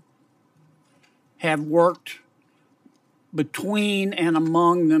Iran have worked between and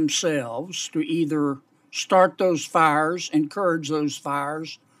among themselves to either start those fires, encourage those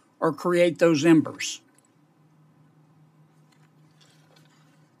fires, or create those embers?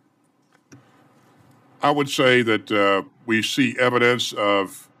 I would say that we see evidence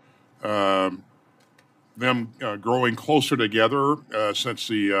of them growing closer together since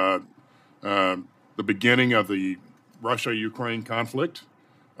the beginning of the Russia-Ukraine conflict.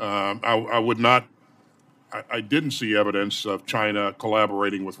 I didn't see evidence of China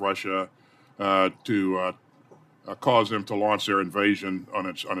collaborating with Russia to cause them to launch their invasion on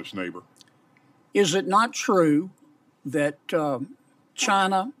its neighbor. Is it not true that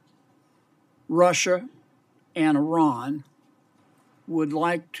China, Russia, and Iran would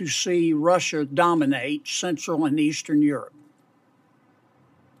like to see Russia dominate Central and Eastern Europe?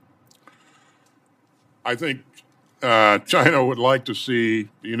 I think China would like to see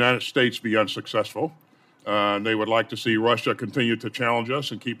the United States be unsuccessful. They would like to see Russia continue to challenge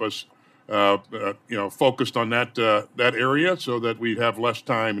us and keep us, focused on that area, so that we'd have less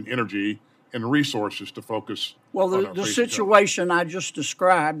time and energy and resources to focus. Well, the situation I just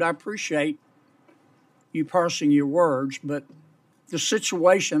described, I appreciate you parsing your words, but the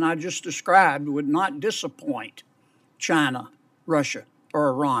situation I just described would not disappoint China, Russia, or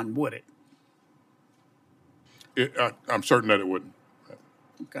Iran, would it? I'm certain that it wouldn't.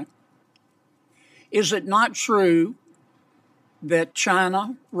 Okay. Is it not true that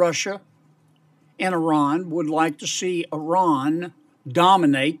China, Russia, and Iran would like to see Iran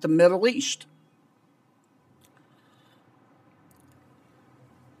dominate the Middle East?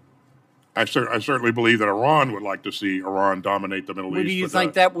 I certainly believe that Iran would like to see Iran dominate the Middle East. Do you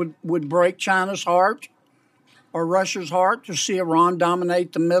think that would break China's heart or Russia's heart to see Iran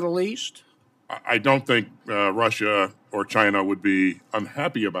dominate the Middle East? I don't think Russia or China would be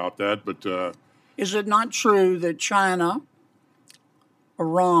unhappy about that, but... Is it not true that China,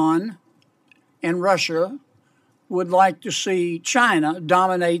 Iran, and Russia would like to see China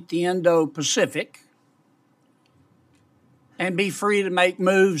dominate the Indo-Pacific and be free to make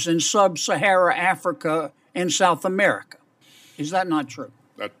moves in sub-Saharan Africa and South America? Is that not true?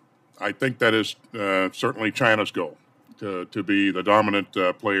 I think that is certainly China's goal, to be the dominant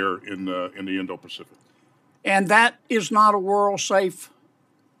player in the Indo-Pacific. And that is not a world safe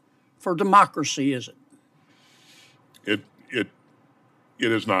for democracy, is it? It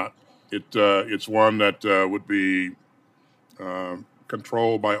is not. It's one that would be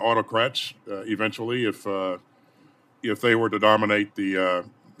controlled by autocrats eventually if they were to dominate the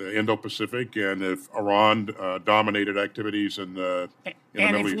Indo-Pacific, and if Iran dominated activities in the Middle East.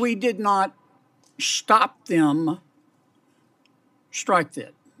 And if we did not stop them, strike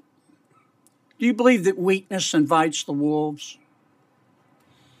that. Do you believe that weakness invites the wolves?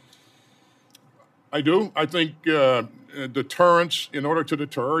 I do. I think deterrence. In order to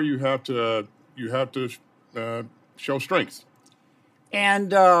deter, you have to show strength.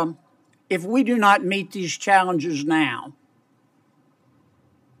 And if we do not meet these challenges now,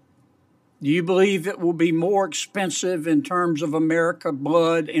 do you believe it will be more expensive in terms of America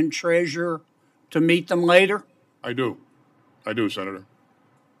blood and treasure to meet them later? I do. I do, Senator.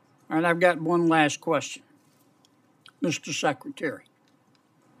 All right, I've got one last question. Mr. Secretary,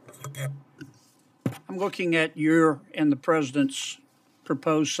 I'm looking at your and the President's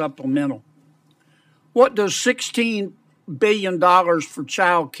proposed supplemental. What does $16 billion for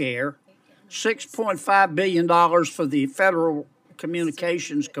child care, $6.5 billion for the Federal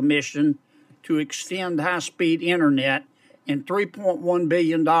Communications Commission to extend high-speed internet, and $3.1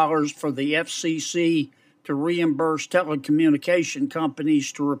 billion for the FCC to reimburse telecommunication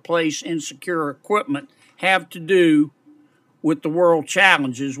companies to replace insecure equipment have to do with the world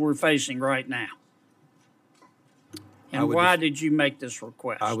challenges we're facing right now? And why did you make this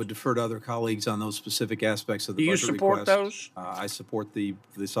request? I would defer to other colleagues on those specific aspects of the budget request. Do you support those? I support the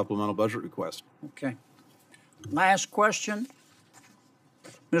supplemental budget request. Okay. Last question.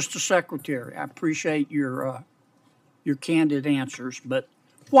 Mr. Secretary, I appreciate your candid answers, but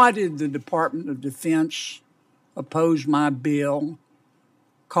why did the Department of Defense oppose my bill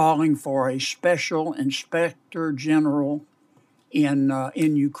calling for a special inspector general in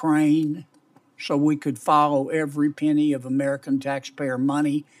Ukraine so we could follow every penny of American taxpayer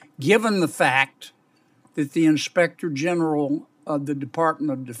money, given the fact that the Inspector General of the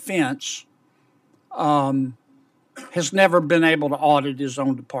Department of Defense has never been able to audit his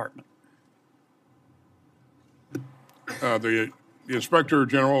own department? The Inspector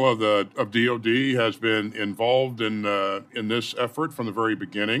General of DOD has been involved in this effort from the very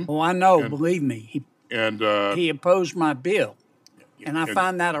beginning. Oh, I know. Believe me, he opposed my bill, and I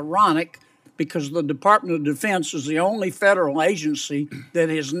find that ironic because the Department of Defense is the only federal agency that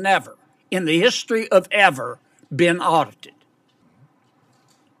has never, in the history of ever, been audited.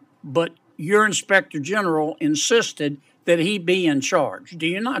 But your Inspector General insisted that he be in charge. Do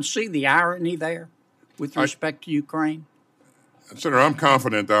you not see the irony there with respect to Ukraine? Senator, I'm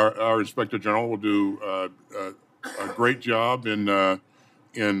confident our Inspector General will do a great job in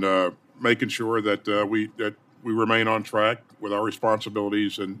making sure that we remain on track with our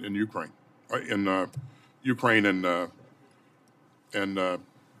responsibilities in Ukraine, and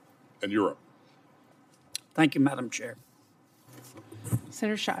Europe. Thank you, Madam Chair.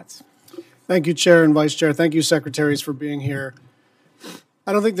 Senator Schatz. Thank you, Chair and Vice Chair. Thank you, Secretaries, for being here.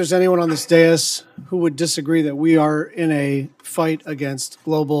 I don't think there's anyone on this dais who would disagree that we are in a fight against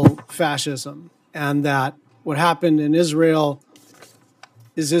global fascism and that what happened in Israel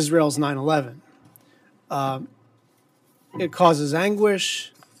is Israel's 9/11. It causes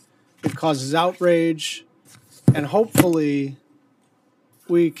anguish, it causes outrage, and hopefully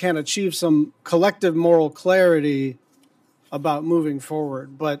we can achieve some collective moral clarity about moving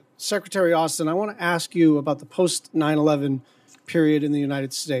forward. But Secretary Austin, I want to ask you about the post-9/11 period in the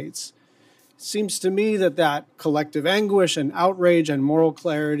United States. It seems to me that collective anguish and outrage and moral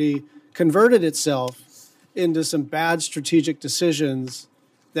clarity converted itself into some bad strategic decisions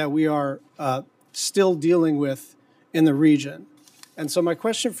that we are still dealing with in the region. And so my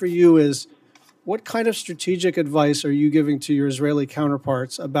question for you is, what kind of strategic advice are you giving to your Israeli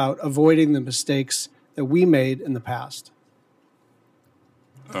counterparts about avoiding the mistakes that we made in the past?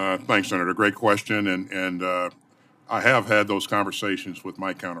 Thanks, Senator. Great question, and I have had those conversations with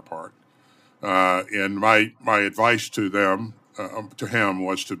my counterpart, and my advice to him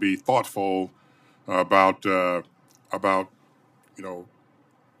was to be thoughtful about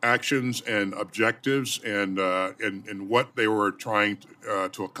actions and objectives and what they were trying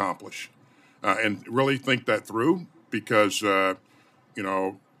to accomplish, and really think that through, because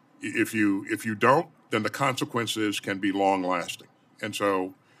if you don't, then the consequences can be long lasting. And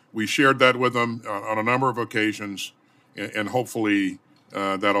so we shared that with them on a number of occasions, and hopefully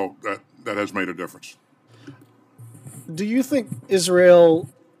that has made a difference. Do you think Israel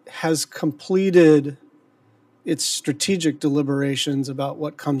has completed its strategic deliberations about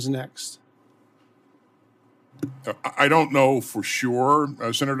what comes next? I don't know for sure,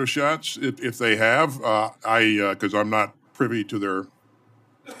 Senator Schatz, if they have. Because I'm not privy to their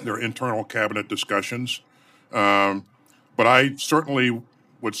internal cabinet discussions. But I certainly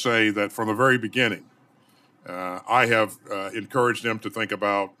would say that from the very beginning, I have encouraged them to think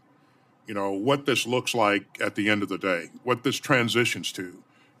about, what this looks like at the end of the day, what this transitions to,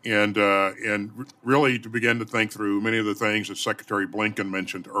 and really to begin to think through many of the things that Secretary Blinken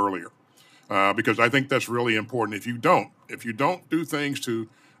mentioned earlier, because I think that's really important. If you don't do things to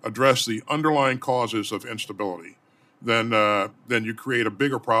address the underlying causes of instability, then you create a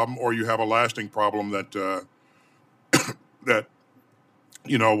bigger problem, or you have a lasting problem that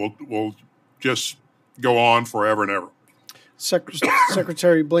will just go on forever and ever.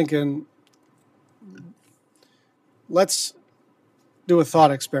 Secretary Blinken, let's do a thought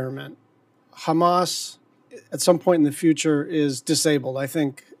experiment. Hamas, at some point in the future, is disabled. I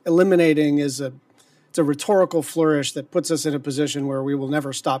think eliminating it's a rhetorical flourish that puts us in a position where we will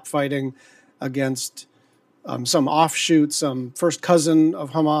never stop fighting against some offshoot, some first cousin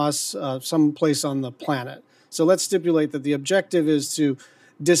of Hamas, some place on the planet. So let's stipulate that the objective is to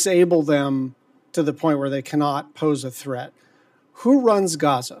disable them to the point where they cannot pose a threat. Who runs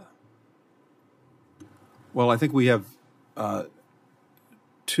Gaza? Well, I think we have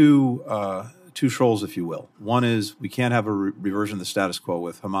two shoals, if you will. One is we can't have a reversion of the status quo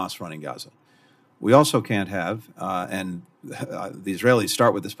with Hamas running Gaza. We also can't have, and the Israelis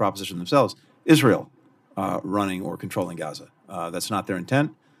start with this proposition themselves, Israel running or controlling Gaza. That's not their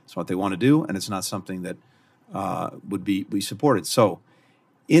intent. It's what they want to do, and it's not something that would be supported. So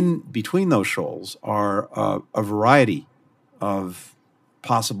in between those shoals are a variety of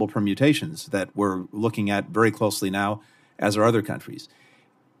possible permutations that we're looking at very closely now, as are other countries.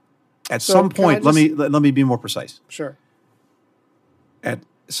 At some point, let me be more precise. Sure. At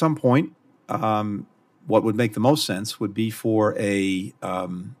some point, what would make the most sense would be for a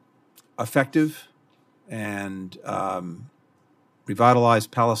effective and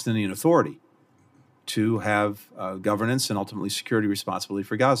revitalized Palestinian Authority to have governance and ultimately security responsibility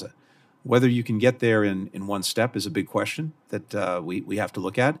for Gaza. Whether you can get there in one step is a big question that we have to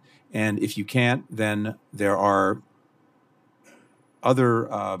look at. And if you can't, then there are other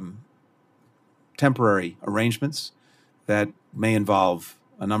temporary arrangements that may involve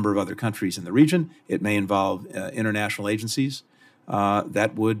a number of other countries in the region. It may involve international agencies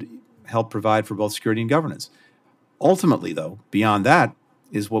that would help provide for both security and governance. Ultimately, though, beyond that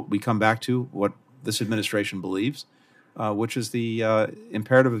is what we come back to, what this administration believes, which is the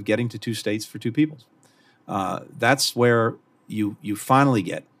imperative of getting to two states for two peoples. That's where you finally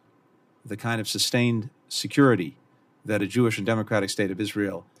get the kind of sustained security that a Jewish and democratic state of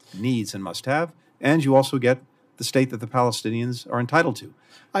Israel needs and must have, and you also get the state that the Palestinians are entitled to.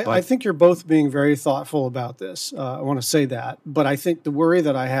 I think you're both being very thoughtful about this. I want to say that. But I think the worry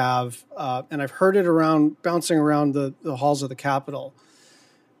that I have, and I've heard it bouncing around the halls of the Capitol,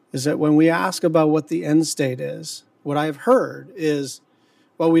 is that when we ask about what the end state is, what I've heard is,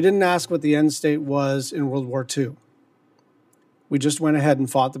 well, we didn't ask what the end state was in World War II. We just went ahead and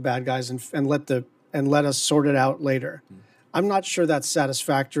fought the bad guys and let us sort it out later. I'm not sure that's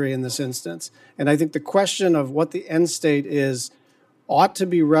satisfactory in this instance. And I think the question of what the end state is ought to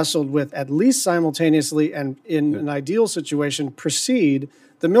be wrestled with at least simultaneously and in an ideal situation precede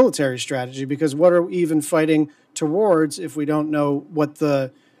the military strategy, because what are we even fighting towards if we don't know what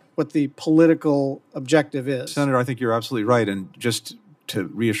the political objective is? Senator, I think you're absolutely right. And just to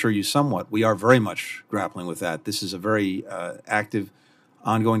reassure you somewhat, we are very much grappling with that. This is a very active,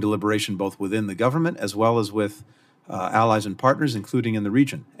 ongoing deliberation both within the government as well as with allies and partners, including in the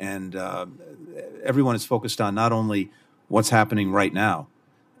region. And everyone is focused on not only what's happening right now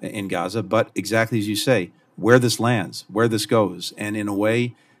in Gaza, but exactly as you say, where this lands, where this goes, and in a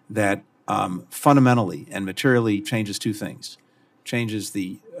way that fundamentally and materially changes two things. Changes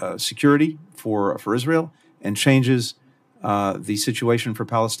the security for Israel and changes the situation for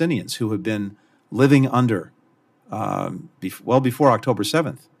Palestinians who have been living under, well before October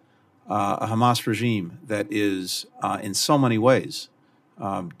 7th, a Hamas regime that is in so many ways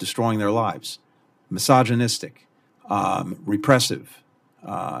destroying their lives, misogynistic, repressive,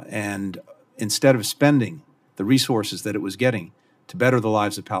 and instead of spending the resources that it was getting to better the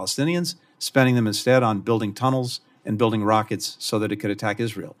lives of Palestinians, spending them instead on building tunnels and building rockets so that it could attack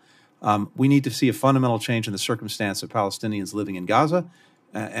Israel. We need to see a fundamental change in the circumstance of Palestinians living in Gaza,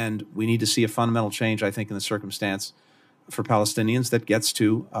 and we need to see a fundamental change, I think, in the circumstance for Palestinians that gets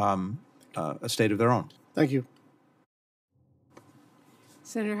to a state of their own. Thank you.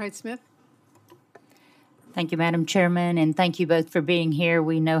 Senator Hyde-Smith. Thank you, Madam Chairman, and thank you both for being here.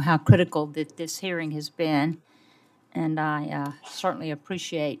 We know how critical that this hearing has been, and I certainly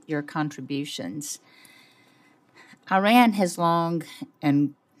appreciate your contributions. Iran has a long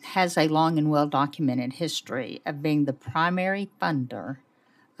and well-documented history of being the primary funder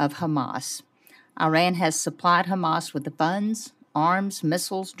of Hamas. Iran has supplied Hamas with the funds, arms,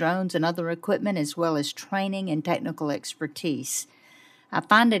 missiles, drones, and other equipment, as well as training and technical expertise. I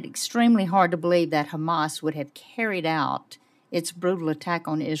find it extremely hard to believe that Hamas would have carried out its brutal attack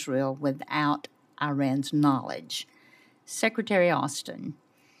on Israel without Iran's knowledge. Secretary Austin,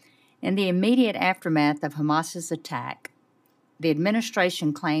 in the immediate aftermath of Hamas's attack, the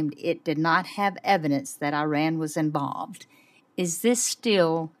administration claimed it did not have evidence that Iran was involved. Is this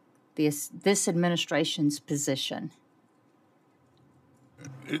still this administration's position?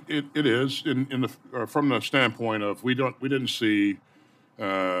 It is from the standpoint of we didn't see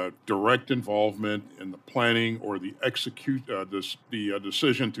direct involvement in the planning or the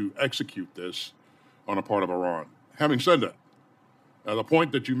decision to execute this on a part of Iran. Having said that, the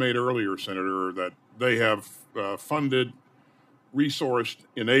point that you made earlier, Senator, that they have funded, resourced,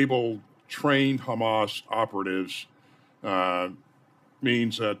 enabled, trained Hamas operatives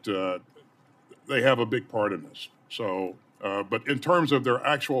means that they have a big part in this. So, but in terms of their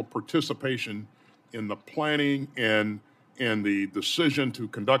actual participation in the planning and the decision to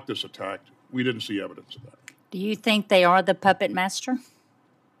conduct this attack, we didn't see evidence of that. Do you think they are the puppet master?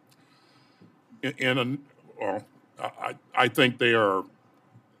 I think they are.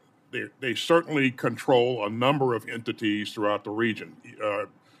 They certainly control a number of entities throughout the region.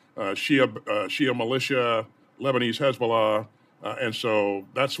 Shia militia, Lebanese Hezbollah, and so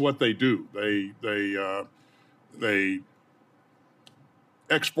that's what they do. They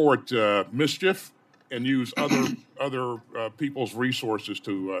export mischief and use other people's resources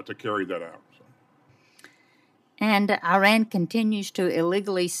to carry that out. So. And Iran continues to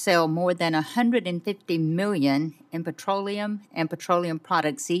illegally sell more than 150 million in petroleum and petroleum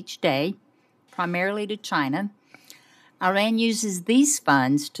products each day, primarily to China. Iran uses these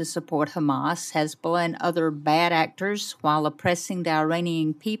funds to support Hamas, Hezbollah, and other bad actors while oppressing the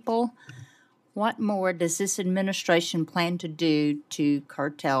Iranian people. What more does this administration plan to do to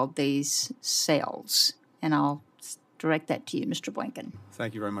curtail these sales? And I'll direct that to you, Mr. Blinken.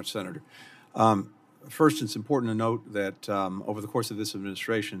 Thank you very much, Senator. First, it's important to note that over the course of this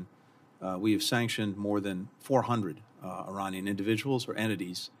administration, we have sanctioned more than 400 Iranian individuals or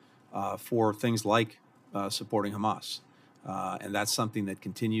entities for things like supporting Hamas. And that's something that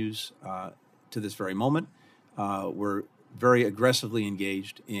continues to this very moment. We're very aggressively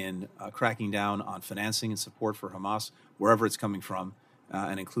engaged in cracking down on financing and support for Hamas, wherever it's coming from,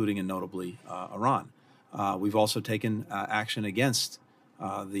 and including and notably Iran. We've also taken action against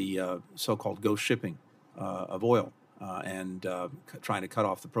the so-called ghost shipping of oil and trying to cut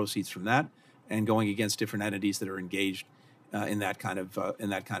off the proceeds from that, and going against different entities that are engaged in that kind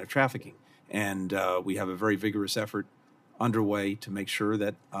of trafficking. And we have a very vigorous effort underway to make sure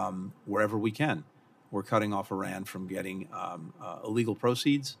that wherever we can, we're cutting off Iran from getting illegal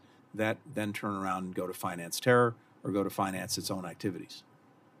proceeds that then turn around and go to finance terror or go to finance its own activities.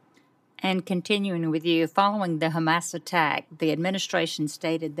 And continuing with you, following the Hamas attack, the administration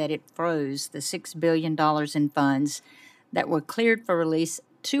stated that it froze the $6 billion in funds that were cleared for release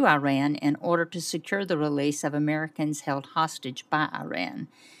to Iran in order to secure the release of Americans held hostage by Iran.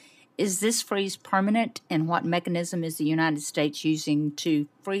 Is this freeze permanent, and what mechanism is the United States using to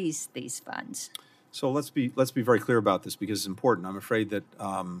freeze these funds? So let's be very clear about this, because it's important. I'm afraid that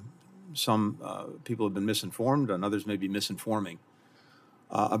some people have been misinformed, and others may be misinforming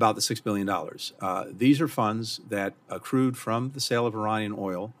about the $6 billion. These are funds that accrued from the sale of Iranian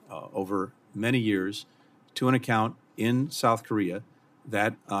oil over many years to an account in South Korea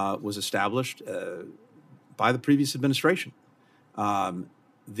that was established by the previous administration.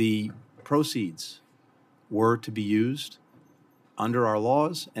 The proceeds were to be used under our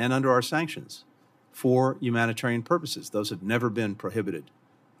laws and under our sanctions for humanitarian purposes. Those have never been prohibited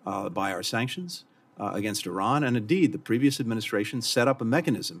by our sanctions against Iran. And indeed, the previous administration set up a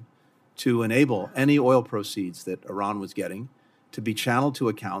mechanism to enable any oil proceeds that Iran was getting to be channeled to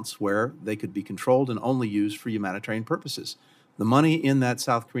accounts where they could be controlled and only used for humanitarian purposes. The money in that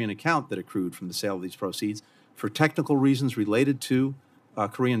South Korean account that accrued from the sale of these proceeds, for technical reasons related to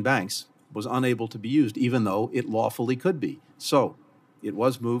Korean banks, was unable to be used, even though it lawfully could be. So it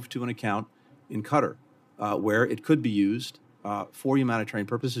was moved to an account in Qatar where it could be used for humanitarian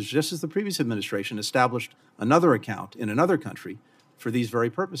purposes, just as the previous administration established another account in another country for these very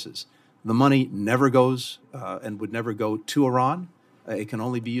purposes. The money never goes and would never go to Iran. It can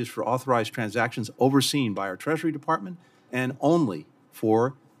only be used for authorized transactions overseen by our Treasury Department, and only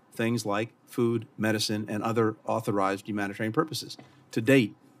for things like food, medicine, and other authorized humanitarian purposes. To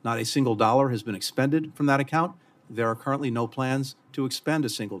date, not a single dollar has been expended from that account. There are currently no plans to expend a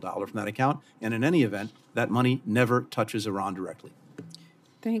single dollar from that account, and in any event, that money never touches Iran directly.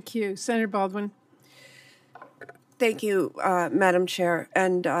 Thank you. Senator Baldwin. Thank you, Madam Chair,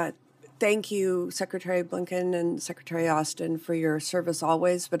 and thank you, Secretary Blinken and Secretary Austin, for your service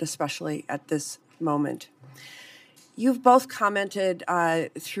always, but especially at this moment. You've both commented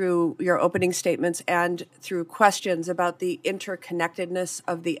through your opening statements and through questions about the interconnectedness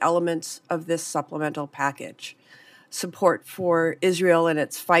of the elements of this supplemental package. Support for Israel in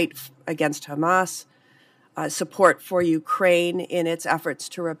its fight against Hamas, support for Ukraine in its efforts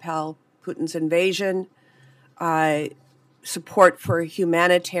to repel Putin's invasion, support for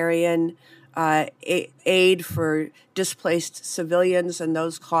humanitarian aid for displaced civilians and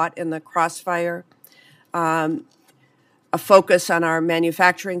those caught in the crossfire, a focus on our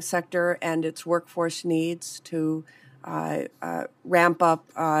manufacturing sector and its workforce needs to ramp up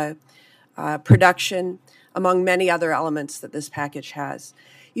production, among many other elements that this package has.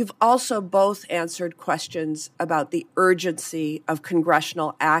 You've also both answered questions about the urgency of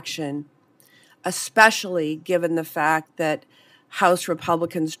congressional action, especially given the fact that House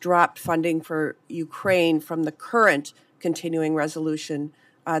Republicans dropped funding for Ukraine from the current continuing resolution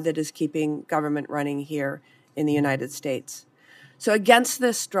that is keeping government running here in the United States. So against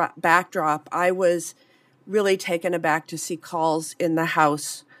this backdrop, I was really taken aback to see calls in the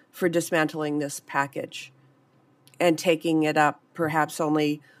House for dismantling this package and taking it up perhaps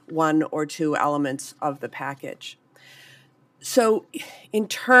only one or two elements of the package. So in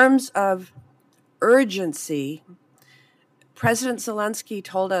terms of urgency, President Zelensky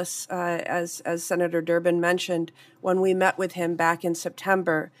told us, as Senator Durbin mentioned, when we met with him back in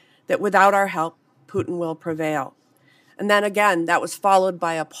September, that without our help, Putin will prevail. And then again, that was followed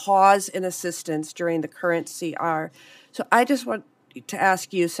by a pause in assistance during the current CR. So I just want to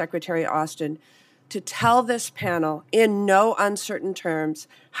ask you, Secretary Austin, to tell this panel in no uncertain terms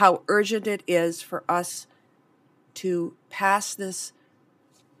how urgent it is for us to pass this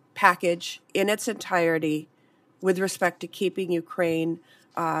package in its entirety with respect to keeping Ukraine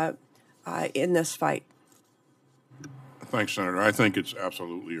in this fight. Thanks, Senator. I think it's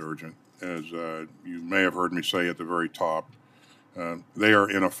absolutely urgent. As you may have heard me say at the very top, they are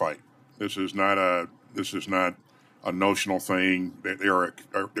in a fight. This is not a notional thing.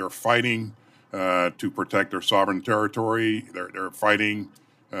 They're fighting to protect their sovereign territory. They're fighting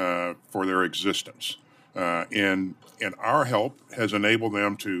for their existence. And our help has enabled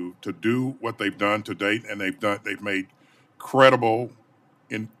them to do what they've done to date, and they've made credible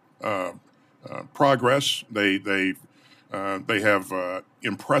progress. They have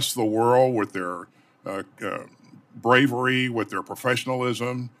impressed the world with their bravery, with their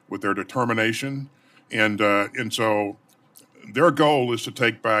professionalism, with their determination, and so their goal is to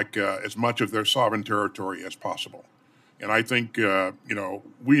take back as much of their sovereign territory as possible. And I think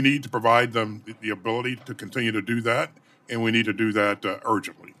we need to provide them the ability to continue to do that, and we need to do that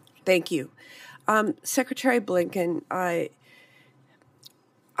urgently. Thank you. Secretary Blinken, I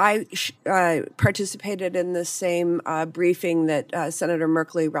participated in the same briefing that Senator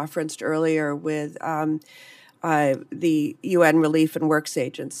Merkley referenced earlier with the UN Relief and Works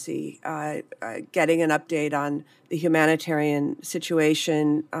Agency, getting an update on the humanitarian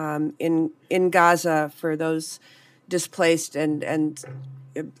situation in Gaza for those displaced and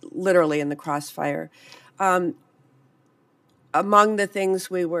literally in the crossfire. Among the things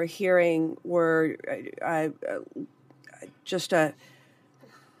we were hearing were just an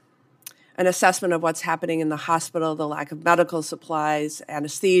assessment of what's happening in the hospital, the lack of medical supplies,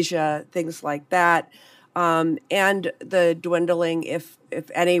 anesthesia, things like that, and the dwindling, if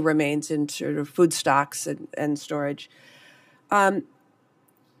any, remains in sort of food stocks and storage.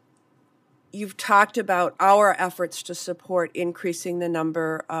 You've talked about our efforts to support increasing the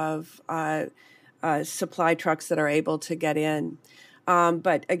number of supply trucks that are able to get in.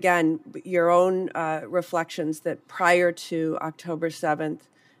 But again, your own reflections that prior to October 7th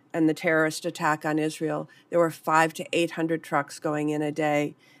and the terrorist attack on Israel, there were 500 to 800 trucks going in a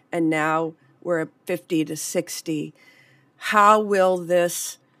day, and now we're at 50 to 60. How will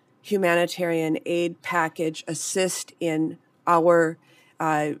this humanitarian aid package assist in our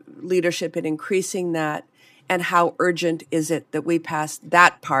leadership in increasing that, and how urgent is it that we pass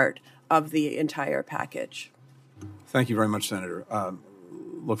that part of the entire package? Thank you very much, Senator.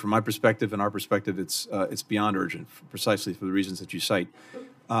 Look, from my perspective and our perspective, it's beyond urgent, precisely for the reasons that you cite.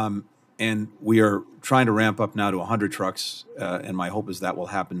 And we are trying to ramp up now to 100 trucks, and my hope is that will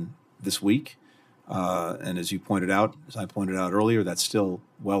happen this week. And as you pointed out, as I pointed out earlier, that's still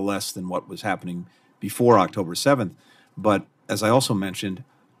well less than what was happening before October 7th. But as I also mentioned,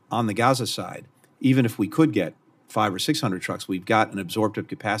 on the Gaza side, even if we could get 500 or 600 trucks, we've got an absorptive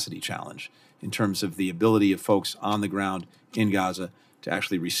capacity challenge in terms of the ability of folks on the ground in Gaza to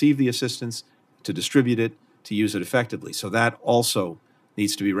actually receive the assistance, to distribute it, to use it effectively. So that also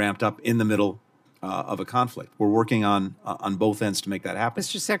needs to be ramped up in the middle of a conflict. We're working on both ends to make that happen.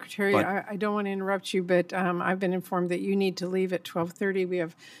 Mr. Secretary, I don't want to interrupt you, but I've been informed that you need to leave at 12:30. We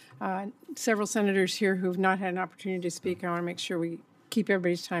have several senators here who have not had an opportunity to speak. I want to make sure we keep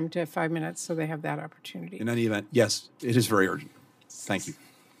everybody's time to 5 minutes so they have that opportunity. In any event, yes, it is very urgent. Thank you.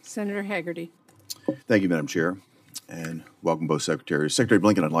 Senator Haggerty. Thank you, Madam Chair, and welcome both secretaries. Secretary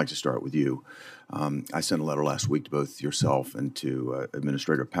Blinken, I'd like to start with you. I sent a letter last week to both yourself and to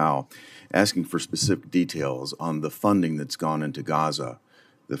Administrator Powell asking for specific details on the funding that's gone into Gaza,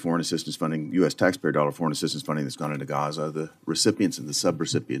 the foreign assistance funding, U.S. taxpayer dollar foreign assistance funding that's gone into Gaza, the recipients and the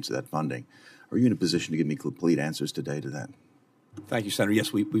sub-recipients of that funding. Are you in a position to give me complete answers today to that? Thank you, Senator.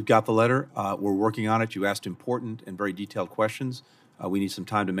 Yes, we've got the letter. We're working on it. You asked important and very detailed questions. We need some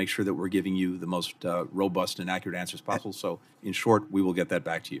time to make sure that we're giving you the most robust and accurate answers possible. So, in short, we will get that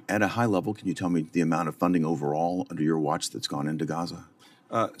back to you. At a high level, can you tell me the amount of funding overall under your watch that's gone into Gaza?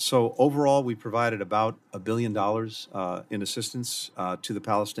 So, overall, we provided about $1 billion in assistance to the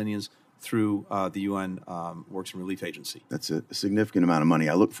Palestinians through the UN Works and Relief Agency. That's a significant amount of money.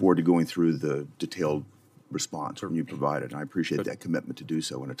 I look forward to going through the detailed response you provided, and I appreciate that commitment to do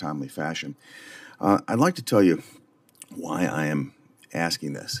so in a timely fashion. I'd like to tell you why I am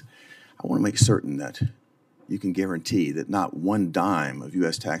asking this. I want to make certain that you can guarantee that not one dime of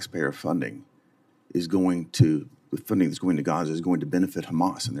U.S. taxpayer funding is going to, the funding that's going to Gaza is going to benefit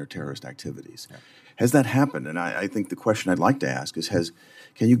Hamas and their terrorist activities. Yeah. Has that happened? And I think the question I'd like to ask is,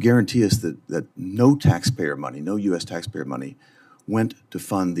 can you guarantee us that no taxpayer money, no U.S. taxpayer money, went to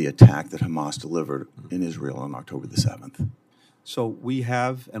fund the attack that Hamas delivered in Israel on October the 7th? So we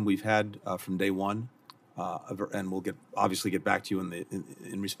have, and we've had from day one, and we'll obviously get back to you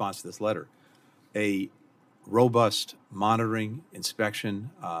in response to this letter, a robust monitoring,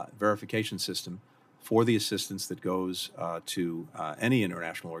 inspection, verification system for the assistance that goes to any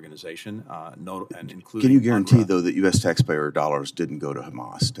international organization, and including. Can you guarantee, though, that U.S. taxpayer dollars didn't go to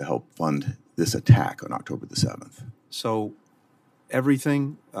Hamas to help fund this attack on October the 7th? So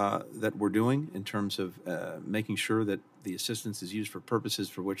everything that we're doing in terms of making sure that the assistance is used for purposes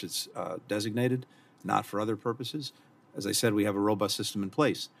for which it's designated, not for other purposes. As I said, we have a robust system in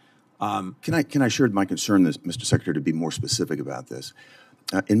place. Can I share my concern, Mr. Secretary, to be more specific about this?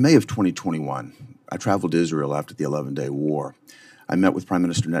 In May of 2021, I traveled to Israel after the 11-day war. I met with Prime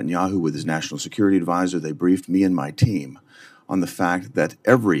Minister Netanyahu with his national security advisor. They briefed me and my team on the fact that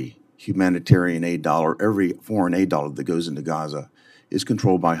every humanitarian aid dollar, every foreign aid dollar that goes into Gaza is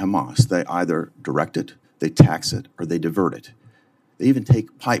controlled by Hamas. They either direct it, they tax it, or they divert it. They even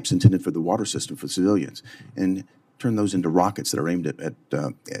take pipes intended for the water system for civilians and turn those into rockets that are aimed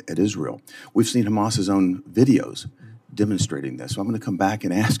at Israel. We've seen Hamas's own videos demonstrating this. So I'm going to come back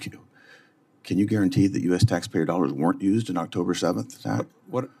and ask you, can you guarantee that U.S. taxpayer dollars weren't used in October 7th attack?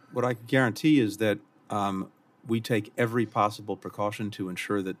 What I can guarantee is that we take every possible precaution to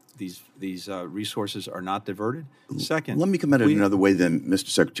ensure that these resources are not diverted. Second, let me come at it another way then, Mr.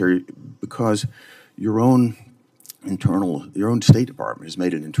 Secretary, because your own State Department has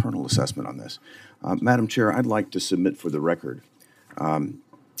made an internal assessment on this. Madam Chair, I'd like to submit for the record a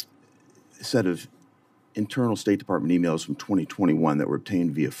set of internal State Department emails from 2021 that were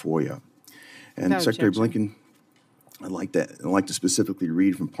obtained via FOIA. And Without Secretary objection. Blinken, I'd like to specifically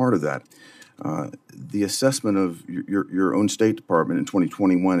read from part of that. The assessment of your own State Department in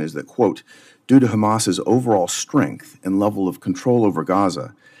 2021 is that, quote, due to Hamas's overall strength and level of control over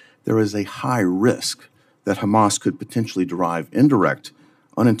Gaza, there is a high risk that Hamas could potentially derive indirect,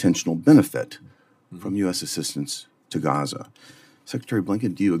 unintentional benefit from U.S. assistance to Gaza. Secretary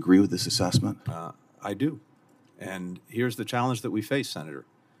Blinken, do you agree with this assessment? I do. And here's the challenge that we face, Senator.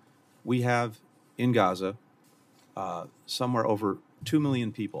 We have in Gaza somewhere over 2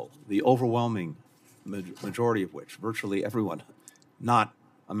 million people, the overwhelming majority of which, virtually everyone, not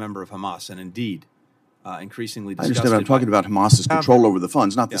a member of Hamas, and indeed increasingly disgusted. I understand. I'm talking about Hamas's control over the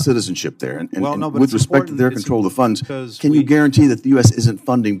funds, not the citizenship there. And with respect to their control of the funds, can you guarantee that the U.S. isn't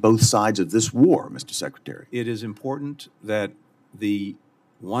funding both sides of this war, Mr. Secretary? It is important that the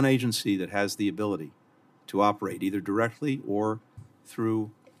one agency that has the ability to operate either directly or through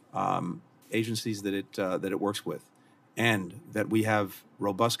agencies that it works with, and that we have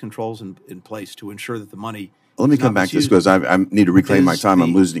robust controls in place to ensure that the money. Let me come back to this because I need to reclaim my time.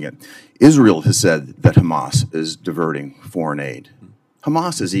 I'm losing it. Israel has said that Hamas is diverting foreign aid.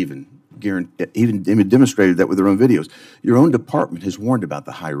 Hamas has even demonstrated that with their own videos. Your own department has warned about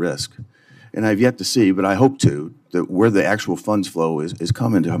the high risk. And I've yet to see, but I hope to, that where the actual funds flow is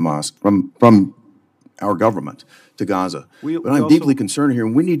coming to Hamas from our government to Gaza. But I'm deeply concerned here,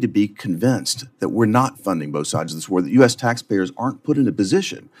 and we need to be convinced that we're not funding both sides of this war, that U.S. taxpayers aren't put in a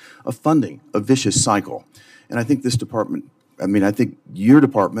position of funding a vicious cycle. And I think this department, I think your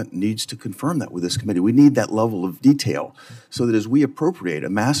department needs to confirm that with this committee. We need that level of detail so that as we appropriate a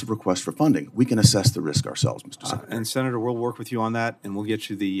massive request for funding, we can assess the risk ourselves, Mr. Secretary. And Senator, we'll work with you on that, and we'll get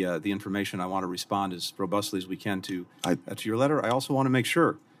you the information. I want to respond as robustly as we can to your letter. I also want to make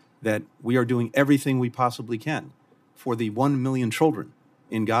sure that we are doing everything we possibly can for the 1 million children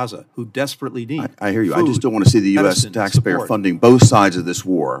in Gaza who desperately need I hear you. Food, I just don't want to see the U.S. taxpayer funding both sides of this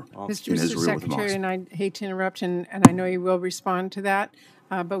war in Israel with Hamas. Secretary, and I hate to interrupt, and I know you will respond to that,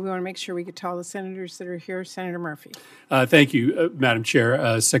 but we want to make sure we get to all the senators that are here. Senator Murphy. Thank you, Madam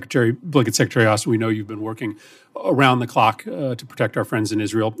Chair. Secretary Blinken, Secretary Austin, we know you've been working around the clock to protect our friends in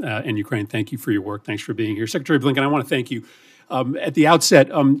Israel and Ukraine. Thank you for your work. Thanks for being here. Secretary Blinken, I want to thank you. At the outset,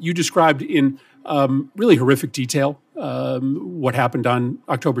 you described in really horrific detail what happened on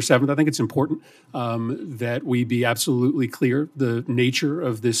October 7th. I think it's important that we be absolutely clear the nature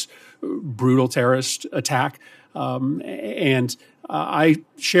of this brutal terrorist attack. And I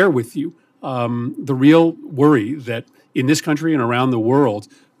share with you the real worry that in this country and around the world,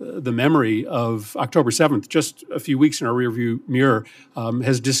 the memory of October 7th, just a few weeks in our rearview mirror,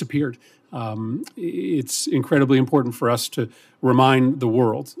 has disappeared. It's incredibly important for us to remind the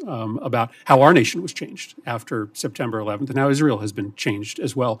world about how our nation was changed after September 11th and how Israel has been changed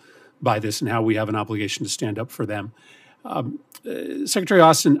as well by this and how we have an obligation to stand up for them. Secretary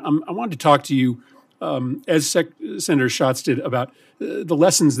Austin, I wanted to talk to you as Senator Schatz did, about the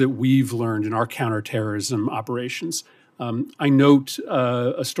lessons that we've learned in our counterterrorism operations. I note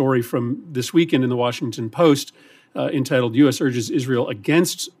a story from this weekend in the Washington Post entitled U.S. Urges Israel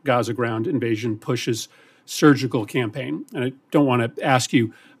Against Gaza Ground Invasion Pushes Surgical Campaign. And I don't want to ask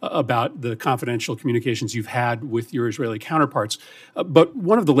you about the confidential communications you've had with your Israeli counterparts. But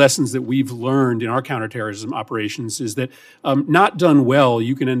one of the lessons that we've learned in our counterterrorism operations is that not done well,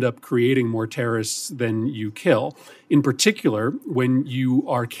 you can end up creating more terrorists than you kill. In particular, when you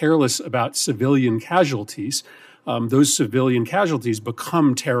are careless about civilian casualties, those civilian casualties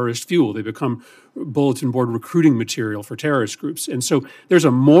become terrorist fuel. They become bulletin board recruiting material for terrorist groups. And so there's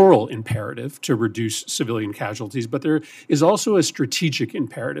a moral imperative to reduce civilian casualties, but there is also a strategic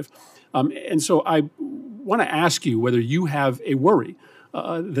imperative. And so I want to ask you whether you have a worry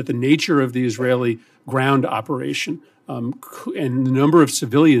that the nature of the Israeli ground operation and the number of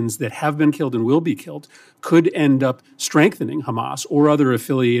civilians that have been killed and will be killed could end up strengthening Hamas or other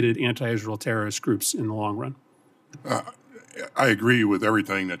affiliated anti-Israel terrorist groups in the long run. I agree with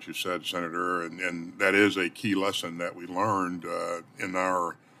everything that you said, Senator, and that is a key lesson that we learned in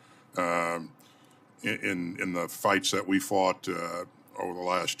our in the fights that we fought over the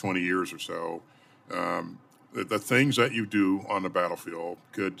last 20 years or so. The things that you do on the battlefield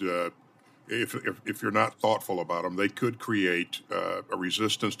could, if you're not thoughtful about them, they could create a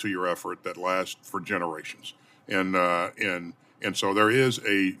resistance to your effort that lasts for generations. And so there is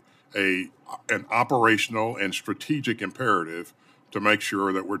an operational and strategic imperative to make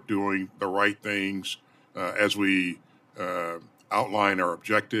sure that we're doing the right things as we outline our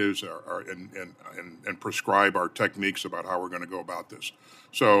objectives and prescribe our techniques about how we're going to go about this.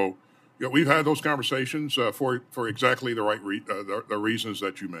 So we've had those conversations for exactly the right the reasons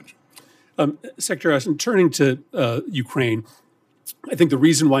that you mentioned. Secretary Austin, turning to Ukraine, I think the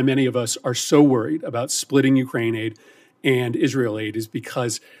reason why many of us are so worried about splitting Ukraine aid and Israel aid is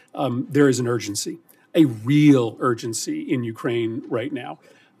because there is an urgency, a real urgency in Ukraine right now.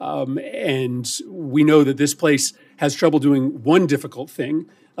 And we know that this place has trouble doing one difficult thing,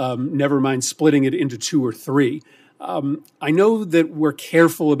 never mind splitting it into two or three. I know that we're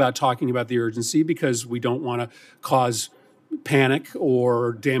careful about talking about the urgency because we don't want to cause panic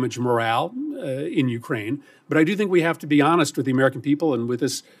or damage morale in Ukraine. But I do think we have to be honest with the American people and with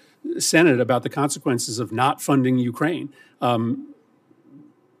this Senate about the consequences of not funding Ukraine.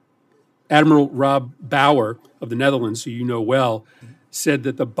 Admiral Rob Bauer of the Netherlands, who you know well, said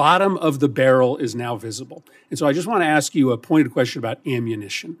that the bottom of the barrel is now visible. And so I just want to ask you a pointed question about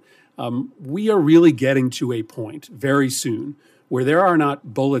ammunition. We are really getting to a point very soon where there are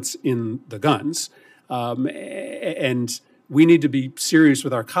not bullets in the guns. And we need to be serious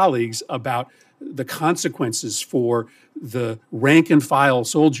with our colleagues about the consequences for the rank and file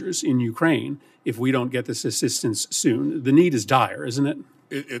soldiers in Ukraine if we don't get this assistance soon. The need is dire, isn't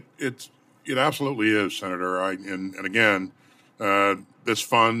it? It absolutely is, Senator. And again, this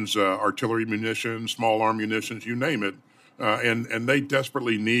funds artillery munitions, small arm munitions, you name it, and they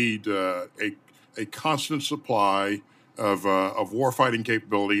desperately need a constant supply of warfighting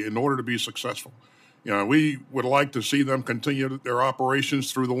capability in order to be successful. We would like to see them continue their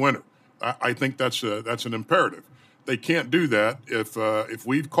operations through the winter. I think that's an imperative. They can't do that if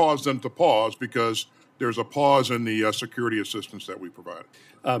we've caused them to pause because there's a pause in the security assistance that we provide.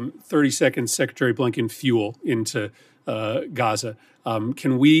 30 seconds, Secretary Blinken, fuel into Gaza.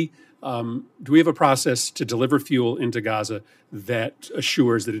 Do we have a process to deliver fuel into Gaza that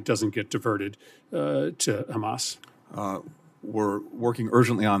assures that it doesn't get diverted to Hamas? We're working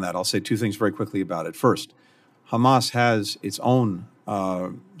urgently on that. I'll say two things very quickly about it. First, Hamas has its own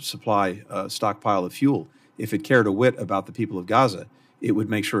stockpile of fuel. If it cared a whit about the people of Gaza, it would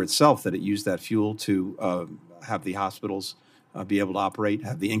make sure itself that it used that fuel to have the hospitals be able to operate,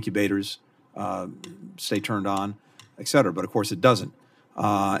 have the incubators stay turned on, et cetera. But of course it doesn't.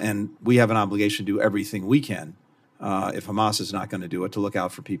 And we have an obligation to do everything we can, if Hamas is not going to do it, to look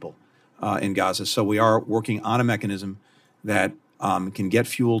out for people in Gaza. So we are working on a mechanism that can get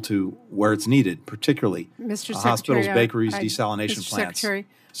fuel to where it's needed, particularly hospitals, bakeries, desalination Mr. plants. Secretary,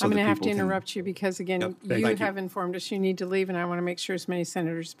 so I'm going that to have to people can- interrupt you because, again, you have informed us you need to leave, and I want to make sure as many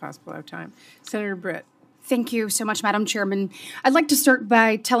senators as possible have time. Senator Britt. Thank you so much, Madam Chairman. I'd like to start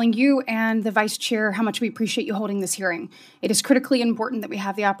by telling you and the Vice Chair how much we appreciate you holding this hearing. It is critically important that we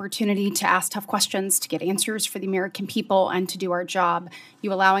have the opportunity to ask tough questions, to get answers for the American people, and to do our job.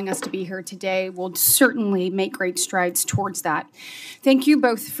 You allowing us to be here today will certainly make great strides towards that. Thank you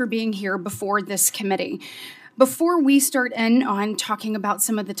both for being here before this committee. Before we start in on talking about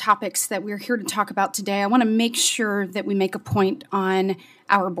some of the topics that we're here to talk about today, I want to make sure that we make a point on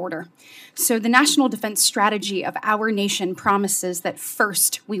our border. So the national defense strategy of our nation promises that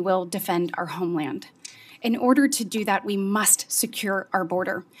first we will defend our homeland. In order to do that, we must secure our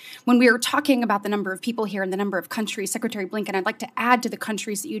border. When we are talking about the number of people here and the number of countries, Secretary Blinken, I'd like to add to the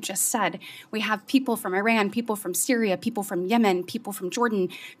countries that you just said. We have people from Iran, people from Syria, people from Yemen, people from Jordan,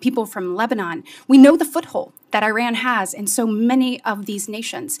 people from Lebanon. We know the foothold that Iran has in so many of these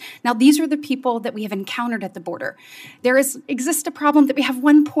nations. Now, these are the people that we have encountered at the border. There exists a problem that we have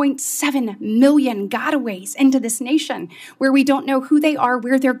 1.7 million gotaways into this nation where we don't know who they are,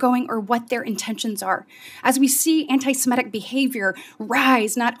 where they're going, or what their intentions are. As we see anti-Semitic behavior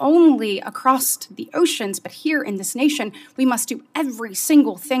rise not only across the oceans, but here in this nation, we must do every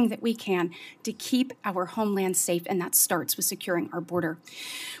single thing that we can to keep our homeland safe, and that starts with securing our border.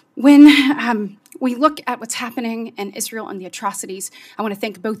 When we look at what's happening in Israel and the atrocities, I want to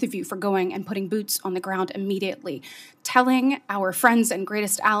thank both of you for going and putting boots on the ground immediately, telling our friends and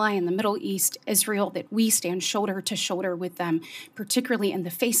greatest ally in the Middle East, Israel, that we stand shoulder to shoulder with them, particularly in the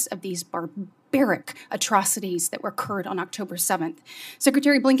face of these barbaric atrocities that occurred on October 7th.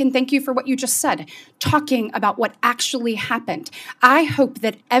 Secretary Blinken, thank you for what you just said, talking about what actually happened. I hope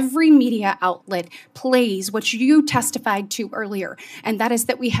that every media outlet plays what you testified to earlier, and that is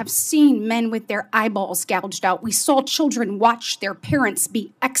that we have seen men with their eyeballs gouged out. We saw children watch their parents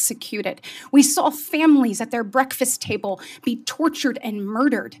be executed. We saw families at their breakfast table be tortured and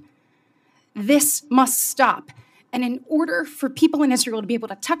murdered. This must stop. And in order for people in Israel to be able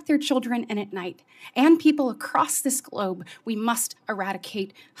to tuck their children in at night, and people across this globe, we must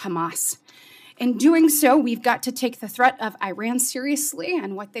eradicate Hamas. In doing so, we've got to take the threat of Iran seriously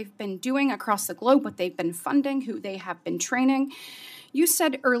and what they've been doing across the globe, what they've been funding, who they have been training. You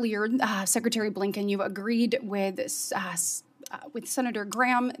said earlier, Secretary Blinken, you agreed with Senator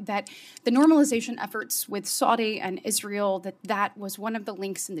Graham that the normalization efforts with Saudi and Israel, that was one of the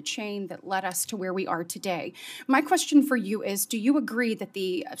links in the chain that led us to where we are today. My question for you is, do you agree that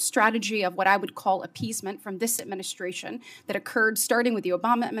the strategy of what I would call appeasement from this administration that occurred starting with the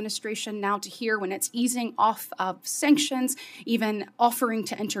Obama administration now to here when it's easing off of sanctions, even offering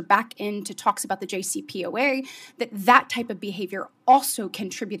to enter back into talks about the JCPOA, that type of behavior also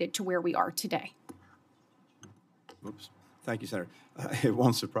contributed to where we are today? Oops. Thank you, Senator. It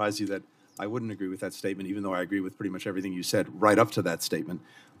won't surprise you that I wouldn't agree with that statement, even though I agree with pretty much everything you said right up to that statement.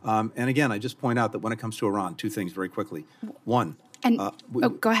 And again, I just point out that when it comes to Iran, two things very quickly. One. And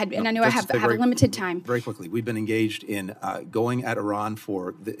go ahead. And I know I have a limited time. Very quickly. We've been engaged in going at Iran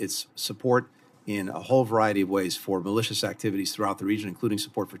for its support in a whole variety of ways for malicious activities throughout the region, including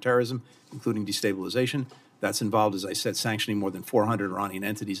support for terrorism, including destabilization. That's involved, as I said, sanctioning more than 400 Iranian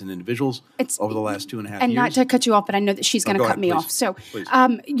entities and individuals over the last 2.5 years. And not to cut you off, but I know that she's going to cut me off. So,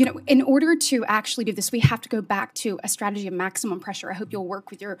 in order to actually do this, we have to go back to a strategy of maximum pressure. I hope you'll work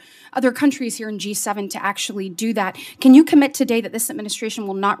with your other countries here in G7 to actually do that. Can you commit today that this administration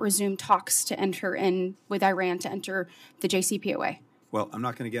will not resume talks to enter in with Iran to enter the JCPOA? Well, I'm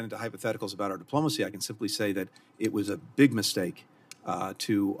not going to get into hypotheticals about our diplomacy. I can simply say that it was a big mistake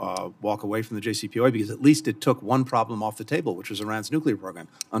to walk away from the JCPOA because at least it took one problem off the table, which was Iran's nuclear program.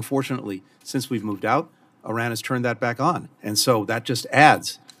 Unfortunately, since we've moved out, Iran has turned that back on. And so that just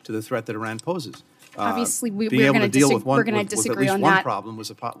adds to the threat that Iran poses. Obviously, we're going to disagree on that. One problem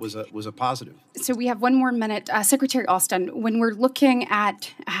was a positive. So we have one more minute. Secretary Austin, when we're looking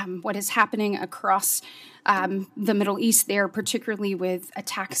at what is happening across the Middle East there, particularly with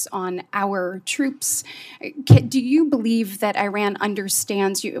attacks on our troops, do you believe that Iran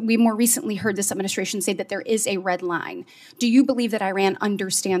understands? We more recently heard this administration say that there is a red line. Do you believe that Iran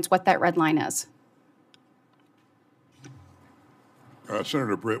understands what that red line is?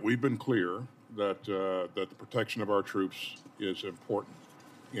 Senator Britt, we've been clear that the protection of our troops is important,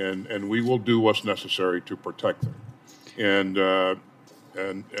 and we will do what's necessary to protect them. And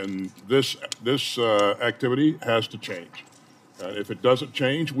this activity has to change. If it doesn't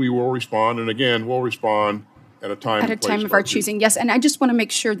change, we will respond, and again, we'll respond at a time of our choosing. Yes, and I just want to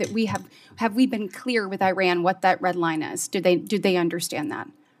make sure that we have we been clear with Iran what that red line is? Do they understand that?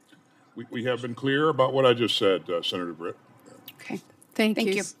 We have been clear about what I just said, Senator Britt. Okay, thank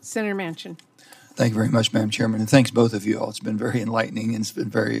you, Senator Manchin. Thank you very much, Madam Chairman, and thanks both of you all. It's been very enlightening, and it's been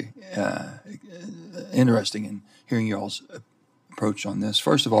very interesting in hearing you all's approach on this.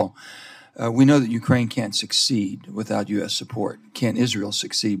 First of all, we know that Ukraine can't succeed without U.S. support. Can Israel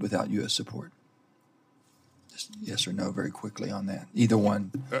succeed without U.S. support? Just yes or no very quickly on that. Either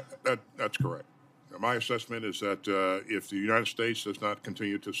one. That's correct. My assessment is that if the United States does not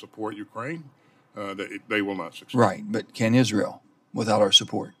continue to support Ukraine, they will not succeed. Right, but can Israel without our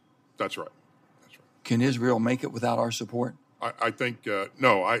support? That's right. Can Israel make it without our support? I think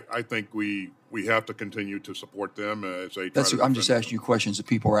no. I think we have to continue to support them as they try to I'm just defend asking you questions that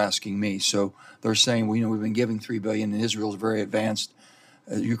people are asking me. So they're saying, well, we've been giving $3 billion, and Israel's very advanced.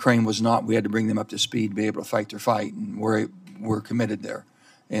 Ukraine was not. We had to bring them up to speed to be able to fight their fight, and we're committed there.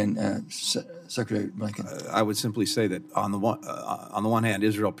 And Secretary Blinken, I would simply say that on the one hand,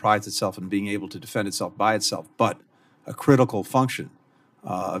 Israel prides itself in being able to defend itself by itself, but a critical function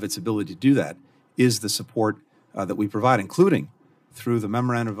of its ability to do that is the support that we provide, including through the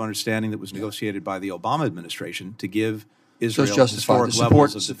memorandum of understanding that was negotiated by the Obama administration to give Israel so it's justified. historic The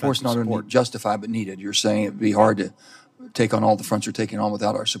levels of support's defensive not only justified but needed. You're saying it'd be hard to take on all the fronts we're taking on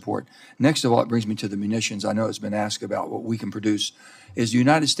without our support. Next of all, it brings me to the munitions. I know it's been asked about what we can produce. Is the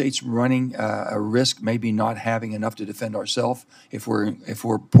United States running a risk maybe not having enough to defend ourselves if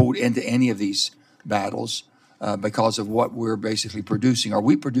we're pulled into any of these battles because of what we're basically producing? Are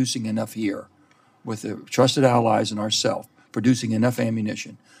we producing enough here with the trusted allies and ourselves, producing enough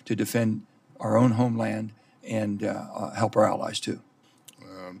ammunition to defend our own homeland and help our allies too?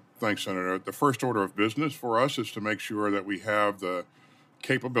 Thanks, Senator. The first order of business for us is to make sure that we have the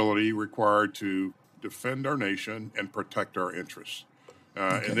capability required to defend our nation and protect our interests.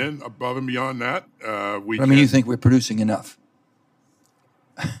 Okay. And then above and beyond that, you think we're producing enough?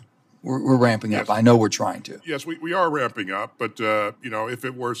 we're ramping up. Yes. I know we're trying to. Yes, we are ramping up, but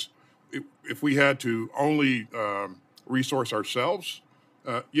if we had to only resource ourselves,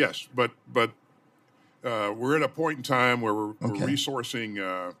 yes, but we're at a point in time where we're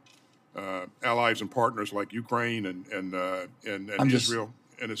resourcing allies and partners like Ukraine and Israel,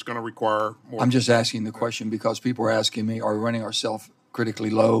 and it's going to require more. I'm just asking the question because people are asking me: are we running ourselves critically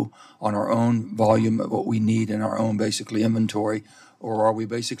low on our own volume of what we need in our own basically inventory, or are we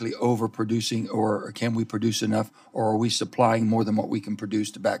basically overproducing, or can we produce enough, or are we supplying more than what we can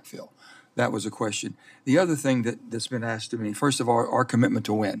produce to backfill? That was a question. The other thing that's been asked to me, first of all, our commitment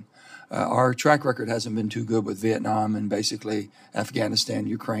to win. Our track record hasn't been too good with Vietnam and basically Afghanistan,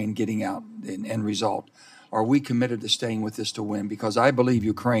 Ukraine getting out in end result. Are we committed to staying with this to win? Because I believe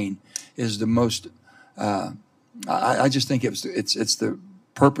Ukraine is the most, I just think it's the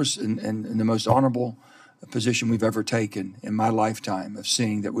purpose and the most honorable position we've ever taken in my lifetime of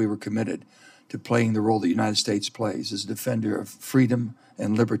seeing that we were committed to playing the role the United States plays as a defender of freedom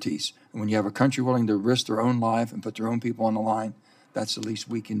and liberties. And when you have a country willing to risk their own life and put their own people on the line, that's the least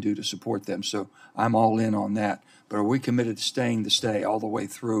we can do to support them. So I'm all in on that. But are we committed to stay all the way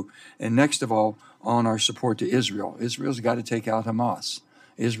through? And next of all, on our support to Israel. Israel's got to take out Hamas.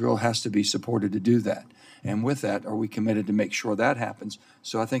 Israel has to be supported to do that. And with that, are we committed to make sure that happens?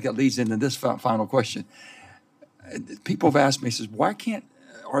 So I think that leads into this final question. People have asked me, says,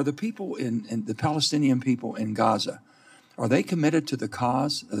 are the people in the Palestinian people in Gaza, are they committed to the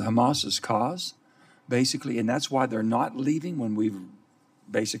cause, the Hamas's cause? Basically, and that's why they're not leaving when we've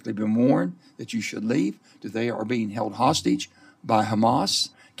basically been warned that you should leave. They are being held hostage by Hamas.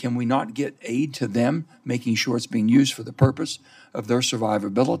 Can we not get aid to them, making sure it's being used for the purpose of their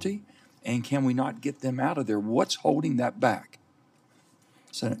survivability? And can we not get them out of there? What's holding that back?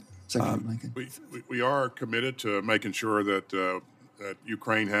 Secretary Blinken. We are committed to making sure that that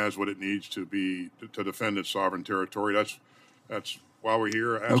Ukraine has what it needs to defend its sovereign territory. That's why we're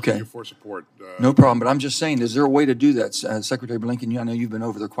here asking you for support. No problem, but I'm just saying, is there a way to do that? Secretary Blinken, I know you've been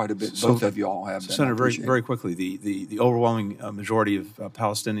over there quite a bit. Both of you all have been. Senator, very quickly, the overwhelming majority of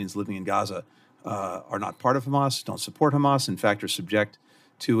Palestinians living in Gaza are not part of Hamas, don't support Hamas, in fact, are subject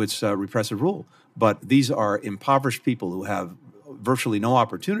to its repressive rule. But these are impoverished people who have virtually no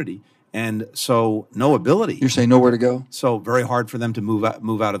opportunity and so no ability. You're saying nowhere to go? So very hard for them to move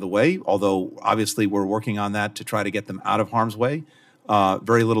out of the way, although obviously we're working on that to try to get them out of harm's way.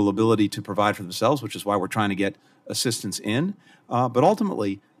 Very little ability to provide for themselves, which is why we're trying to get assistance in. But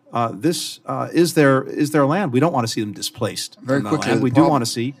ultimately, this is their land. We don't want to see them displaced. Very quickly, we do want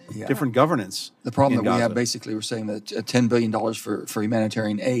to see different governance. The problem in that we Gaza. have, basically, we're saying that $10 billion for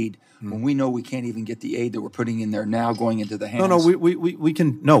humanitarian aid, when we know we can't even get the aid that we're putting in there now going into the hands. We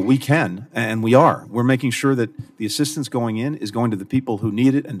can, and we are. We're making sure that the assistance going in is going to the people who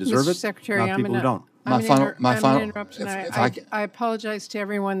need it and deserve Mr. it, Secretary, not people who don't. I apologize to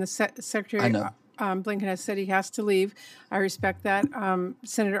everyone. The Secretary, Blinken has said he has to leave. I respect that.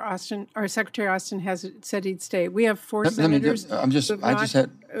 Senator Austin, or Secretary Austin, has said he'd stay. We have four senators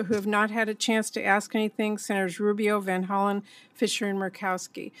who have not had a chance to ask anything. Senators Rubio, Van Hollen, Fisher, and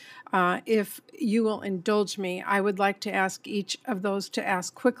Murkowski. If you will indulge me, I would like to ask each of those to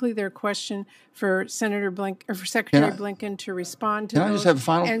ask quickly their question for Senator Blinken or for Secretary Blinken to respond to. Can I just have a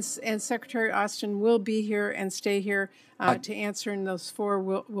final? And Secretary Austin will be here and stay here to answer. And those four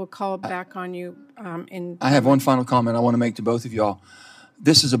will call back on you. I have one final comment I want to make to both of y'all.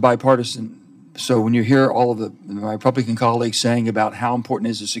 This is a bipartisan. So when you hear all of my Republican colleagues saying about how important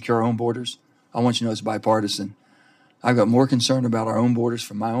it is to secure our own borders, I want you to know it's bipartisan. I've got more concern about our own borders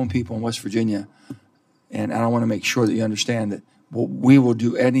from my own people in West Virginia, and I want to make sure that you understand that we will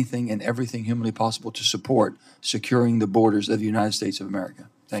do anything and everything humanly possible to support securing the borders of the United States of America.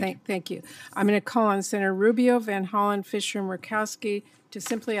 Thank you. I'm going to call on Senator Rubio, Van Hollen, Fisher, and Murkowski to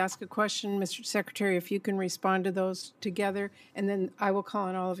simply ask a question. Mr. Secretary, if you can respond to those together, and then I will call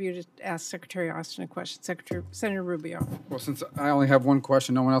on all of you to ask Secretary Austin a question. Senator Rubio. Well, since I only have one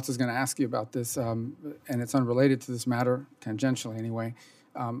question, no one else is going to ask you about this, and it's unrelated to this matter, tangentially anyway.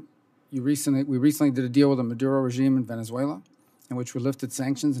 We recently did a deal with the Maduro regime in Venezuela, in which we lifted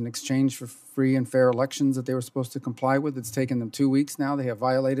sanctions in exchange for free and fair elections that they were supposed to comply with. It's taken them 2 weeks now. They have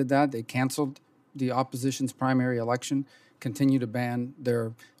violated that. They canceled the opposition's primary election, continue to ban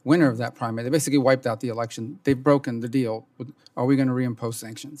their winner of that primary. They basically wiped out the election. They've broken the deal. Are we going to reimpose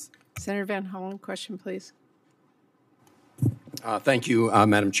sanctions? Senator Van Hollen, question, please. Thank you,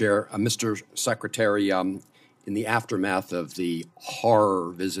 Madam Chair. Mr. Secretary, in the aftermath of the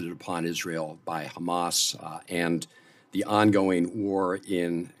horror visited upon Israel by Hamas and the ongoing war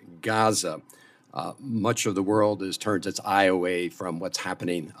in Gaza, much of the world has turned its eye away from what's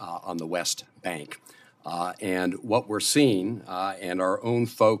happening on the West Bank. And what we're seeing, and our own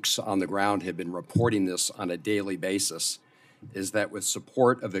folks on the ground have been reporting this on a daily basis, is that with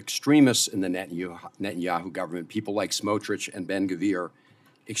support of extremists in the Netanyahu government, people like Smotrich and Ben-Gvir,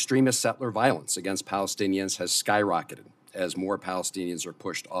 extremist settler violence against Palestinians has skyrocketed as more Palestinians are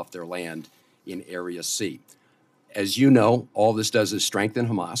pushed off their land in Area C. As you know, all this does is strengthen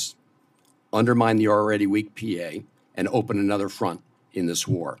Hamas, undermine the already weak PA, and open another front in this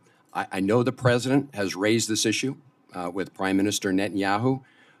war. I know the president has raised this issue with Prime Minister Netanyahu,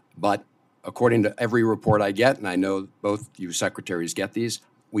 but according to every report I get, and I know both you secretaries get these,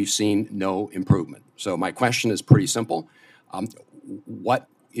 we've seen no improvement. So my question is pretty simple. What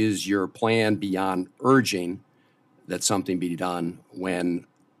is your plan beyond urging that something be done when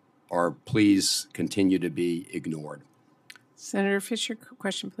our pleas continue to be ignored? Senator Fisher,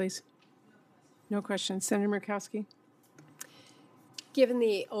 question, please. No question. Senator Murkowski. Given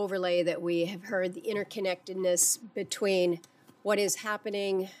the overlay that we have heard, the interconnectedness between what is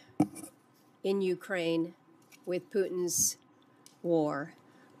happening in Ukraine with Putin's war,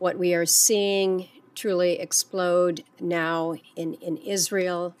 what we are seeing truly explode now in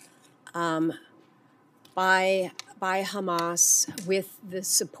Israel by Hamas with the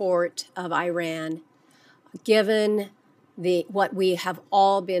support of Iran, given what we have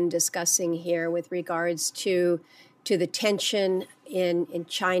all been discussing here with regards to the tension in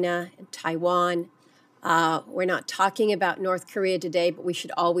China and Taiwan. We're not talking about North Korea today, but we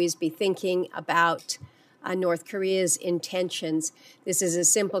should always be thinking about North Korea's intentions. This is a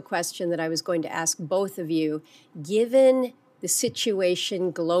simple question that I was going to ask both of you. Given the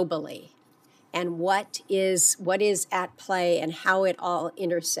situation globally and what is at play and how it all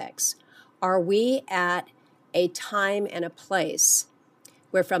intersects, are we at a time and a place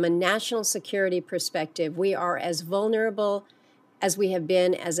where, from a national security perspective, we are as vulnerable as we have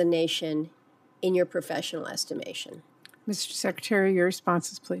been as a nation in your professional estimation? Mr. Secretary, your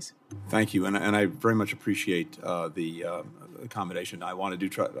responses, please. Thank you, and I very much appreciate the accommodation. I want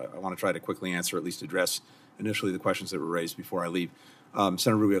to try to quickly answer, at least address initially the questions that were raised before I leave.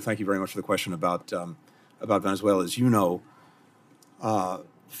 Senator Rubio, thank you very much for the question about Venezuela. As you know,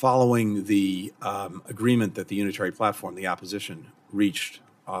 following the agreement that the unitary platform, the opposition, reached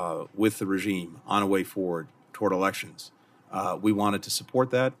with the regime on a way forward toward elections, we wanted to support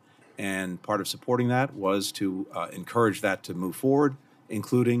that, and part of supporting that was to encourage that to move forward,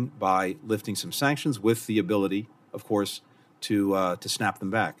 including by lifting some sanctions with the ability, of course, to snap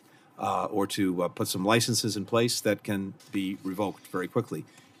them back or to put some licenses in place that can be revoked very quickly.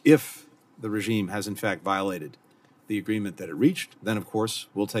 If the regime has, in fact, violated the agreement that it reached, then, of course,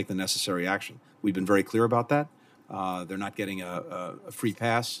 we'll take the necessary action. We've been very clear about that. They're not getting a free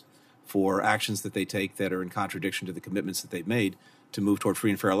pass for actions that they take that are in contradiction to the commitments that they've made to move toward free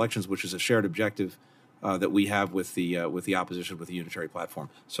and fair elections, which is a shared objective that we have with the opposition with the unitary platform.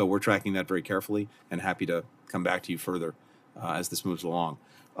 So we're tracking that very carefully and happy to come back to you further as this moves along.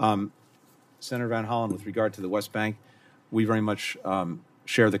 Senator Van Hollen, with regard to the West Bank, we very much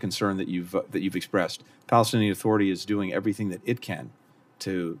share the concern that you've expressed. Palestinian Authority is doing everything that it can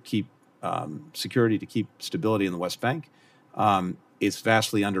to keep security, to keep stability in the West Bank. It's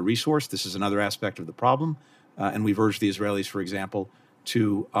vastly under-resourced. This is another aspect of the problem. And we've urged the Israelis, for example,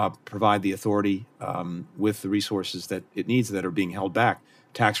 to provide the authority with the resources that it needs that are being held back,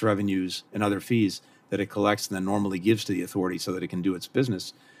 tax revenues and other fees that it collects and then normally gives to the authority so that it can do its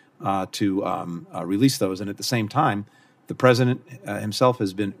business, to release those. And at the same time, the president himself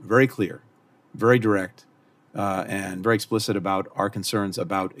has been very clear, very direct, and very explicit about our concerns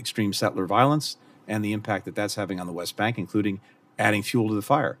about extreme settler violence and the impact that that's having on the West Bank, including adding fuel to the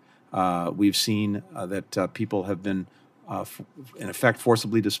fire. We've seen that people have been, in effect,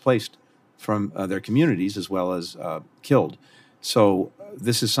 forcibly displaced from their communities as well as killed. So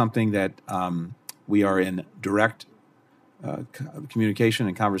this is something that we are in direct communication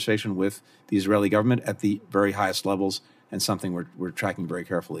and conversation with the Israeli government at the very highest levels, and something we're tracking very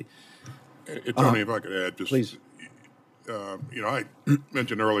carefully. Tony, if I could add, just please. I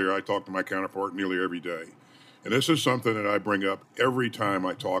mentioned earlier I talk to my counterpart nearly every day. And this is something that I bring up every time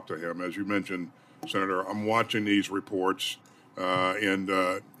I talk to him. As you mentioned, Senator, I'm watching these reports, and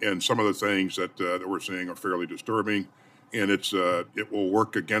some of the things that we're seeing are fairly disturbing, and it will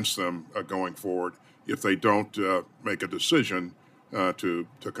work against them going forward if they don't make a decision to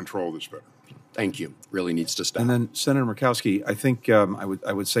control this better. Thank you. Really needs to stop. And then, Senator Murkowski, I think I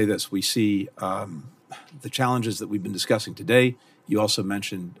would say this: we see the challenges that we've been discussing today. You also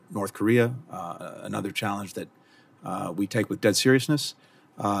mentioned North Korea, another challenge that we take with dead seriousness.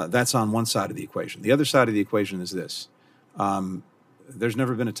 That's on one side of the equation. The other side of the equation is this. There's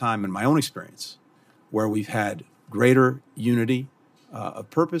never been a time in my own experience where we've had greater unity of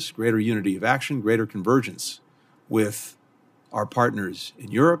purpose, greater unity of action, greater convergence with our partners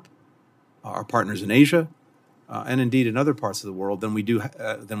in Europe, our partners in Asia, and indeed in other parts of the world than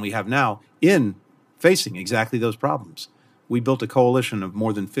we have now in facing exactly those problems. We built a coalition of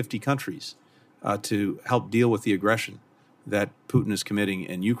more than 50 countries to help deal with the aggression that Putin is committing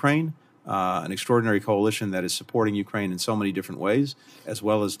in Ukraine, an extraordinary coalition that is supporting Ukraine in so many different ways, as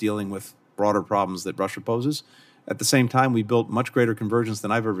well as dealing with broader problems that Russia poses. At the same time, we built much greater convergence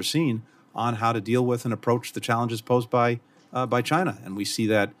than I've ever seen on how to deal with and approach the challenges posed by China. And we see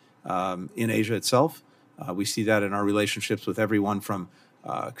that in Asia itself. We see that in our relationships with everyone from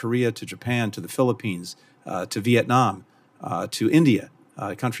Korea to Japan to the Philippines to Vietnam, to India,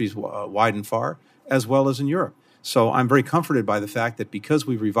 countries wide and far, as well as in Europe. So I'm very comforted by the fact that because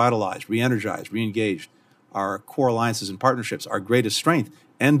we've revitalized, re-energized, re-engaged our core alliances and partnerships, our greatest strength,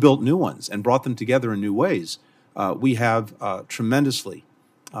 and built new ones and brought them together in new ways, we have tremendously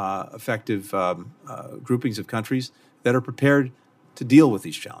effective groupings of countries that are prepared to deal with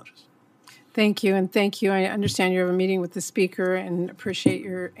these challenges. Thank you, and thank you. I understand you have a meeting with the Speaker and appreciate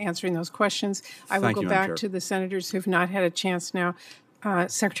your answering those questions. I will go back to the senators who have not had a chance now.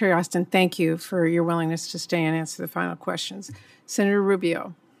 Secretary Austin, thank you for your willingness to stay and answer the final questions. Senator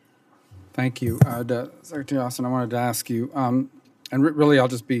Rubio. Thank you. Secretary Austin, I wanted to ask you, and really I'll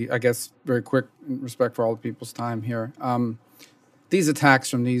just be, I guess, very quick in respect for all the people's time here. These attacks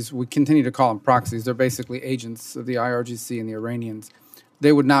from these, we continue to call them proxies. They're basically agents of the IRGC and the Iranians.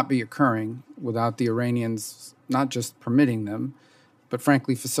 They would not be occurring without the Iranians not just permitting them, but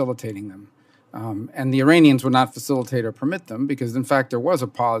frankly facilitating them. And the Iranians would not facilitate or permit them because, in fact, there was a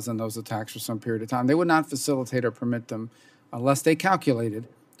pause in those attacks for some period of time. They would not facilitate or permit them unless they calculated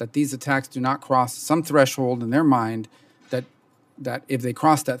that these attacks do not cross some threshold in their mind that if they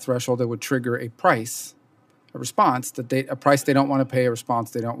cross that threshold, it would trigger a price, a response, a price they don't want to pay, a response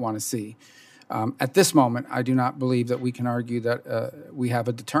they don't want to see. At this moment, I do not believe that we can argue that we have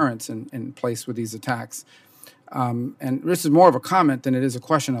a deterrence in place with these attacks. And this is more of a comment than it is a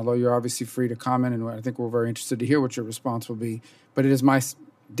question, although you're obviously free to comment, and I think we're very interested to hear what your response will be. But it is my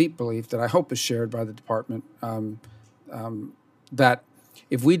deep belief that I hope is shared by the department that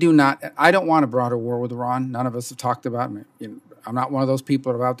if we do not, I don't want a broader war with Iran. None of us have talked about it. I'm not one of those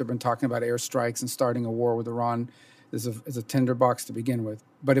people that have out there been talking about airstrikes and starting a war with Iran. This is a tinderbox to begin with.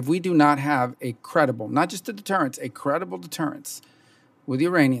 But if we do not have a credible, not just a deterrence, a credible deterrence with the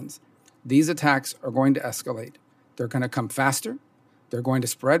Iranians, these attacks are going to escalate. They're going to come faster. They're going to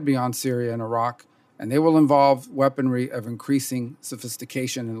spread beyond Syria and Iraq, and they will involve weaponry of increasing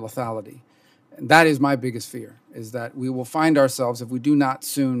sophistication and lethality. And that is my biggest fear, is that we will find ourselves, if we do not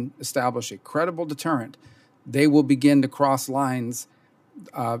soon establish a credible deterrent, they will begin to cross lines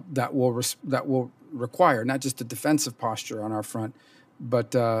that will require not just a defensive posture on our front,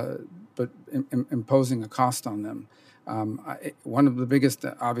 but imposing a cost on them. One of the biggest,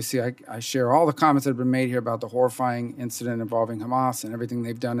 obviously, I share all the comments that have been made here about the horrifying incident involving Hamas and everything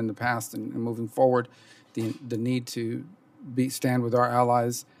they've done in the past and moving forward, the need to stand with our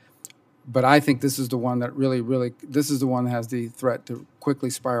allies. But I think this is the one that this is the one that has the threat to quickly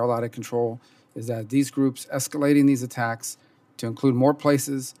spiral out of control, is that these groups escalating these attacks to include more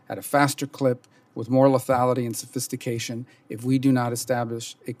places at a faster clip with more lethality and sophistication if we do not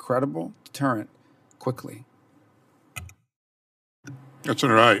establish a credible deterrent quickly.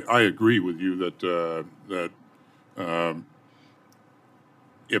 Senator, I agree with you that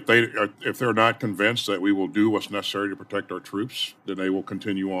if they're not convinced that we will do what's necessary to protect our troops, then they will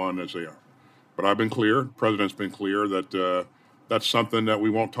continue on as they are. But I've been clear, the President's been clear that that's something that we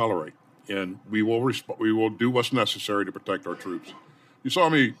won't tolerate, and we will do what's necessary to protect our troops. You saw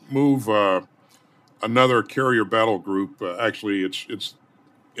me move another carrier battle group. Actually, it's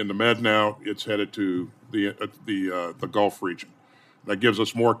in the Med now. It's headed to the Gulf region. That gives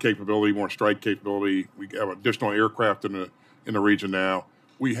us more capability, more strike capability. We have additional aircraft in the region now.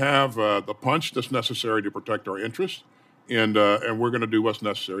 We have the punch that's necessary to protect our interests, and we're going to do what's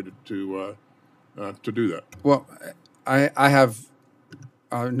necessary to do that. Well, I have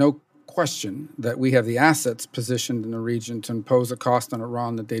no question that we have the assets positioned in the region to impose a cost on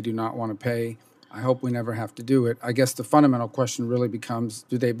Iran that they do not want to pay. I hope we never have to do it. I guess the fundamental question really becomes,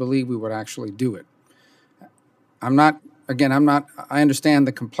 do they believe we would actually do it? I understand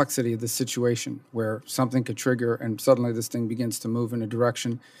the complexity of the situation where something could trigger and suddenly this thing begins to move in a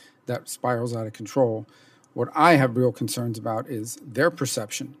direction that spirals out of control. What I have real concerns about is their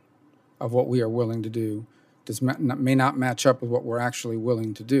perception of what we are willing to do may not match up with what we're actually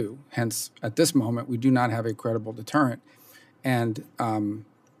willing to do. Hence, at this moment, we do not have a credible deterrent. And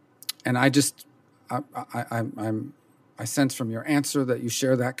I sense from your answer that you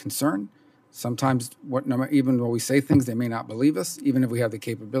share that concern. Sometimes, even when we say things, they may not believe us, even if we have the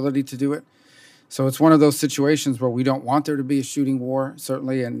capability to do it. So it's one of those situations where we don't want there to be a shooting war,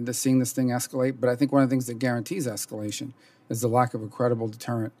 certainly, and seeing this thing escalate. But I think one of the things that guarantees escalation is the lack of a credible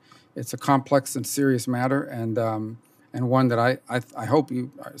deterrent. It's a complex and serious matter, and one that I hope it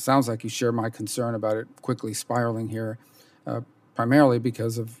sounds like you share my concern about it quickly spiraling here, primarily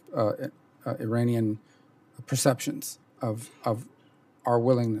because of Iranian perceptions of our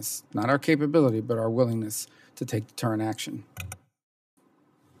willingness, not our capability, but our willingness to take deterrent action.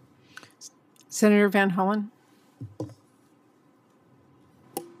 Senator Van Hollen.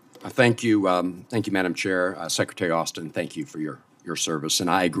 Thank you, Madam Chair. Secretary Austin, thank you for your service. And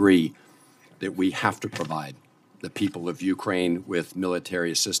I agree that we have to provide the people of Ukraine with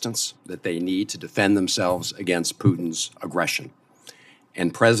military assistance that they need to defend themselves against Putin's aggression.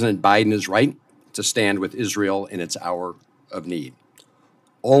 And President Biden is right to stand with Israel in its hour of need.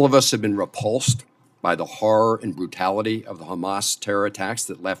 All of us have been repulsed by the horror and brutality of the Hamas terror attacks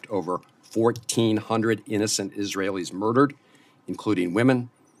that left over 1,400 innocent Israelis murdered, including women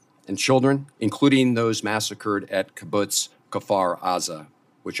and children, including those massacred at Kibbutz Kfar Aza,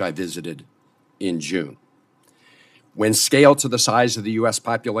 which I visited in June. When scaled to the size of the U.S.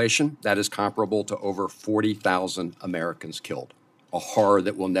 population, that is comparable to over 40,000 Americans killed, a horror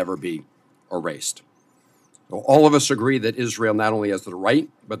that will never be erased. All of us agree that Israel not only has the right,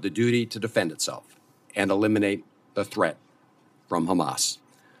 but the duty to defend itself and eliminate the threat from Hamas.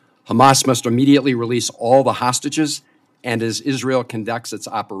 Hamas must immediately release all the hostages, and as Israel conducts its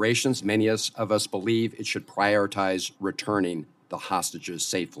operations, many of us believe it should prioritize returning the hostages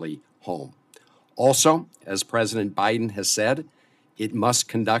safely home. Also, as President Biden has said, it must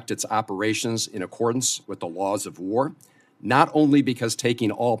conduct its operations in accordance with the laws of war, not only because taking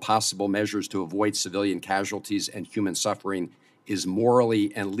all possible measures to avoid civilian casualties and human suffering is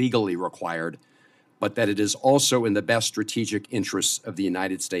morally and legally required, but that it is also in the best strategic interests of the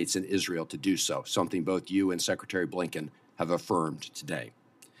United States and Israel to do so, something both you and Secretary Blinken have affirmed today.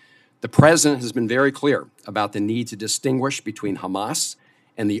 The President has been very clear about the need to distinguish between Hamas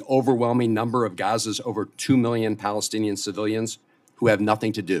and the overwhelming number of Gaza's over 2 million Palestinian civilians who have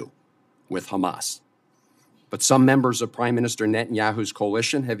nothing to do with Hamas. But some members of Prime Minister Netanyahu's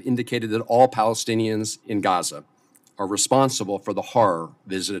coalition have indicated that all Palestinians in Gaza are responsible for the horror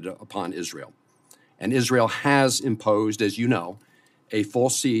visited upon Israel. And Israel has imposed, as you know, a full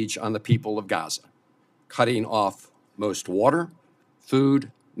siege on the people of Gaza, cutting off most water, food,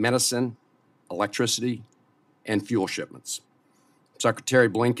 medicine, electricity, and fuel shipments. Secretary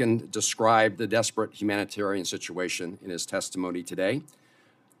Blinken described the desperate humanitarian situation in his testimony today,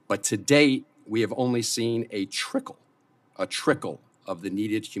 but to date, we have only seen a trickle of the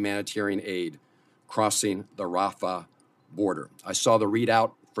needed humanitarian aid crossing the Rafah border. I saw the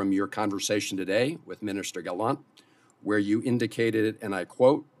readout from your conversation today with Minister Gallant, where you indicated, and I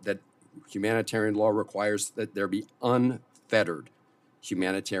quote, that humanitarian law requires that there be unfettered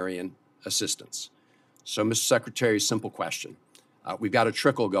humanitarian assistance. So, Mr. Secretary, simple question. We've got a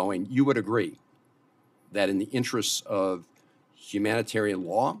trickle going. You would agree that in the interests of humanitarian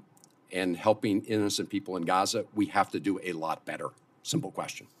law and helping innocent people in Gaza, we have to do a lot better? Simple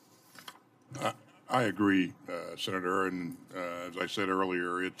question. I agree, Senator, and as I said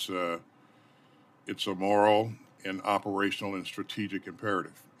earlier, it's a moral and operational and strategic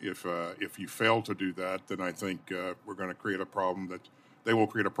imperative. If you fail to do that, then I think we're going to create a problem that they will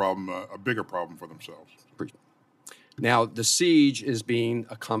create a bigger problem for themselves. Now, the siege is being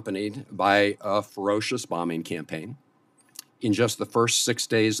accompanied by a ferocious bombing campaign. In just the first 6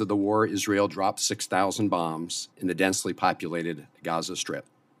 days of the war, Israel dropped 6,000 bombs in the densely populated Gaza Strip.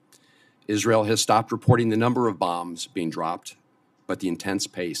 Israel has stopped reporting the number of bombs being dropped, but the intense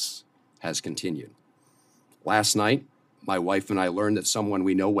pace has continued. Last night, my wife and I learned that someone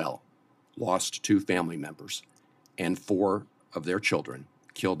we know well lost 2 family members and 4 of their children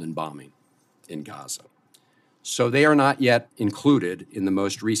killed in bombing in Gaza. So they are not yet included in the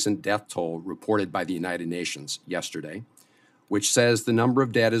most recent death toll reported by the United Nations yesterday, which says the number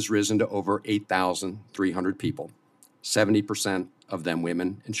of dead has risen to over 8,300 people, 70% of them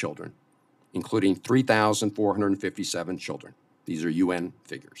women and children, including 3,457 children. These are UN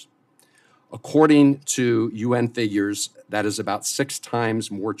figures. According to UN figures, that is about 6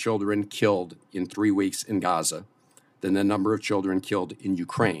 times more children killed in 3 weeks in Gaza than the number of children killed in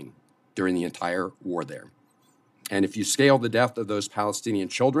Ukraine during the entire war there. And if you scale the death of those Palestinian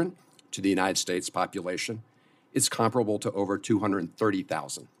children to the United States population, it's comparable to over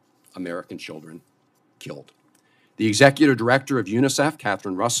 230,000 American children killed. The executive director of UNICEF,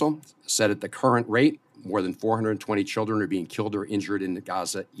 Catherine Russell, said at the current rate, more than 420 children are being killed or injured in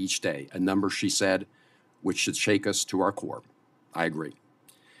Gaza each day, a number, she said, which should shake us to our core. I agree.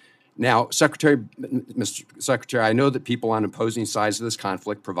 Now, Mr. Secretary, I know that people on opposing sides of this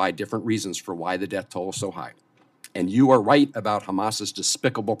conflict provide different reasons for why the death toll is so high. And you are right about Hamas's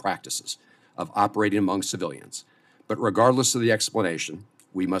despicable practices of operating among civilians. But regardless of the explanation,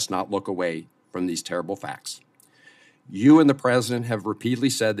 we must not look away from these terrible facts. You and the President have repeatedly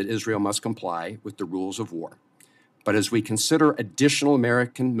said that Israel must comply with the rules of war. But as we consider additional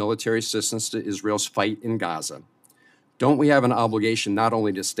American military assistance to Israel's fight in Gaza, don't we have an obligation not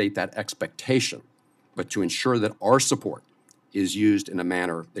only to state that expectation, but to ensure that our support is used in a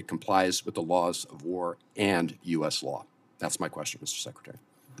manner that complies with the laws of war and U.S. law? That's my question, Mr. Secretary.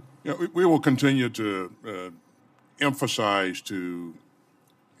 Yeah, we will continue to emphasize to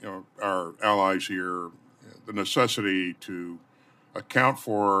our allies here the necessity to account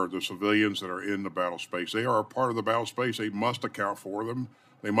for the civilians that are in the battle space. They are a part of the battle space. They must account for them.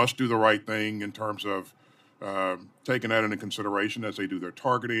 They must do the right thing in terms of taking that into consideration as they do their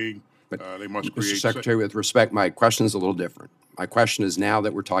targeting. They must create. Mr. Secretary, with respect, my question is a little different. My question is, now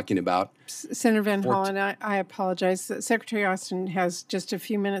that we're talking about Senator Van Hollen, I apologize. Secretary Austin has just a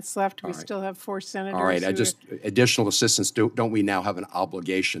few minutes left. We still have 4 senators. All right, additional assistance, don't we now have an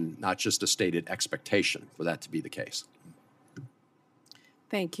obligation, not just a stated expectation, for that to be the case?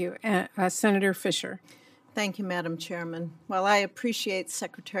 Thank you. Senator Fisher. Thank you, Madam Chairman. While I appreciate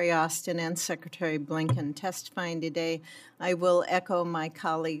Secretary Austin and Secretary Blinken testifying today, I will echo my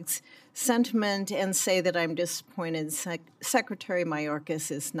colleagues' sentiment and say that I'm disappointed Secretary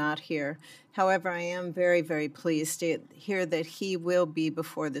Mayorkas is not here. However, I am very, very pleased to hear that he will be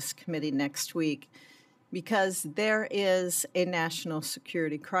before this committee next week, because there is a national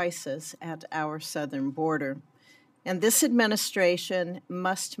security crisis at our southern border. And this administration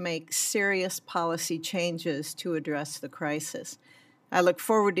must make serious policy changes to address the crisis. I look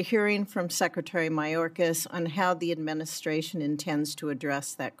forward to hearing from Secretary Mayorkas on how the administration intends to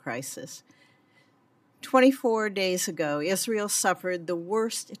address that crisis. 24 days ago, Israel suffered the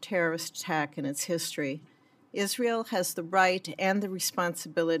worst terrorist attack in its history. Israel has the right and the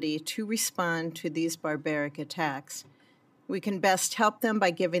responsibility to respond to these barbaric attacks. We can best help them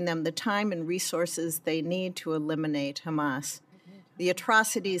by giving them the time and resources they need to eliminate Hamas. The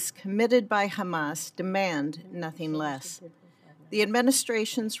atrocities committed by Hamas demand nothing less. The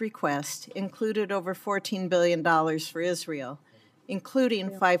administration's request included over $14 billion for Israel,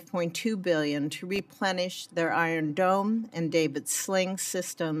 including $5.2 billion to replenish their Iron Dome and David Sling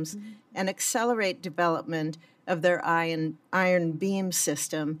systems and accelerate development of their Iron Beam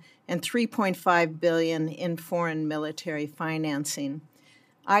system, and $3.5 billion in foreign military financing.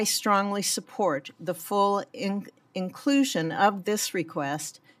 I strongly support the full inclusion of this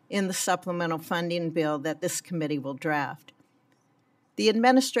request in the supplemental funding bill that this committee will draft. The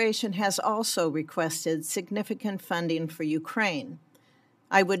administration has also requested significant funding for Ukraine.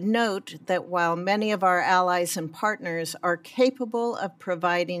 I would note that while many of our allies and partners are capable of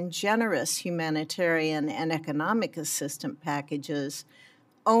providing generous humanitarian and economic assistance packages,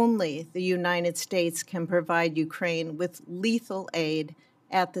 only the United States can provide Ukraine with lethal aid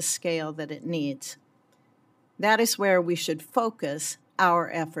at the scale that it needs. That is where we should focus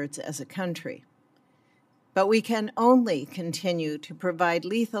our efforts as a country. But we can only continue to provide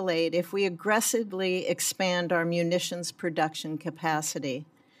lethal aid if we aggressively expand our munitions production capacity.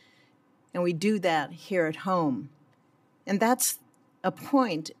 And we do that here at home. And that's a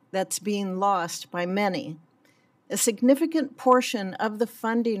point that's being lost by many. A significant portion of the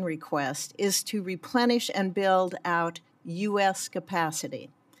funding request is to replenish and build out U.S. capacity.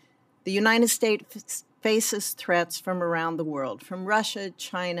 The United States faces threats from around the world, from Russia,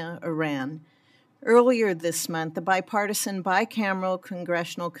 China, Iran. Earlier this month, the bipartisan bicameral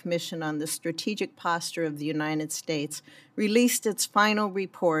Congressional Commission on the Strategic Posture of the United States released its final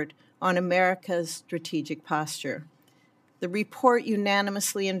report on America's strategic posture. The report,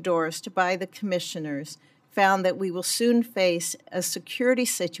 unanimously endorsed by the commissioners, found that we will soon face a security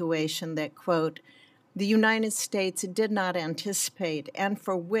situation that, quote, the United States did not anticipate and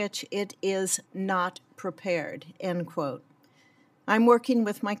for which it is not prepared, end quote. I'm working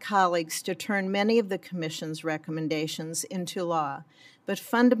with my colleagues to turn many of the Commission's recommendations into law, but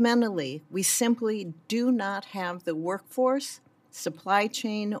fundamentally, we simply do not have the workforce, supply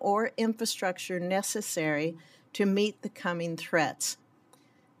chain, or infrastructure necessary to meet the coming threats.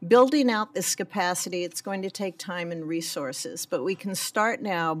 Building out this capacity, it's going to take time and resources, but we can start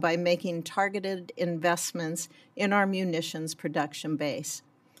now by making targeted investments in our munitions production base.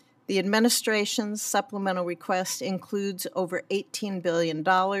 The administration's supplemental request includes over $18 billion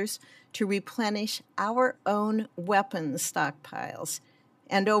to replenish our own weapons stockpiles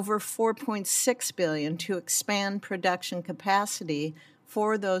and over $4.6 billion to expand production capacity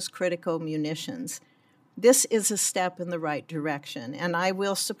for those critical munitions. This is a step in the right direction, and I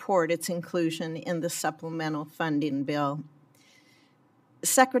will support its inclusion in the supplemental funding bill.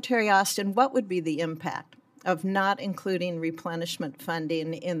 Secretary Austin, what would be the impact of not including replenishment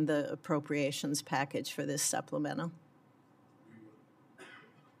funding in the appropriations package for this supplemental?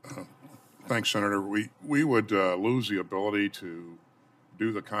 Thanks, Senator. We would lose the ability to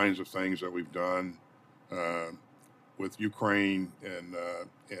do the kinds of things that we've done with Ukraine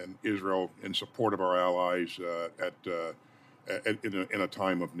and Israel in support of our allies in a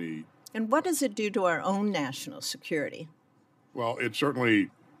time of need. And what does it do to our own national security? Well, it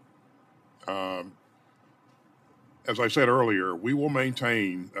certainly, as I said earlier, we will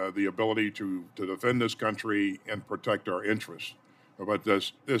maintain the ability to defend this country and protect our interests. But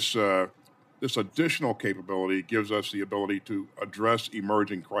this additional capability gives us the ability to address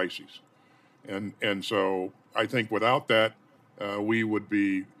emerging crises. And so I think without that, we would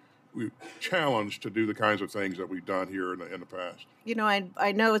be challenged to do the kinds of things that we've done here in the past. You know,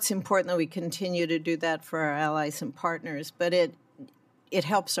 I know it's important that we continue to do that for our allies and partners, but it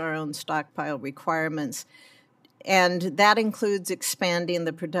helps our own stockpile requirements. And that includes expanding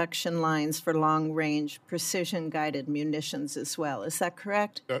the production lines for long-range, precision-guided munitions as well. Is that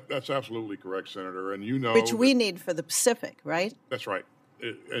correct? That's absolutely correct, Senator. And you know, which we need for the Pacific, right? That's right.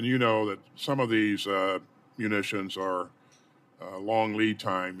 And you know that some of these munitions are long lead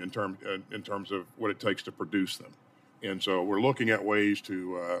time in terms of what it takes to produce them. And so we're looking at ways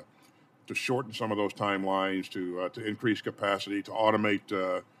to shorten some of those timelines, to increase capacity, to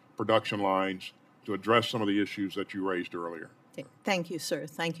automate production lines, to address some of the issues that you raised earlier. Thank you, sir.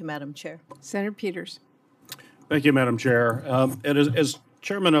 Thank you, Madam Chair. Senator Peters. Thank you, Madam Chair. As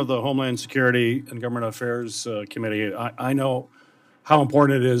chairman of the Homeland Security and Government Affairs Committee, I know how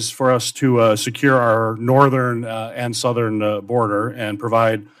important it is for us to secure our northern and southern border and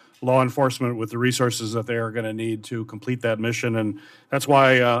provide law enforcement with the resources that they are going to need to complete that mission. And that's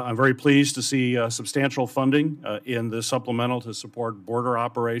why I'm very pleased to see substantial funding in the supplemental to support border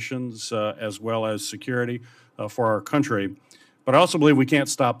operations as well as security for our country. But I also believe we can't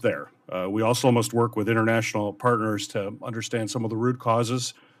stop there. We also must work with international partners to understand some of the root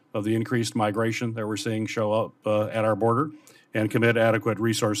causes of the increased migration that we're seeing show up at our border and commit adequate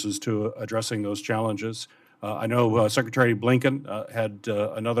resources to addressing those challenges. I know Secretary Blinken had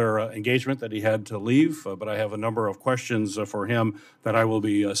another engagement that he had to leave, but I have a number of questions for him that I will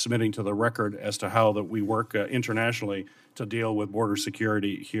be submitting to the record as to how that we work internationally to deal with border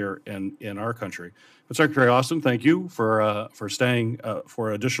security here in our country. But Secretary Austin, thank you for staying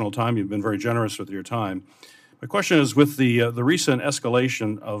for additional time. You've been very generous with your time. My question is, with the recent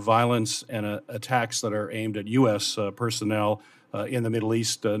escalation of violence and attacks that are aimed at U.S. Personnel in the Middle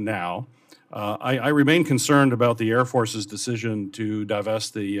East now, I remain concerned about the Air Force's decision to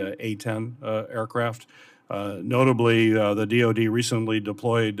divest the A-10 aircraft. Notably, the DoD recently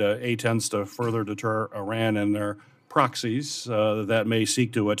deployed A-10s to further deter Iran and their proxies that may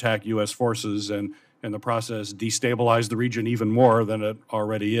seek to attack U.S. forces and, in the process, destabilize the region even more than it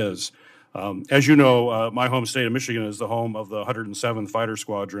already is. As you know, my home state of Michigan is the home of the 107th Fighter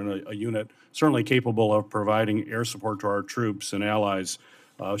Squadron, a unit certainly capable of providing air support to our troops and allies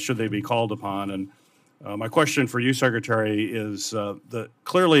should they be called upon. And my question for you, Secretary, is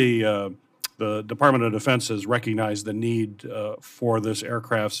clearly the Department of Defense has recognized the need for this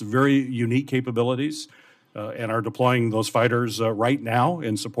aircraft's very unique capabilities and are deploying those fighters right now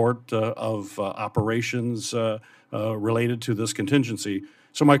in support of operations related to this contingency.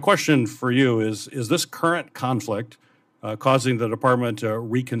 So my question for you is this current conflict causing the department to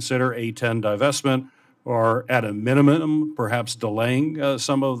reconsider A-10 divestment, or at a minimum, perhaps delaying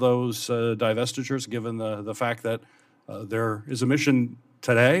some of those divestitures, given the fact that there is a mission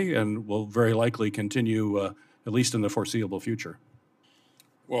today and will very likely continue at least in the foreseeable future?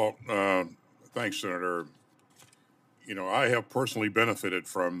 Well, thanks, Senator. You know, I have personally benefited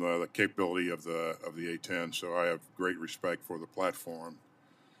from the capability of the A-10, so I have great respect for the platform.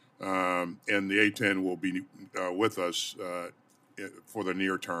 And the A-10 will be with us for the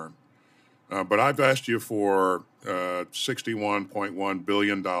near term. But I've asked you for $61.1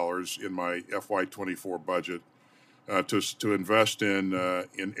 billion in my FY24 budget to invest in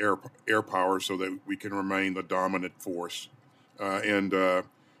air power so that we can remain the dominant force. And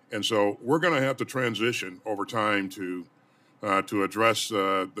so we're going to have to transition over time to address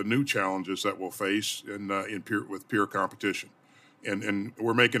the new challenges that we'll face with peer competition. And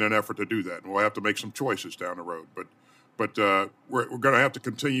we're making an effort to do that. And we'll have to make some choices down the road. But we're going to have to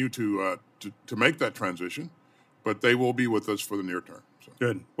continue to make that transition. But they will be with us for the near term. So.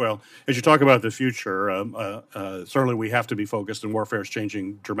 Good. Well, as you talk about the future, certainly we have to be focused, and warfare is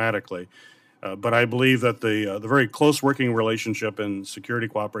changing dramatically. But I believe that the very close working relationship and security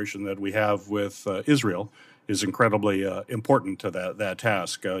cooperation that we have with Israel is incredibly important to that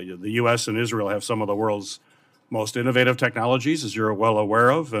task. The U.S. and Israel have some of the world's most innovative technologies, as you're well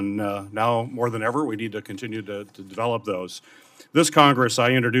aware of, and now more than ever, we need to continue to develop those. This Congress, I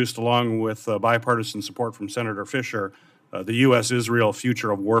introduced, along with bipartisan support from Senator Fisher, the U.S.-Israel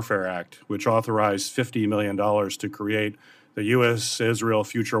Future of Warfare Act, which authorized $50 million to create the U.S.-Israel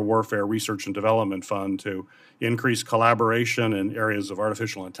Future Warfare Research and Development Fund to increase collaboration in areas of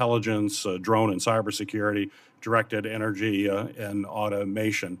artificial intelligence, drone and cybersecurity, directed energy, and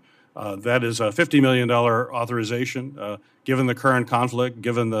automation. That is a $50 million authorization. Given the current conflict,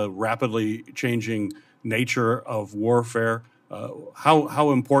 given the rapidly changing nature of warfare,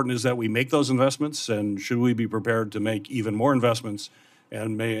 how important is that we make those investments, and should we be prepared to make even more investments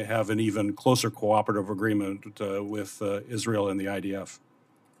and may have an even closer cooperative agreement with Israel and the IDF?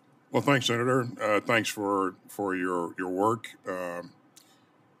 Well, thanks, Senator. Thanks for your work.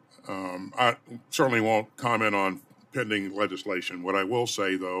 I certainly won't comment on pending legislation. What I will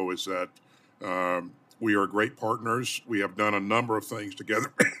say, though, is that we are great partners. We have done a number of things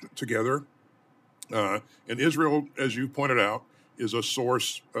together. And Israel, as you pointed out, is a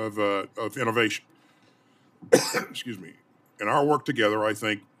source of innovation. Excuse me. And our work together, I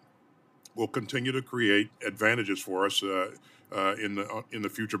think, will continue to create advantages for us in the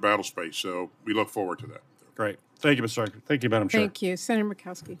future battle space. So we look forward to that. Great. Thank you, Mr. Secretary. Thank you, Madam Chair. Thank you. Senator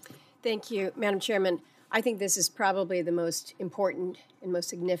Murkowski. Thank you, Madam Chairman. I think this is probably the most important and most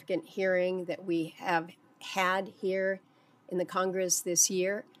significant hearing that we have had here in the Congress this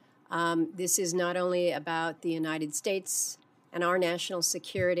year. This is not only about the United States and our national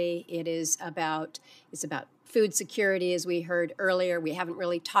security. It's about food security, as we heard earlier. We haven't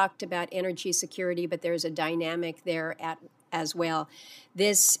really talked about energy security, but there's a dynamic there as well.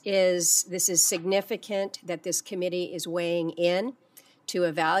 This is significant that this committee is weighing in to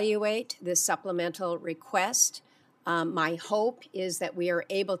evaluate this supplemental request. My hope is that we are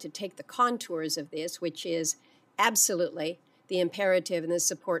able to take the contours of this, which is absolutely the imperative and the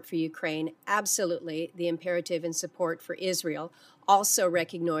support for Ukraine, absolutely the imperative and support for Israel, also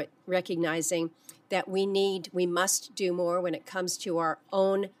recognizing that we must do more when it comes to our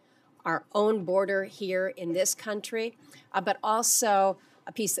own border here in this country, but also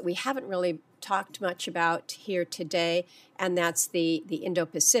a piece that we haven't really talked much about here today, and that's the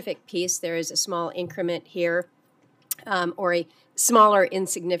Indo-Pacific piece. There is a small increment here, or a smaller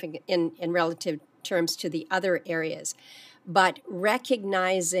insignificant in relative terms to the other areas. But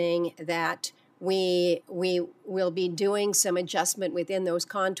recognizing that we will be doing some adjustment within those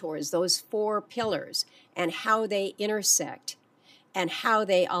contours, those 4 pillars, and how they intersect and how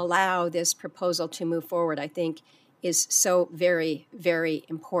they allow this proposal to move forward, I think is so very, very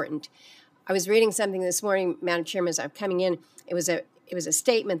important. I was reading something this morning, Madam Chairman, as I'm coming in. It was a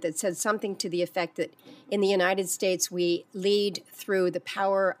statement that said something to the effect that in the United States we lead through the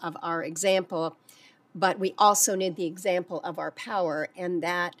power of our example, but we also need the example of our power, and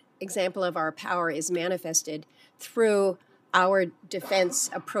that example of our power is manifested through our defense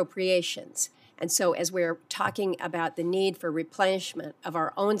appropriations. And so as we're talking about the need for replenishment of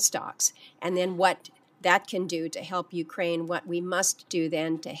our own stocks, and then what that can do to help Ukraine, what we must do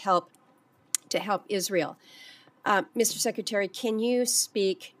then to help Israel. Mr. Secretary, can you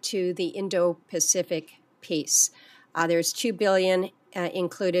speak to the Indo-Pacific piece? There's $2 billion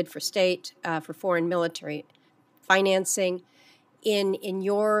included for state, for foreign military financing. In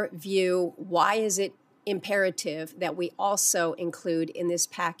your view, why is it imperative that we also include in this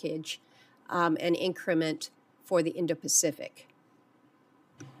package an increment for the Indo-Pacific?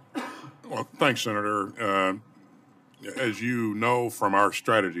 Well, thanks, Senator. As you know from our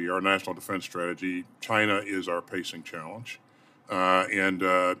strategy, our national defense strategy, China is our pacing challenge. And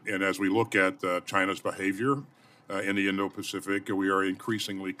as we look at China's behavior in the Indo-Pacific, we are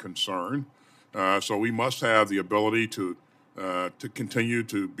increasingly concerned. So we must have the ability to continue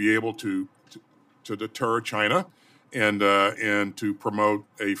to be able to deter China and to promote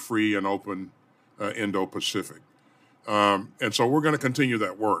a free and open Indo-Pacific. And so we're going to continue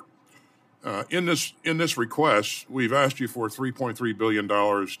that work. In this request, we've asked you for $3.3 billion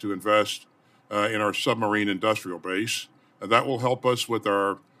to invest in our submarine industrial base. That will help us with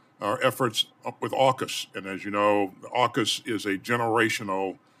our efforts with AUKUS. And as you know, AUKUS is a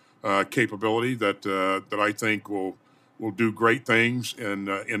generational capability that I think will do great things in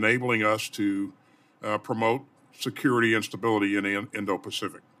enabling us to promote security and stability in the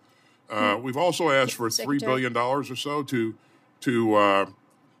Indo-Pacific. We've also asked for $3 billion or so to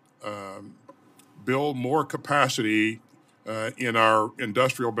build more capacity in our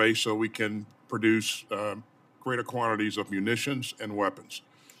industrial base so we can produce greater quantities of munitions and weapons.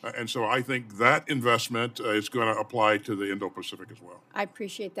 And so I think that investment is going to apply to the Indo-Pacific as well. I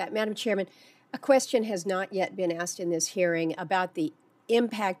appreciate that. Madam Chairman, a question has not yet been asked in this hearing about the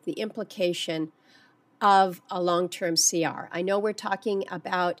impact, the implication of a long-term CR. I know we're talking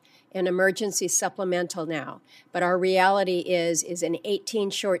about an emergency supplemental now, but our reality is in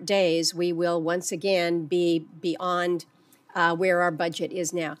 18 short days, we will once again be beyond where our budget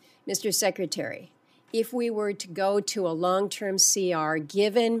is now. Mr. Secretary, if we were to go to a long-term CR,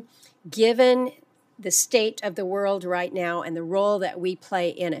 given the state of the world right now and the role that we play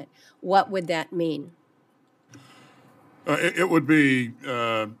in it, what would that mean? It would be...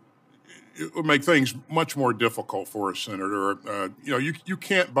 it would make things much more difficult for us, Senator. You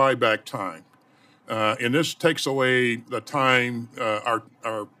can't buy back time, and this takes away the time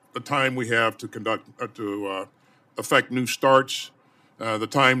the time we have to affect new starts, the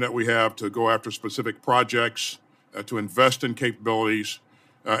time that we have to go after specific projects, to invest in capabilities,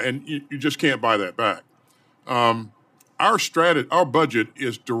 and you just can't buy that back. Our budget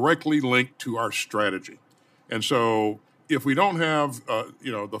is directly linked to our strategy, and so if we don't have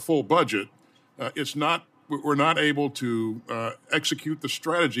the full budget, we're not able to execute the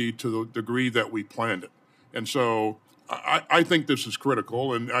strategy to the degree that we planned it. And so I think this is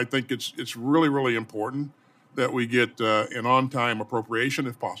critical, and I think it's really, really important that we get an on-time appropriation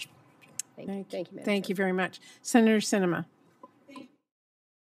if possible. Thank you, Madam Thank you very much. Senator Sinema.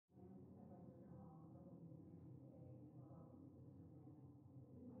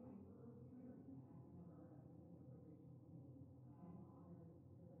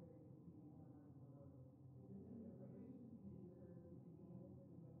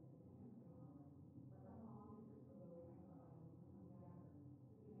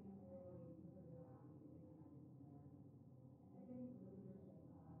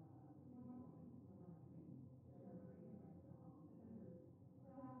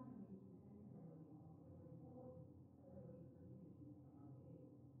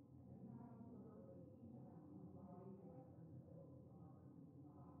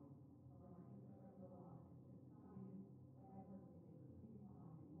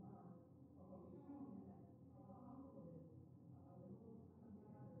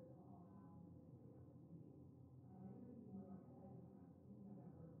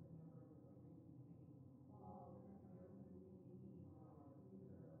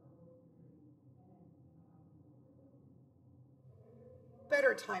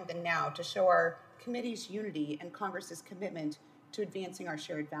 Better time than now to show our committee's unity and Congress's commitment to advancing our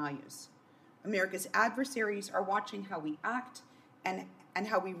shared values. America's adversaries are watching how we act and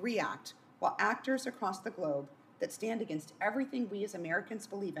how we react, while actors across the globe that stand against everything we as Americans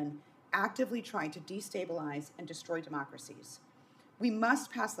believe in actively try to destabilize and destroy democracies. We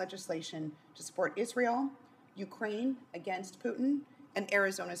must pass legislation to support Israel, Ukraine against Putin, and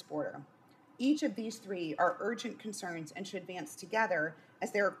Arizona's border. Each of these three are urgent concerns and should advance together,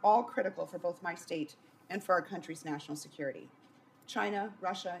 as they are all critical for both my state and for our country's national security. China,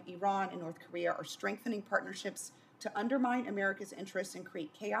 Russia, Iran, and North Korea are strengthening partnerships to undermine America's interests and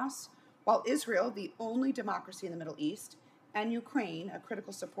create chaos, while Israel, the only democracy in the Middle East, and Ukraine, a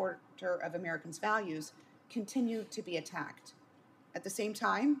critical supporter of Americans' values, continue to be attacked. At the same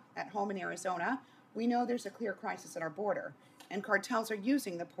time, at home in Arizona, we know there's a clear crisis at our border, and cartels are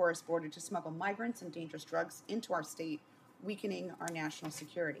using the porous border to smuggle migrants and dangerous drugs into our state, weakening our national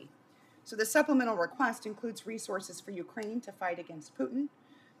security. So the supplemental request includes resources for Ukraine to fight against Putin,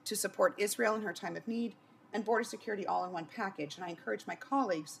 to support Israel in her time of need, and border security all in one package. And I encourage my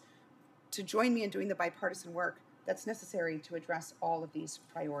colleagues to join me in doing the bipartisan work that's necessary to address all of these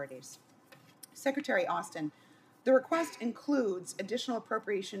priorities. Secretary Austin, the request includes additional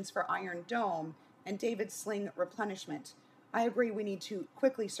appropriations for Iron Dome and David Sling replenishment. I agree we need to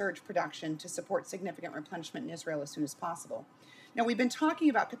quickly surge production to support significant replenishment in Israel as soon as possible. Now, we've been talking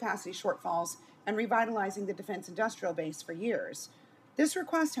about capacity shortfalls and revitalizing the defense industrial base for years. This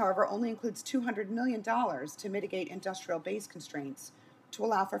request, however, only includes $200 million to mitigate industrial base constraints to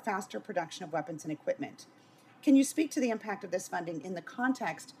allow for faster production of weapons and equipment. Can you speak to the impact of this funding in the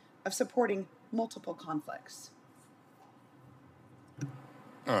context of supporting multiple conflicts?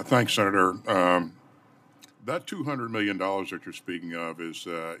 Thanks, Senator. That $200 million that you're speaking of is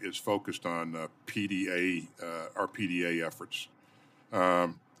focused on our PDA efforts.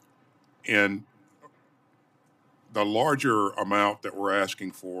 And the larger amount that we're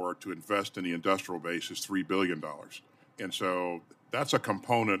asking for to invest in the industrial base is $3 billion. And so that's a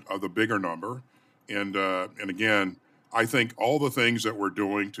component of the bigger number. And again, I think all the things that we're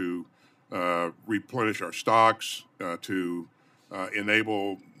doing to replenish our stocks, to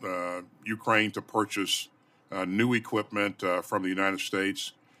enable Ukraine to purchase new equipment from the United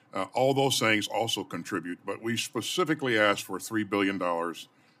States, all those things also contribute. But we specifically asked for $3 billion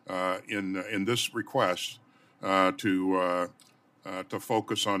in this request to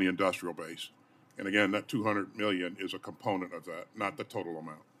focus on the industrial base. And again, that $200 million is a component of that, not the total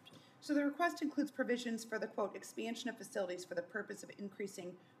amount. So the request includes provisions for the, quote, expansion of facilities for the purpose of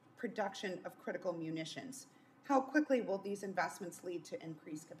increasing production of critical munitions. How quickly will these investments lead to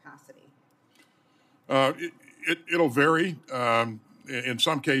increased capacity? It'll vary. In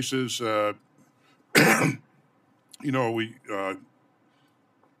some cases,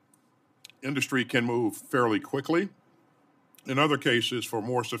 industry can move fairly quickly. In other cases, for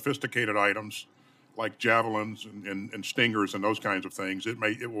more sophisticated items like javelins and stingers and those kinds of things,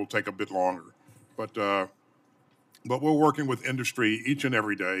 it will take a bit longer. But we're working with industry each and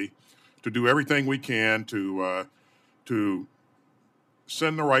every day to do everything we can to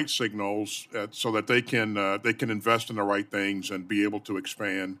send the right signals so that they can invest in the right things and be able to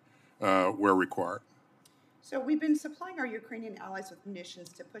expand where required. So we've been supplying our Ukrainian allies with munitions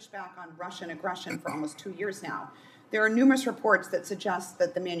to push back on Russian aggression for almost 2 years now. There are numerous reports that suggest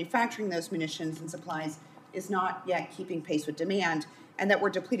that the manufacturing of those munitions and supplies is not yet keeping pace with demand, and that we're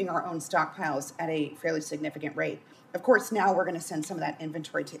depleting our own stockpiles at a fairly significant rate. Of course, now we're going to send some of that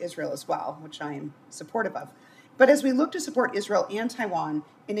inventory to Israel as well, which I am supportive of. But as we look to support Israel and Taiwan,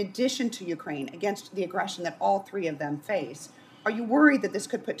 in addition to Ukraine, against the aggression that all three of them face, are you worried that this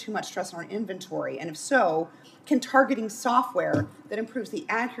could put too much stress on our inventory? And if so, can targeting software that improves the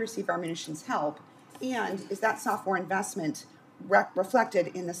accuracy of our munitions help? And is that software investment reflected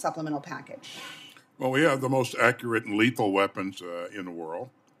in the supplemental package? Well, we have the most accurate and lethal weapons in the world.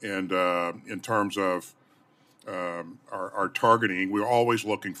 And in terms of our targeting, we're always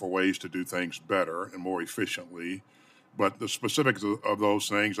looking for ways to do things better and more efficiently. But the specifics of those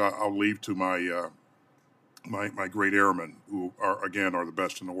things, I'll leave to my great airmen, who are the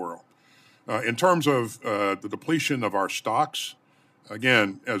best in the world. In terms of the depletion of our stocks,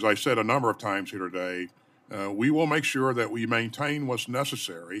 again, as I said a number of times here today, we will make sure that we maintain what's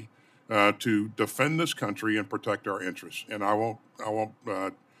necessary to defend this country and protect our interests. And I won't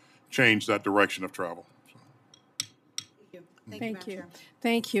change that direction of travel. Thank you.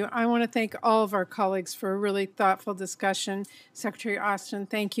 Thank you. I want to thank all of our colleagues for a really thoughtful discussion. Secretary Austin,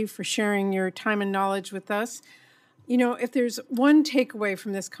 thank you for sharing your time and knowledge with us. You know, if there's one takeaway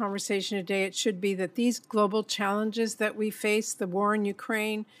from this conversation today, it should be that these global challenges that we face, the war in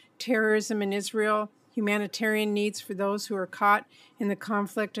Ukraine, terrorism in Israel, humanitarian needs for those who are caught in the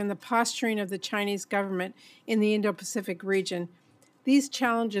conflict, and the posturing of the Chinese government in the Indo-Pacific region. These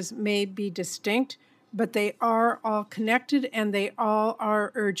challenges may be distinct, but they are all connected and they all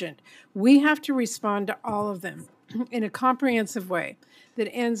are urgent. We have to respond to all of them in a comprehensive way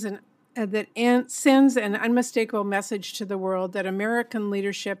that sends an unmistakable message to the world that American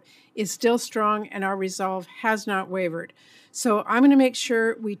leadership is still strong and our resolve has not wavered. So I'm going to make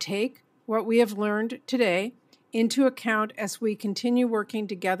sure we take what we have learned today into account as we continue working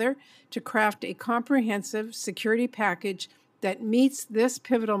together to craft a comprehensive security package that meets this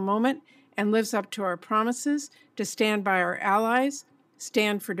pivotal moment and lives up to our promises to stand by our allies,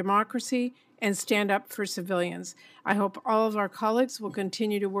 stand for democracy, and stand up for civilians. I hope all of our colleagues will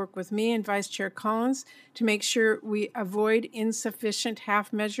continue to work with me and Vice Chair Collins to make sure we avoid insufficient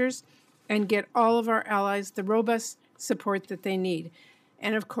half measures and get all of our allies the robust support that they need.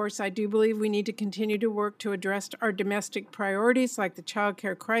 And of course, I do believe we need to continue to work to address our domestic priorities like the child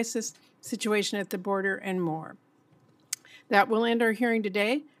care crisis, situation at the border, and more. That will end our hearing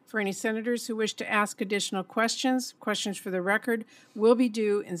today. For any senators who wish to ask additional questions for the record will be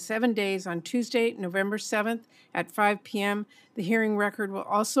due in 7 days on Tuesday, November 7th at 5 p.m. The hearing record will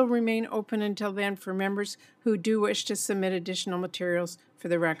also remain open until then for members who do wish to submit additional materials for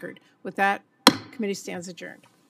the record. With that, committee stands adjourned.